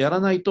ことをや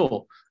らない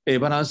と、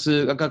バラン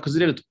スが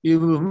崩れるという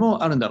部分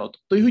もあるんだろう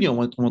というふうに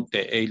思っ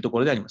ているとこ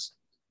ろであります。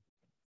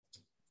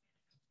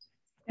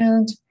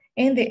And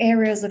in the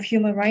areas of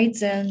human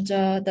rights and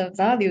the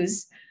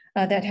values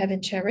that have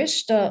been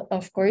cherished,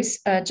 of course,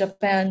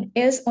 Japan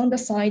is on the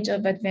side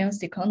of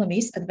advanced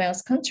economies,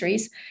 advanced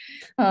countries,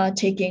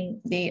 taking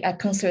the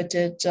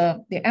concerted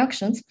the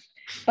actions.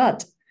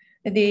 But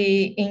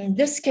in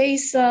this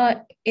case,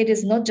 it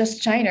is not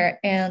just China,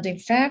 and in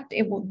fact,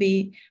 it would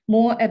be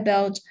more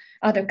about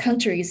other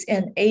countries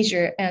in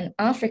Asia and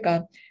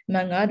Africa,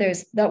 among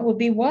others, that will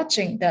be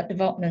watching that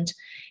development.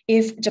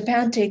 If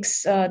Japan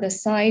takes the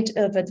side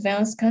of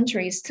advanced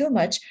countries too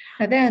much,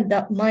 then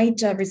that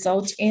might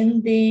result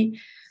in the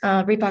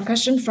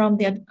repercussion from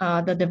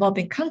the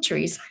developing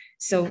countries.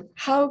 So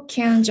how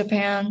can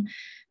Japan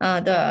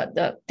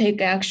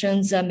take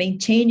actions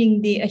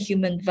maintaining the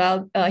human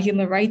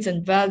rights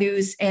and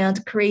values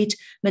and create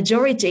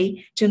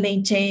majority to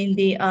maintain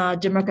the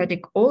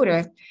democratic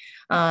order?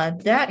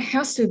 That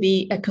has to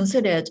be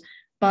considered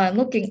by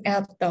looking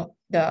at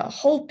the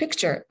whole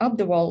picture of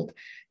the world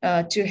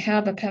to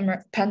have a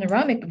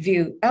panoramic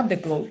view of the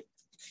globe.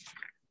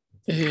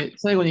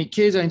 最後に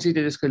経済につい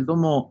てですけれど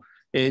も、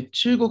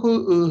中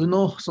国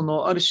のそ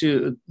のある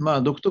種、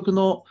独特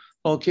の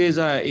経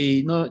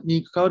済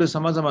に関わる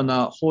さまざま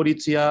な法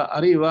律や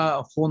あるい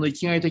は法の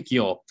域外適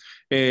用、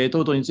等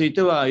々につい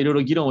てはいろい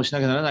ろ議論をしな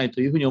きゃならない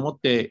というふうに思っ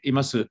てい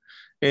ます。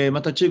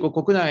また中国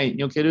国内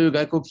における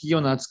外国企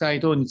業の扱い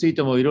等につい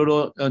てもいろい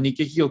ろ日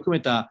系企業を含め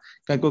た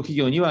外国企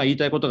業には言い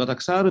たいことがた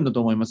くさんあるんだと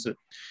思います。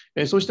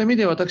そうした意味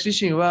で私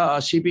自身は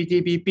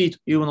CPTPP と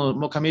いうもの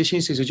も加盟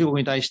申請する中国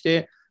に対し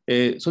て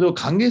それを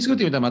歓迎する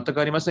という意味では全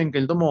くありませんけ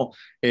れども、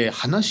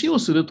話を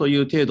するとい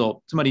う程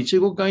度、つまり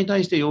中国側に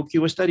対して要求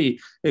をしたり、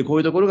こう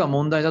いうところが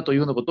問題だという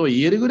ようなことを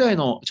言えるぐらい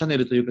のチャンネ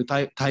ルという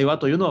か対話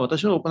というのは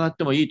私は行っ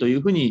てもいいとい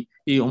うふうに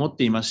思っ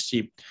ています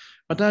し、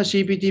また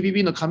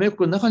CPTPP の加盟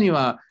国の中に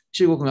は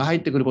中国が入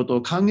ってくること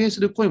を歓迎す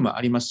る声も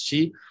あります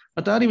し、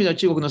またある意味では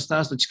中国のスタ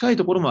ンスと近い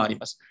ところもあり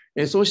ます。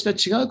そうした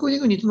違う国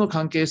々との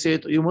関係性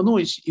というものを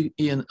考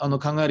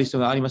える必要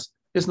があります。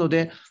ですの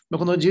で、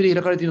この自由で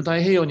開かれている太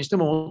平洋にして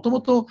も、もとも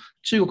と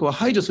中国は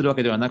排除するわ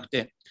けではなく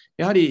て、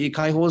やはり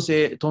開放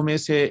性、透明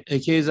性、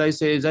経済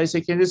性、財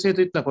政健全性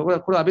といったこれ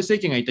は安倍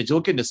政権が言った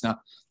条件です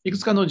が、いく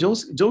つかの条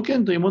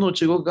件というものを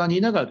中国側に言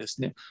いながらで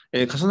すね、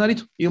重なり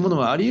というもの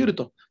はあり得る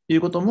とい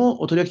うこと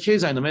も、とりわけ経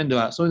済の面で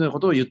はそういうようなこ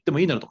とを言っても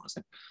いいんだろうと思います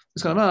ね。で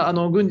すから、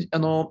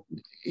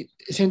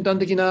先端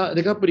的な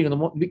デカップリング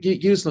の技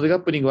術のデカッ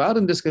プリングはあ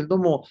るんですけれど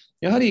も、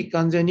やはり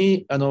完全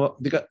に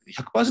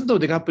100% の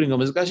デカップリング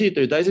が難しいと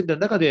いう大前提の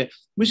中で、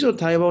むしろ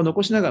対話を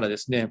残しながらで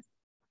すね、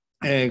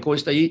こう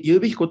した言う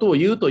べきことを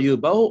言うという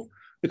場を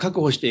確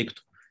保していく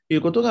とい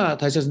うことが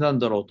大切なん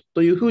だろう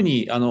というふう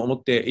に思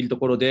っていると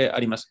ころであ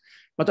ります。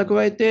また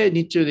加えて、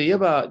日中で言え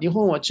ば、日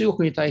本は中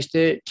国に対し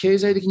て経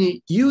済的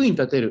に優位に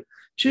立てる、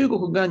中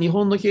国が日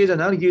本の経済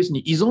のある技術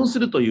に依存す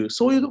るという、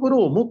そういうとこ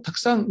ろをたく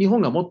さん日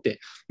本が持って、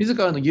自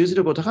らの技術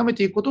力を高め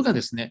ていくことが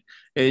ですね、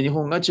日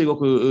本が中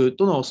国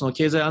とのその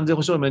経済安全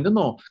保障面で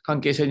の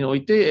関係性にお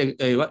いて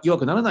弱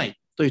くならない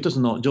という一つ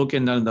の条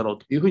件になるんだろう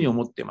というふうに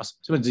思っています。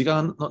すみません、時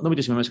間が伸び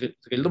てしまいました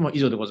けれども、以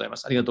上でございま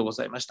す。ありがとうご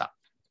ざいました。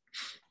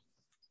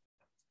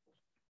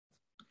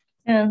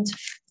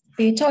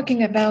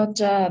Talking about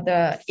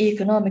the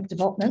economic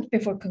development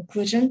before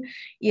conclusion,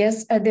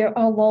 yes, there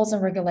are laws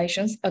and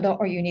regulations that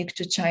are unique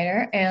to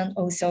China, and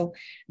also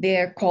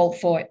they're called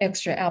for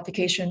extra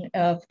application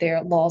of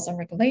their laws and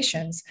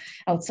regulations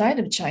outside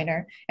of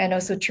China, and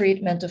also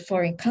treatment of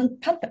foreign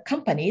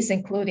companies,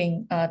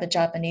 including the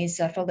Japanese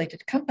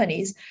affiliated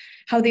companies,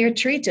 how they are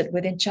treated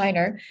within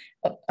China.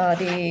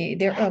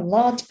 There are a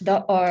lot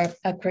that are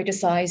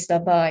criticized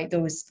by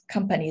those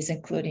companies,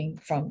 including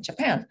from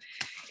Japan.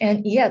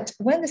 And yet,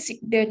 when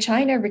the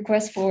China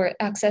requests for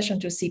accession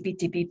to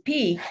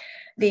CPTPP,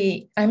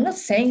 I'm not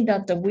saying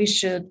that we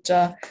should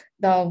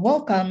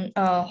welcome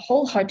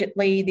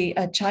wholeheartedly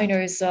the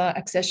China's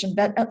accession,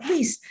 but at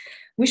least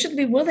we should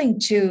be willing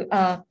to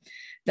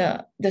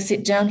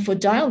sit down for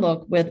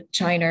dialogue with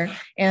China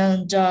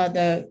and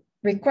the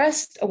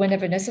request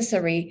whenever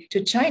necessary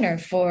to China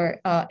for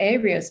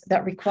areas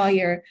that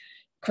require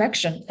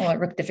correction or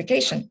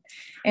rectification.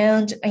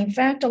 And in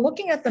fact,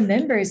 looking at the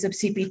members of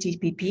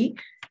CPTPP,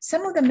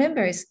 some of the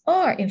members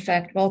are in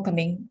fact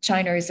welcoming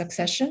China's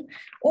accession,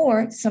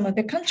 or some of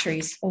the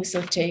countries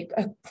also take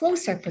a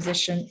closer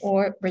position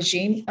or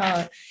regime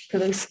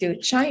close to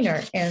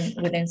China and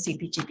within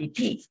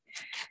CPTPP.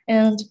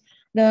 And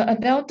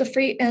about the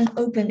free and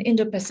open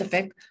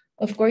Indo-Pacific,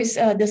 of course,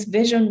 this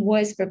vision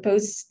was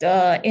proposed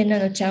in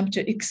an attempt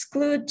to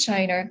exclude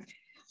China,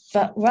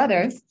 but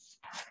rather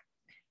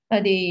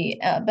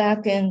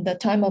back in the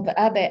time of the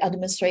Abe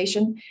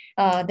administration,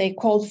 they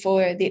called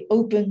for the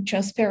open,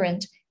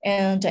 transparent,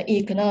 and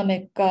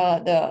economic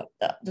the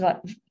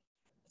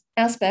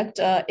aspect,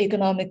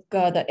 economic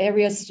the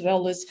areas as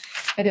well as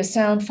the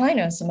sound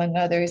finance, among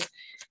others.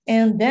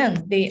 And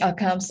then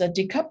comes the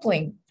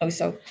decoupling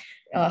also.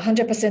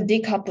 100%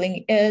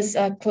 decoupling is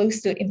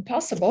close to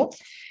impossible.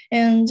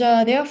 And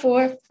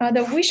therefore,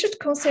 we should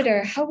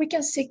consider how we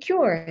can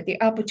secure the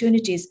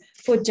opportunities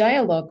for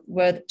dialogue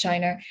with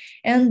China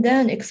and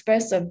then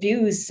express our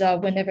views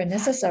whenever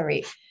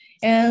necessary.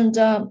 And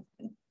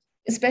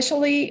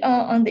especially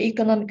on the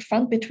economic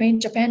front between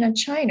Japan and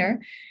China,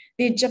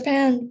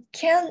 Japan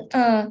can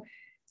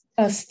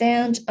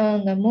stand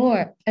on a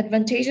more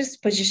advantageous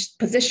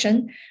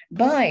position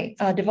by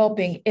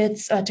developing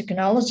its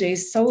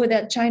technologies so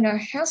that China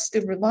has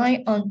to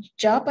rely on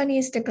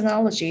Japanese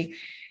technology.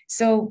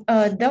 So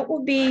that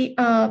will be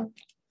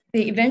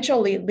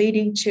eventually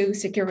leading to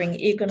securing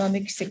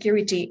economic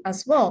security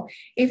as well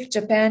if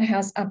Japan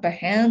has upper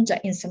hand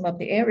in some of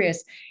the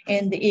areas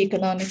in the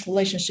economic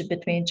relationship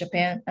between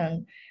Japan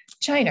and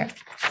China.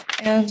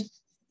 And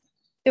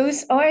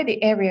those are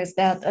the areas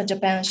that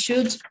Japan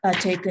should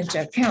take into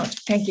account.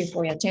 Thank you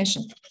for your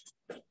attention.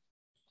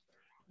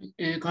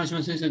 川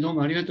島先生、どう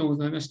もありがとうご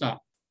ざいまし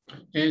た。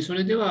そ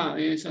れでは、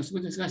早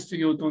速ですが、質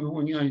疑応答の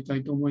方に入りた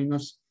いと思いま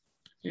す。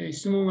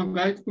質問は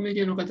外国メ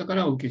ディアの方か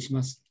らお受けし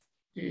ます。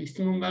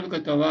質問がある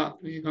方は、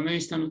画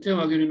面下の手を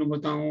挙げるのボ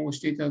タンを押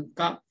していただく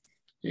か、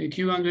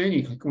Q&A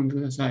に書き込んで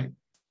ください。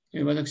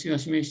私が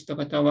指名した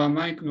方は、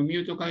マイクのミ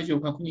ュート解除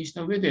を確認し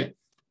た上で、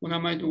お名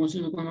前とご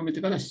所属を述べ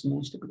てから質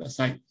問してくだ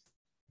さい。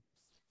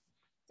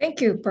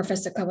Thank you,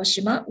 Professor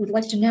Kawashima. We'd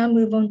like to now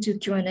move on to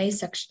Q&A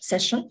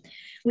session.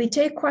 We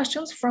take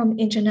questions from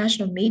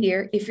international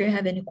media. If you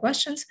have any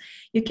questions,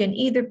 you can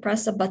either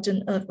press the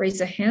button of raise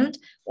a hand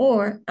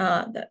or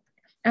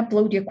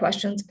upload your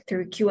questions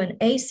through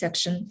Q&A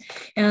section.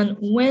 And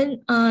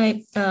when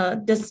I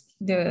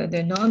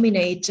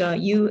nominate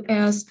you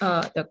as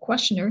the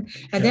questioner,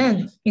 and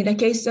then in that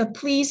case,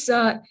 please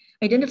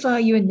identify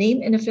your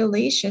name and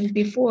affiliation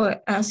before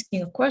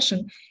asking a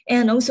question,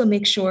 and also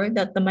make sure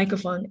that the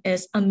microphone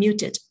is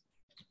unmuted.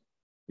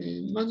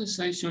 まず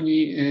最初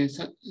に、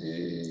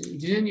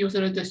事前に寄せ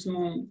られた質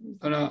問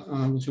から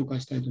ご紹介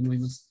したいと思い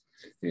ます。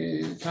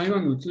台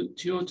湾の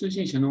中央通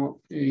信社の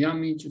ヤ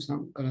ン・ミンチュさ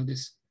んからで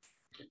す。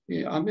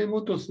安倍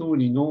元総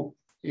理の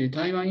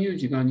台湾有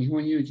事が日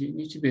本有事、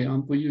日米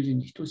安保有事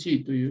に等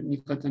しいという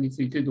見方に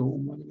ついてどう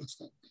思われます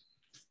か。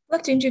I'd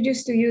like to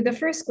introduce to you the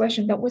first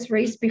question that was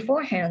raised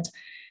beforehand.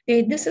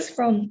 This is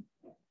from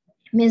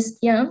Ms.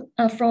 Yang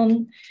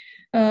from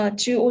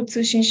中央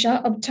通信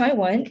社 of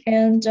Taiwan,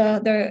 and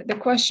the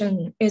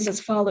question is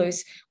as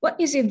follows. What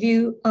is your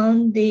view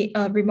on the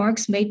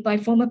remarks made by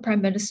former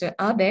Prime Minister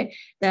Abe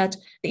that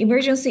the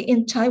emergency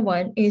in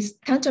Taiwan is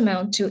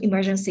tantamount to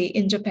emergency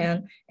in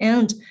Japan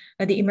and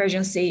the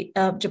emergency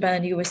of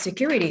Japan-US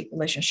security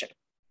relationship?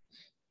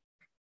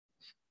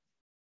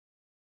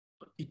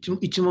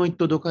 一問一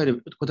答で答え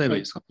ればい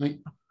いですか。はい。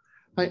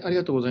はい、あり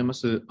がとうございま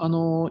す。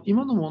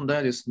今の問題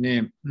はです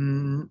ね、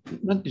なんて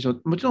言うんでしょ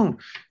う、もちろん、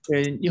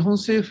日本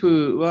政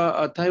府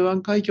は台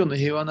湾海峡の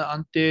平和な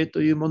安定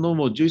というもの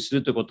も重視す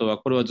るということは、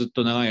これはずっ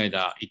と長い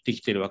間言って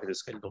きているわけで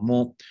すけれど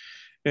も、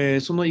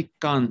その一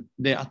環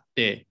であっ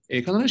て、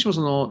必ずしも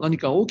その何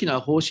か大きな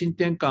方針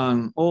転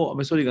換を安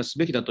倍総理がす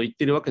べきだと言っ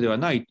ているわけでは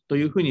ないと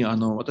いうふうに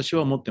私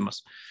は思っていま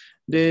す。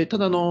でた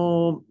だ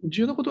重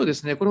要なことはで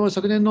すね、これは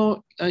昨年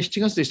の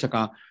7月でした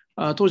か、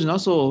当時の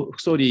麻生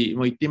副総理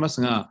も言っていま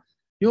すが、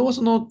要は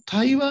その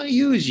台湾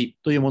有事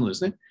というもので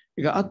すね、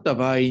があった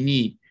場合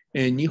に、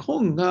日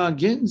本が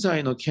現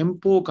在の憲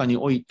法下に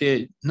おい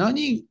て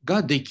何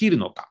ができる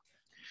のか、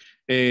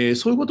そうい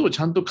うことをち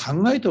ゃんと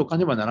考えておか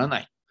ねばなら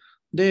ない。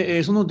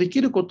で、そのでき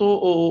ること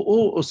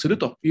をする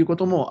というこ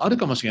ともある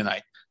かもしれな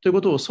いというこ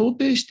とを想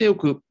定してお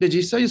く。で、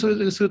実際にそ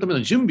れをするため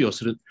の準備を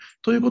する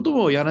というこ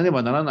とをやらね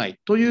ばならない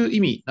という意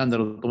味なんだ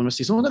ろうと思います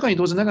し、その中に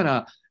当然なが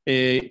ら、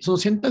その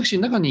選択肢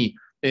の中に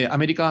ア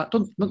メリカ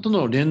と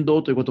の連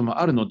動ということも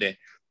あるので、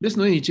です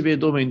ので日米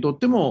同盟にとっ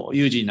ても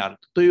有事になる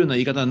というような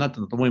言い方になった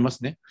んだと思いま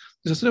すね。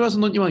それはそ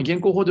の今の現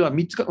行法では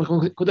3つか、こ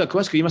こでは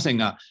詳しく言いません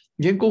が、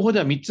現行法で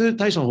は3つ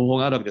対処の方法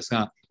があるわけです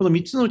が、この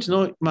3つのうち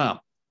の、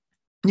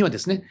にはで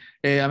すね、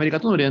アメリカ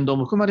との連動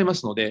も含まれま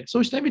すので、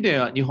そうした意味で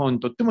は日本に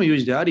とっても有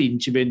事であり、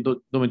日米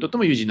同盟にとって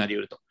も有事になり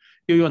得ると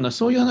いうような、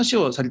そういう話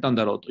をされたん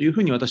だろうというふ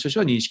うに私として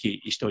は認識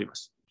しておりま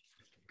す。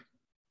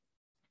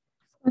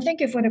Well,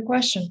 thank you for the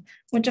question.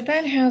 Well,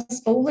 Japan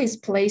has always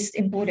placed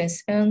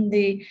importance on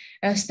the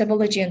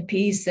stability and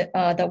peace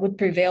that would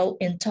prevail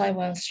in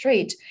Taiwan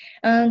Strait.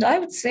 And I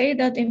would say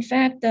that, in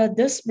fact,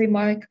 this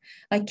remark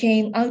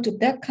came out of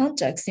that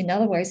context. In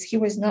other words, he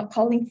was not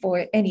calling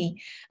for any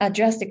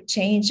drastic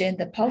change in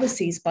the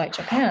policies by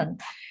Japan.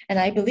 And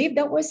I believe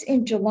that was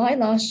in July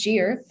last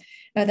year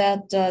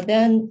that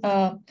then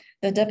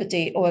the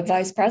deputy or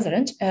vice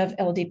president of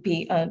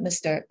LDP,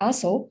 Mr.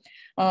 Aso,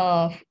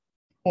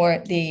 or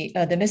the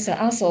Mr.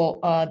 Aso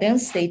then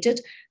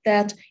stated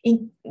that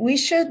we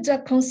should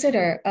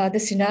consider the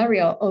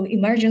scenario of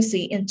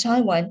emergency in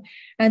Taiwan,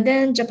 and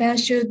then Japan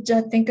should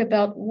think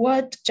about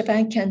what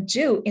Japan can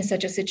do in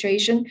such a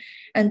situation.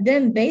 And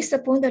then based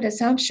upon that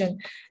assumption,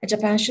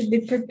 Japan should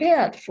be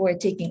prepared for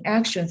taking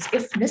actions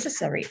if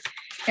necessary.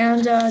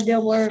 And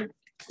there were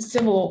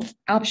several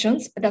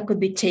options that could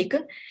be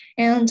taken,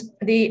 and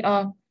the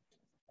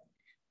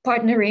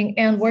partnering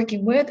and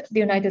working with the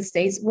United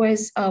States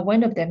was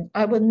one of them.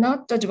 I will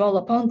not dwell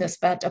upon this,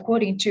 but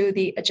according to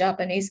the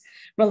Japanese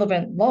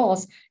relevant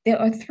laws, there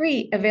are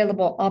 3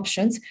 available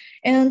options,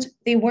 and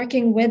the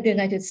working with the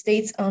United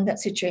States on that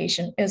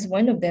situation is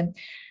one of them.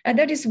 And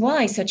that is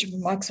why such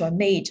remarks were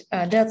made.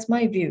 That's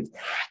my view.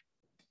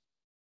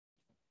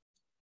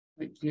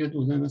 はい、ありがと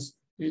うございます。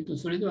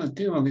それでは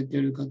手を挙げて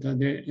いる方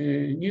で、ニ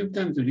ューヨーク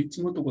タイムズ、リッ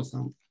チ・モトコさ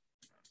ん。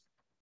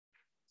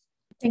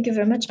Thank you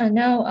very much. And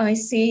now I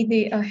see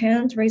the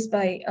hand raised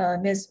by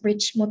Ms.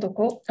 Rich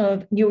Motoko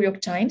of New York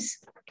Times.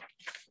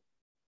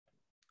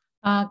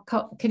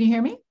 Can you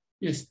hear me?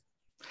 Yes.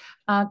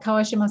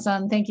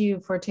 Kawashima-san, thank you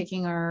for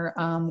taking our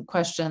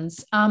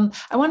questions. I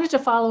wanted to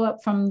follow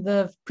up from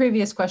the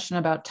previous question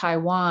about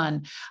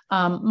Taiwan.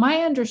 My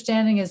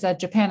understanding is that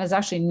Japan is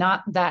actually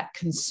not that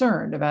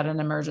concerned about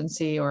an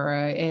emergency or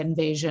an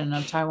invasion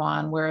of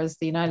Taiwan, whereas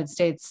the United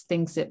States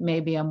thinks it may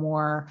be a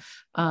more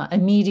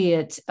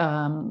immediate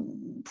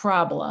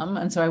problem.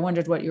 And so I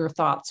wondered what your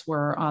thoughts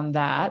were on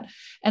that.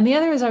 And the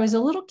other is I was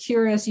a little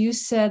curious. You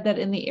said that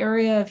in the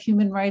area of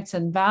human rights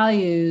and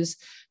values,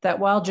 that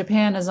while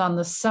Japan is on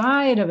the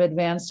side of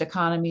advanced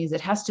economies,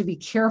 it has to be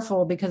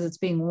careful because it's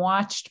being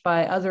watched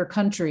by other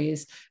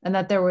countries and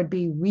that there would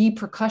be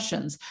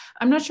repercussions.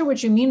 I'm not sure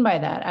what you mean by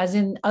that, as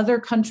in other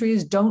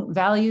countries don't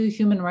value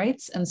human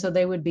rights, and so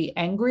they would be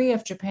angry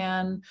if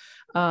Japan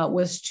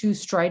was too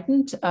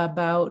strident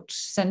about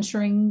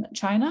censoring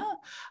China.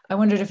 I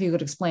wondered if you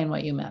could explain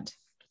what you meant.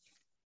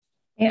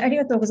 あり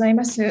がとうござい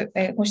ます。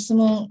ご質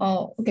問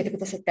を受けてく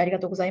ださってありが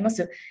とうございま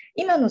す。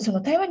今のそ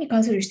の台湾に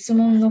関する質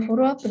問のフォ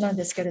ローアップなん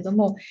ですけれど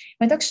も、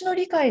私の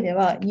理解で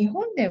は、日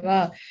本で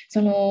は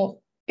その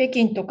北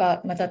京と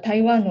か、また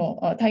台湾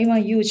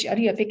有事、あ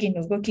るいは北京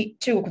の動き、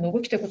中国の動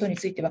きということに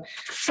ついては、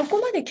そこ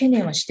まで懸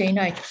念はしてい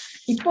ない。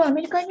一方、ア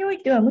メリカにお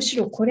いては、むし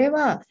ろこれ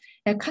は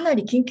かな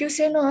り緊急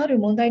性のある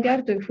問題であ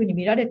るというふうに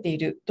見られてい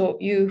ると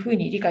いうふう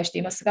に理解して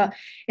いますが、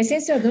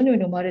先生はどのよう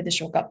に思われるで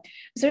しょうか。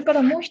それか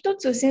らもう一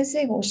つ先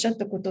生がおっしゃっ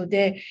たこと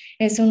で、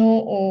そ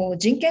の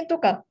人権と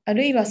か、あ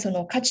るいはそ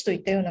の価値とい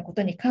ったようなこ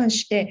とに関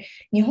して、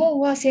日本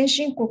は先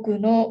進国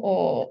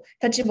の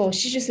立場を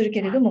支持する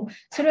けれども、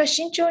それは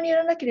慎重にや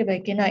らなければ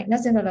いけない。な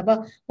ぜなら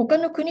ば、他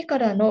の国か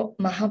らの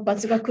反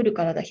発が来る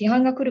からだ、批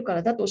判が来るか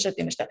らだとおっしゃっ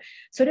ていました。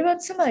それは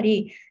つま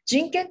り、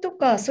人権と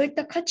かそういっ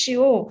た価値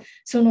を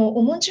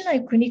重んじな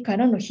い国か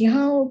らの批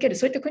判を受ける、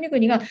そういった国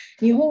々が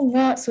日本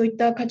がそういっ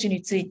た価値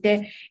につい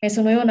て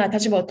そのような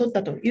立場を取っ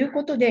たという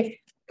こと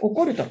で起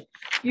こると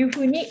いうふ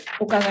うに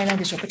お考えなん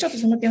でしょうか。ちょっと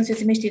その点を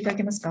説明していただ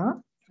けますか。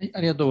はい、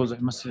ありがとうござい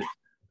ます。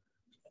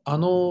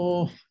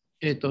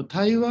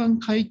台湾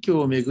海峡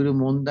をめぐる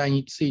問題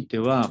について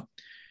は、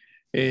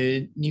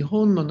日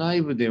本の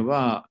内部で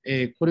は、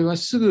これは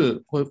す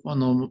ぐ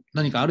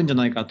何かあるんじゃ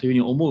ないかというふう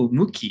に思う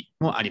向き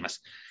もありま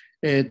す。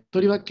と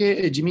りわけ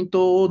自民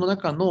党の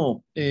中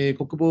の、国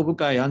防部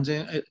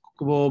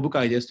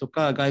会ですと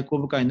か外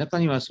交部会の中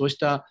にはそうし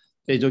た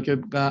状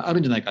況がある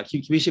んじゃないか、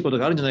厳しいこと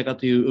があるんじゃないか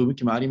という向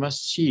きもあります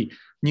し、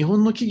日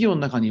本の企業の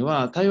中に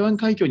は台湾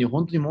海峡に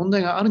本当に問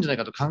題があるんじゃない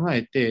かと考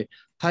えて、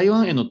台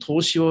湾への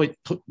投資を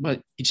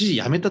一時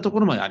やめたと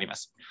ころまでありま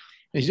す。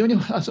非常に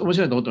面白い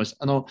と思ってまし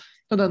た。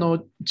ただ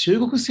中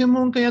国専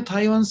門家や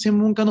台湾専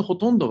門家のほ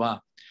とんど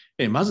は、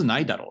まずな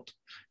いだろう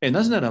と。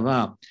なぜなら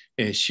ば、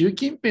習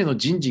近平の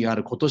人事があ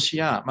る今年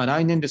や、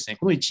来年ですね、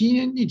この1、2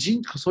年に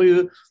そうい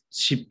う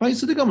失敗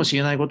するかもし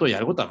れないことをや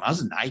ることはま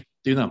ずない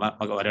というのは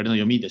我々の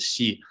読みです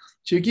し、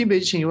習近平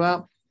自身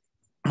は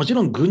もち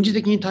ろん軍事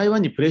的に台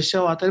湾にプレッシ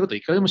ャーを与えることは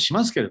いくらでもし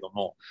ますけれど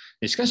も、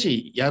しか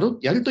しやる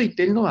と言っ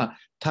ているのは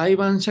台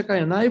湾社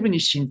会の内部に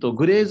浸透、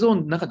グレーゾーン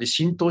の中で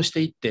浸透し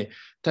ていって、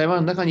台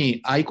湾の中に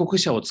愛国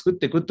者を作っ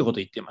ていくということ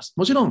を言っています。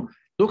もちろん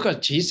どこか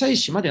小さい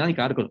島で何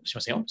かあるかもしれ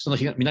ませんよ。その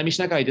南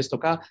シナ海ですと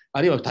か、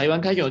あるいは台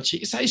湾海峡の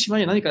小さい島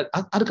に何か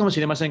あるかもし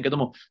れませんけれど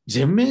も、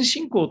全面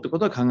侵攻というこ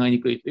とは考え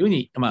にくいというふう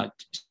に、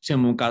専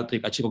門家とい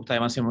うか中国台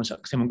湾専門家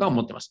は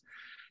思っています。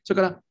そ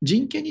れから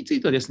人権につ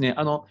いてはですね、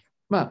な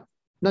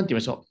んて言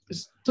いましょう。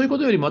そういうこ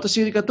とよりも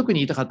私が特に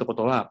言いたかったこ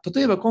とは、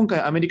例えば今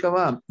回アメリカ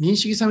は民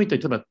主主義サミット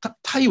に例えば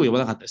タイを呼ば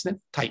なかったですね。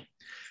タイ。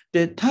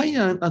で、タイ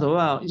など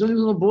は非常にそ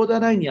のボーダー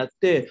ラインにあっ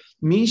て、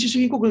民主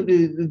主義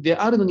国で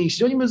あるのに非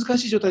常に難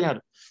しい状態にあ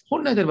る。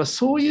本来であれば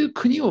そういう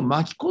国を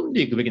巻き込ん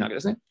でいくべきなわけ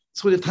ですね。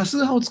それで多数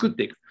派を作っ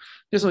ていく。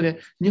ですので、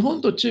日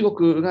本と中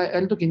国が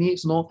やるときに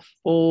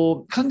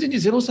完全に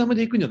ゼロサム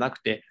でいくんじゃなく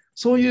て、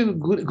そういう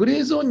グレ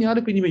ーゾーンにあ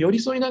る国にも寄り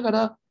添いなが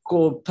ら、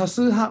多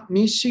数派、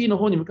民主主義の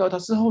方に向かう多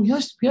数派を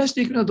増やし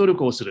ていくような努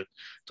力をする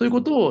という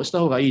ことをした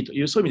方がいいと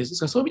いう、そういう意味です。です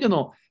から、そういう意味で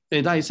の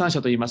第三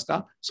者といいます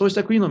か、そうし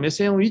た国の目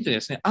線を見てで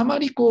すね、あま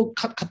り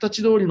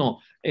形通りの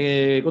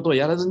ことを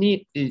やらず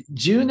に、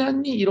柔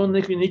軟にいろん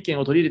な国の意見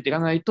を取り入れていか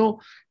ないと、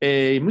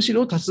むし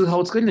ろ多数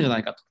派を作れるんじゃな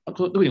いか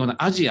と。特にこ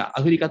のアジア、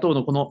アフリカ等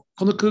のこの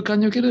空間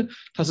における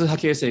多数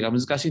派形成が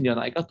難しいんでは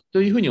ないか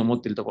というふうに思っ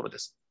ているところで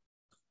す。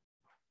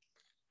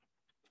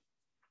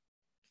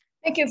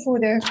Thank you for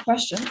the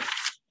question.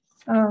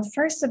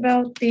 First,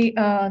 about the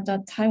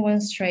Taiwan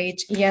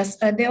Strait, yes,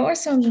 there are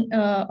some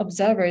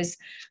observers,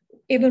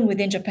 even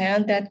within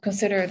Japan, that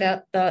consider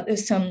that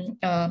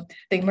the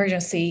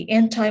emergency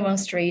in Taiwan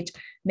Strait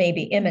may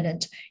be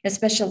imminent,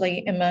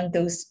 especially among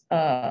those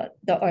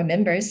that are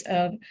members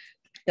of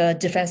the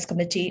Defense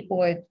Committee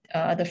or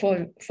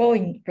the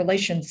Foreign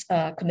Relations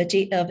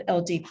Committee of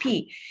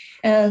LDP.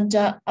 And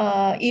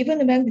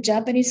even among the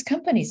Japanese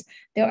companies,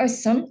 there are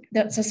some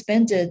that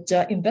suspended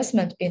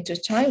investment into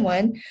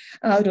Taiwan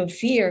out of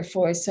fear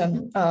for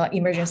some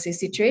emergency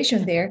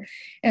situation there.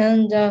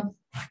 And I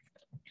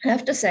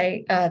have to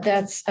say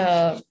that's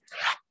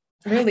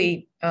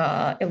really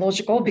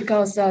illogical,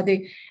 because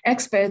the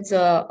experts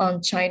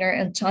on China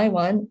and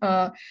Taiwan,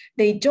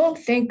 they don't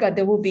think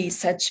there will be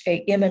such a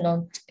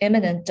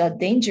imminent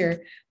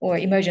danger or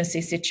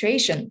emergency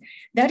situation.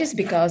 That is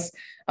because,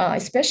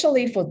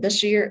 especially for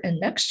this year and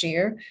next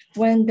year,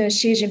 when the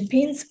Xi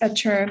Jinping's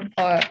term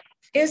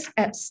is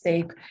at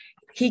stake,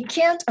 he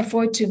can't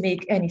afford to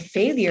make any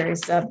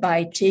failures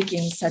by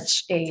taking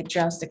such a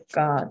drastic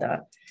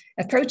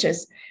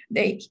approaches.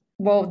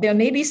 There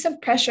may be some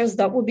pressures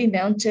that will be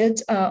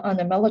mounted on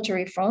the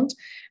military front,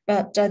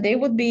 but they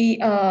would be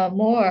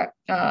more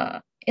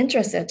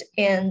interested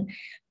in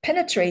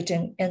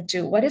penetrating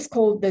into what is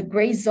called the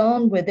gray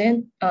zone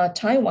within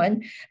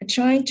Taiwan,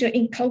 trying to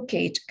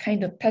inculcate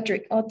kind of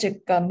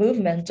patriotic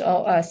movement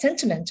or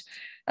sentiment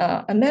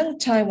among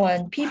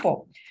Taiwan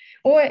people.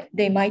 Or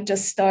they might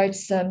just start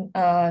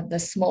the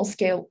small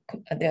scale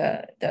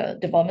the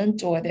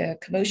development or the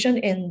commotion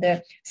in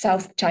the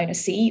South China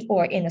Sea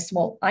or in a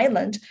small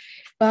island,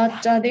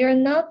 but they are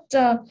not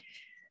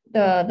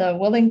the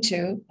willing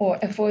to or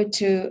afford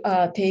to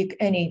take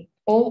any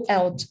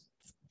all-out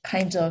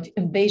kind of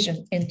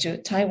invasion into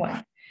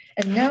Taiwan.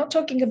 And now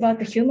talking about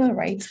the human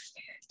rights,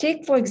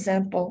 take for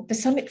example the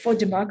Summit for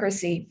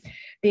Democracy.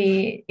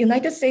 The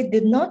United States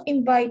did not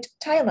invite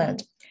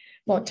Thailand,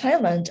 well,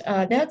 Thailand,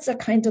 that's a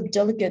kind of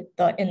delicate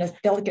in a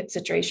delicate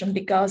situation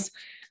because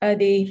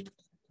it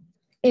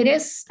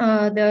is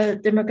the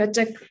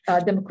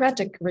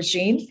democratic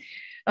regime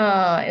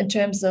in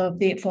terms of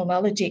the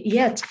formality,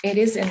 yet it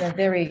is in a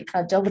very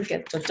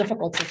delicate or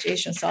difficult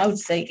situation. So I would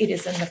say it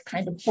is in a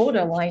kind of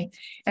borderline.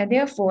 And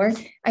therefore,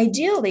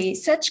 ideally,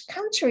 such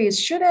countries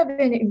should have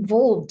been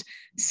involved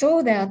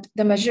so that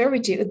the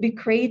majority would be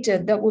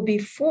created that would be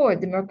for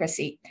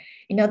democracy.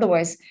 In other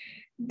words,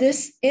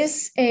 this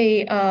is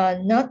a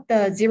not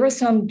the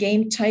zero-sum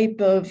game type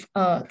of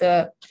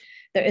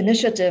the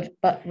initiative,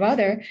 but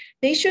rather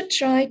they should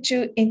try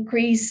to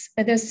increase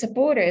their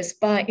supporters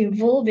by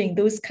involving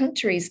those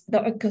countries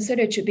that are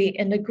considered to be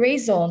in the gray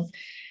zone.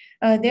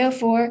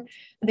 Therefore,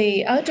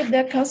 out of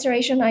that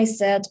consideration, I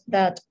said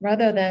that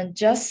rather than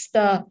just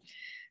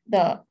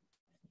the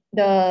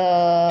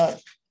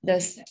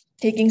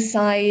taking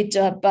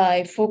side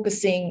by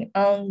focusing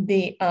on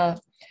the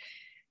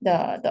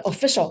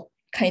official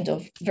kind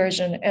of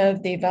version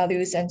of the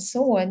values and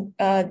so on,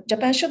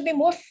 Japan should be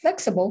more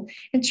flexible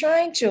in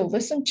trying to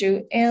listen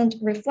to and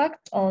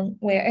reflect on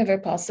wherever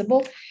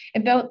possible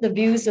about the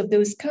views of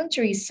those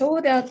countries so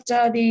that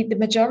the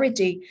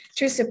majority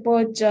to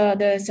support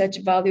such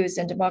values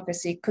and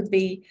democracy could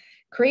be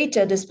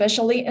created,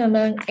 especially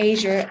among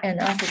Asia and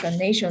African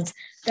nations.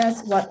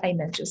 That's what I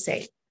meant to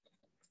say.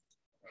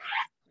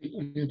 あ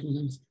りがとうござ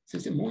います。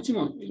先生、もう一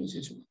問よろしい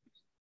でしょうか。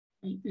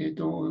はい、ブル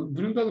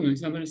ームバーグのイ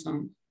ザベルさ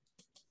ん。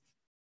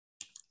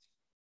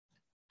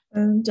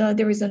And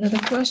there is another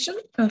question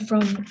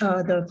from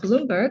the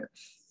Bloomberg.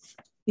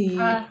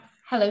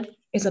 Hello.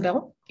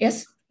 Isabel,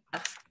 yes.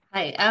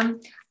 Hi.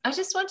 I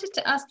just wanted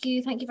to ask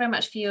you, thank you very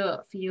much for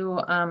your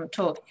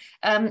talk.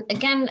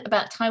 Again,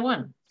 about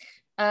Taiwan.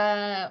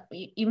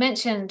 You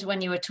mentioned when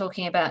you were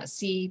talking about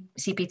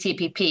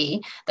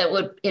CPTPP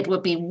that it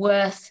would be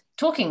worth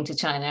talking to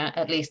China,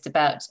 at least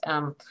about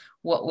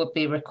what would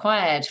be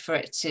required for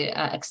it to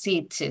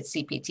accede to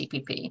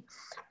CPTPP.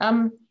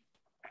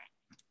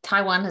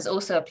 Taiwan has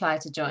also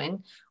applied to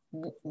join.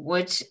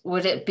 Would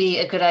it be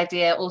a good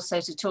idea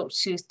also to talk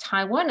to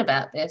Taiwan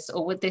about this,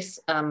 or would this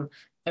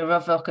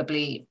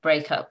irrevocably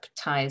break up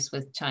ties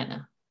with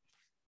China?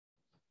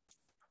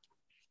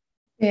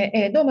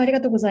 どうもあり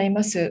がとうござい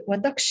ます。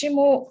私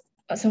も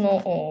そ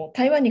の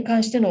台湾に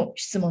関しての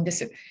質問で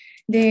す。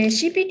で、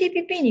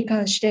CPTPP に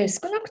関して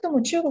少なくと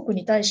も中国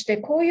に対して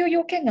こういう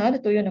要件があ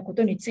るというようなこ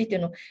とについて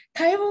の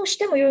対話をし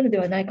てもよいので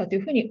はないかとい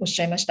うふうにおっ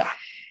しゃいました。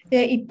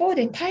で、一方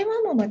で台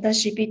湾もまた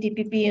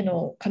CPTPP へ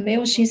の加盟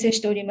を申請し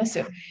ておりま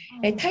す。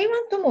台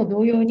湾とも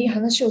同様に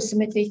話を進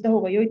めていった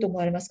方が良いと思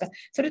われますか、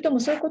それとも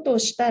そういうことを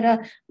したら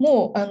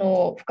も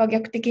う不可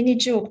逆的に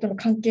中国との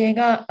関係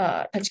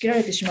が断ち切ら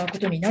れてしまうこ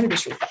とになるで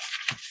しょうか。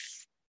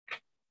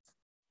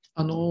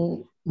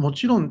も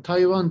ちろん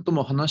台湾と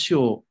も話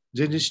を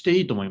全然して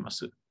いいと思いま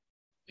す。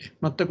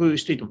全く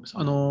していいと思い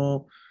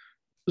ま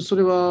す。そ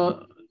れ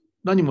は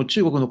何も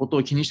中国のこと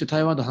を気にして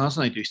台湾と話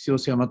さないという必要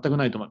性は全く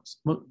ないと思いま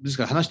す。です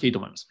から話していいと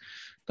思います。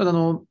ただ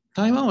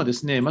台湾はで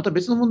すね、また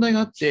別の問題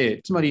があっ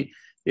て、つまり、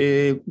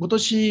今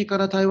年か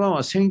ら台湾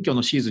は選挙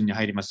のシーズンに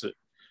入ります。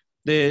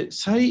で、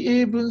蔡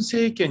英文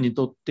政権に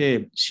とっ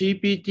て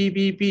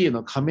CPTPP へ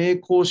の加盟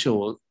交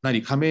渉な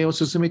り加盟を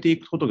進めてい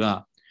くこと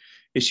が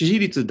支持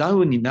率ダ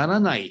ウンにな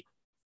らない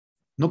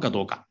のか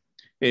どうか、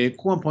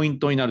ここがポイン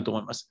トになると思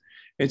います。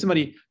つま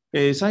り、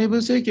蔡英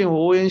文政権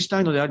を応援し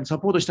たいのであり、サ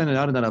ポートしたいので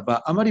あるなら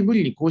ば、あまり無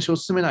理に交渉を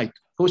進めない、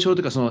交渉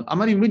というかあ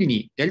まり無理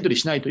にやり取り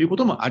しないというこ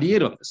ともあり得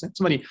るわけですね。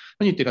つまり、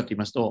何言ってるかと言い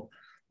ますと、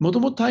もと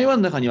もと台湾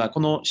の中には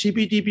この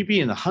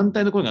CPTPP への反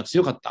対の声が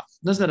強かった。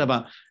なぜなら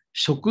ば、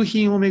食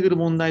品をめぐる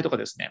問題とか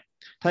ですね、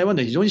台湾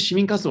で非常に市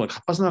民活動が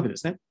活発なわけで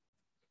すね。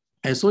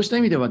そうした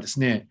意味ではです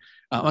ね、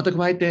また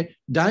加えて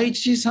第一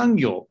次産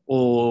業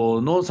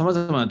のさま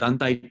ざまな団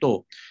体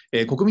と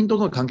国民党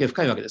との関係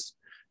深いわけです。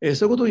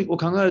そういうこ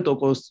とを考える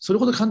とそれ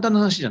ほど簡単な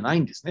話じゃな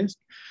いんですね。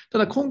た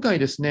だ今回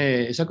です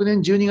ね、昨年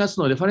12月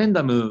のレファレン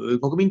ダム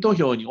国民投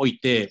票におい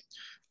て、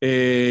ア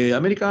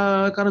メリ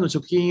カからの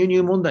食品輸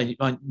入問題に、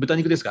豚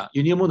肉ですが、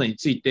輸入問題に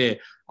つい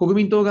て、国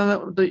民党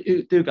側と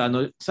いうか、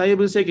蔡英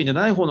文政権じゃ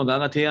ない方の側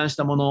が提案し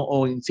たも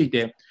のについ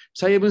て、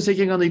蔡英文政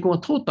権側の意向が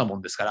通ったも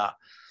んですか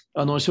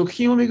ら、食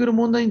品をめぐる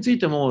問題につい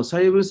ても、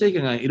蔡英文政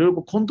権がいろい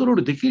ろコントロー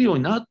ルできるよう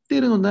になって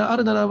いるのであ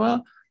るなら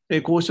ば、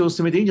交渉を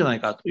進めていいんじゃな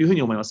いかというふう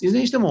に思います。いず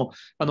れにしても、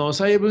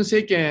蔡英文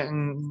政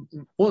権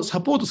を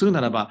サポートする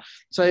ならば、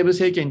蔡英文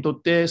政権にと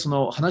ってそ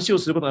の話を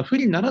することが不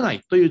利にならな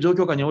いという状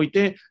況下におい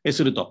て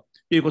すると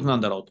いうことな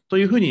んだろうと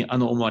いうふうに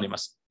思われま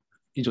す。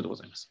以上でご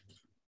ざいます。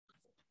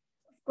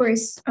Of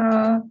course,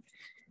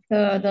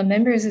 the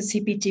members of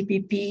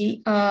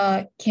CPTPP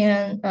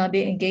can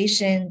be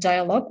engaged in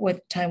dialogue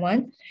with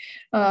Taiwan.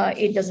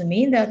 It doesn't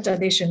mean that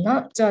they should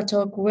not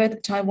talk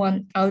with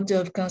Taiwan out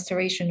of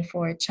consideration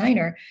for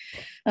China.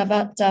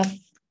 But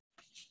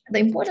the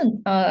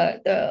important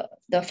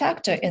the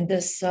factor in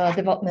this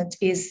development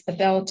is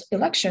about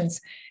elections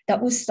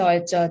that will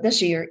start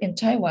this year in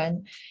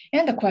Taiwan.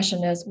 And the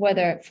question is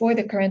whether for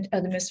the current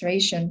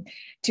administration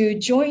to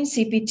join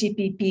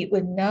CPTPP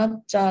would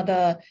not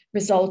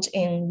result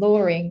in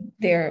lowering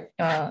their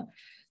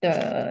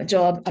the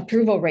job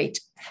approval rate.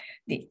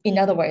 In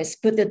other words,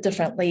 put it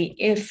differently,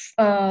 if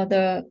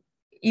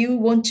you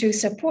want to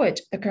support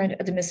the current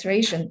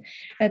administration,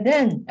 and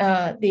then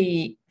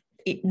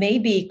it may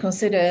be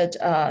considered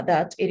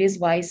that it is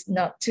wise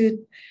not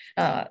to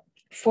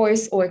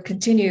force or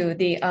continue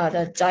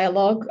the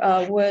dialogue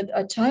with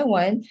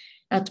Taiwan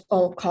at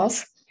all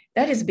costs.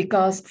 That is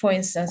because, for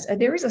instance,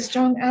 there is a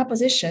strong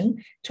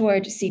opposition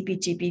toward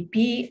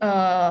CPTPP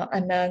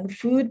among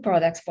food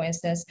products, for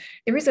instance.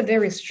 There is a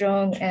very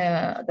strong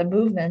the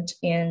movement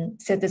in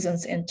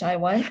citizens in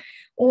Taiwan,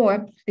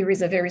 or there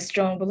is a very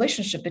strong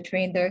relationship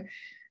between the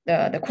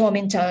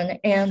Kuomintang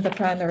and the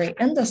primary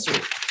industry.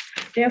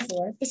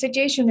 Therefore, the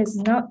situation is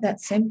not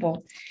that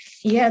simple.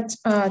 Yet,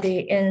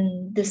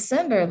 in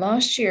December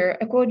last year,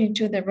 according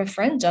to the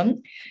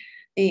referendum,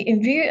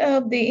 in view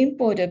of the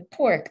imported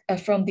pork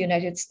from the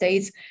United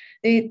States,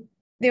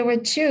 there were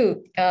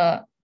two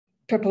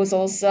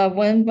proposals,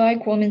 one by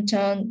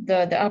Kuomintang,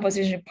 the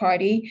opposition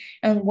party,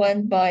 and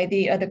one by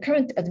the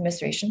current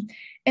administration.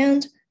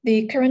 And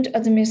the current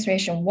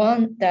administration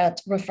won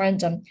that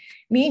referendum,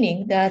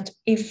 meaning that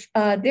if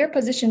their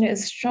position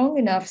is strong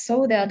enough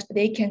so that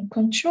they can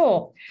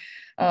control,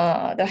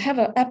 they have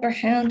an upper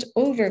hand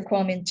over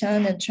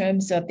Kuomintang in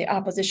terms of the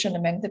opposition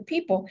among the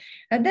people,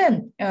 and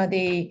then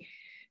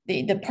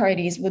the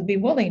parties would be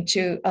willing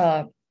to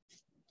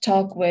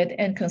talk with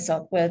and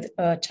consult with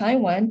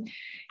Taiwan.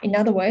 In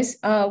other words,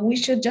 we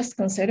should just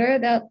consider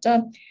that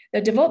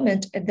the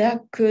development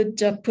that could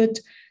put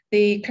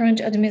the current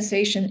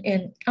administration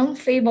in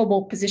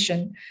unfavorable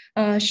position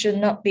should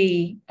not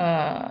be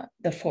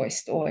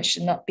forced or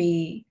should not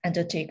be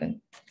undertaken.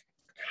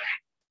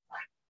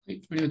 は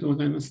い、ありがとうご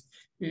ざいます。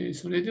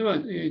それでは、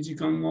時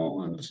間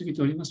も過ぎ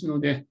ておりますの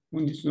で、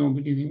本日の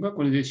ブリーフィングは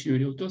これで終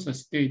了とさ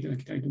せていただ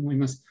きたいと思い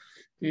ます。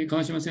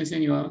川島先生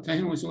には大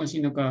変お忙し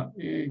い中、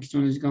貴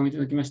重な時間をいた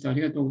だきましてあ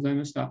りがとうござい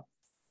ました。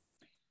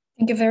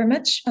Thank you very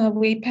much.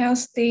 We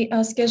passed the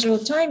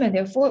scheduled time, and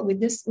therefore,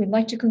 with this, we'd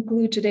like to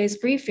conclude today's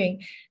briefing.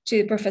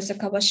 To Professor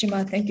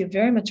Kawashima, thank you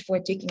very much for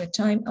taking the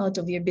time out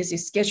of your busy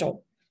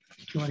schedule.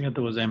 ありが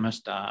とうございま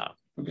した。あ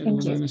りがとう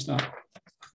ございました。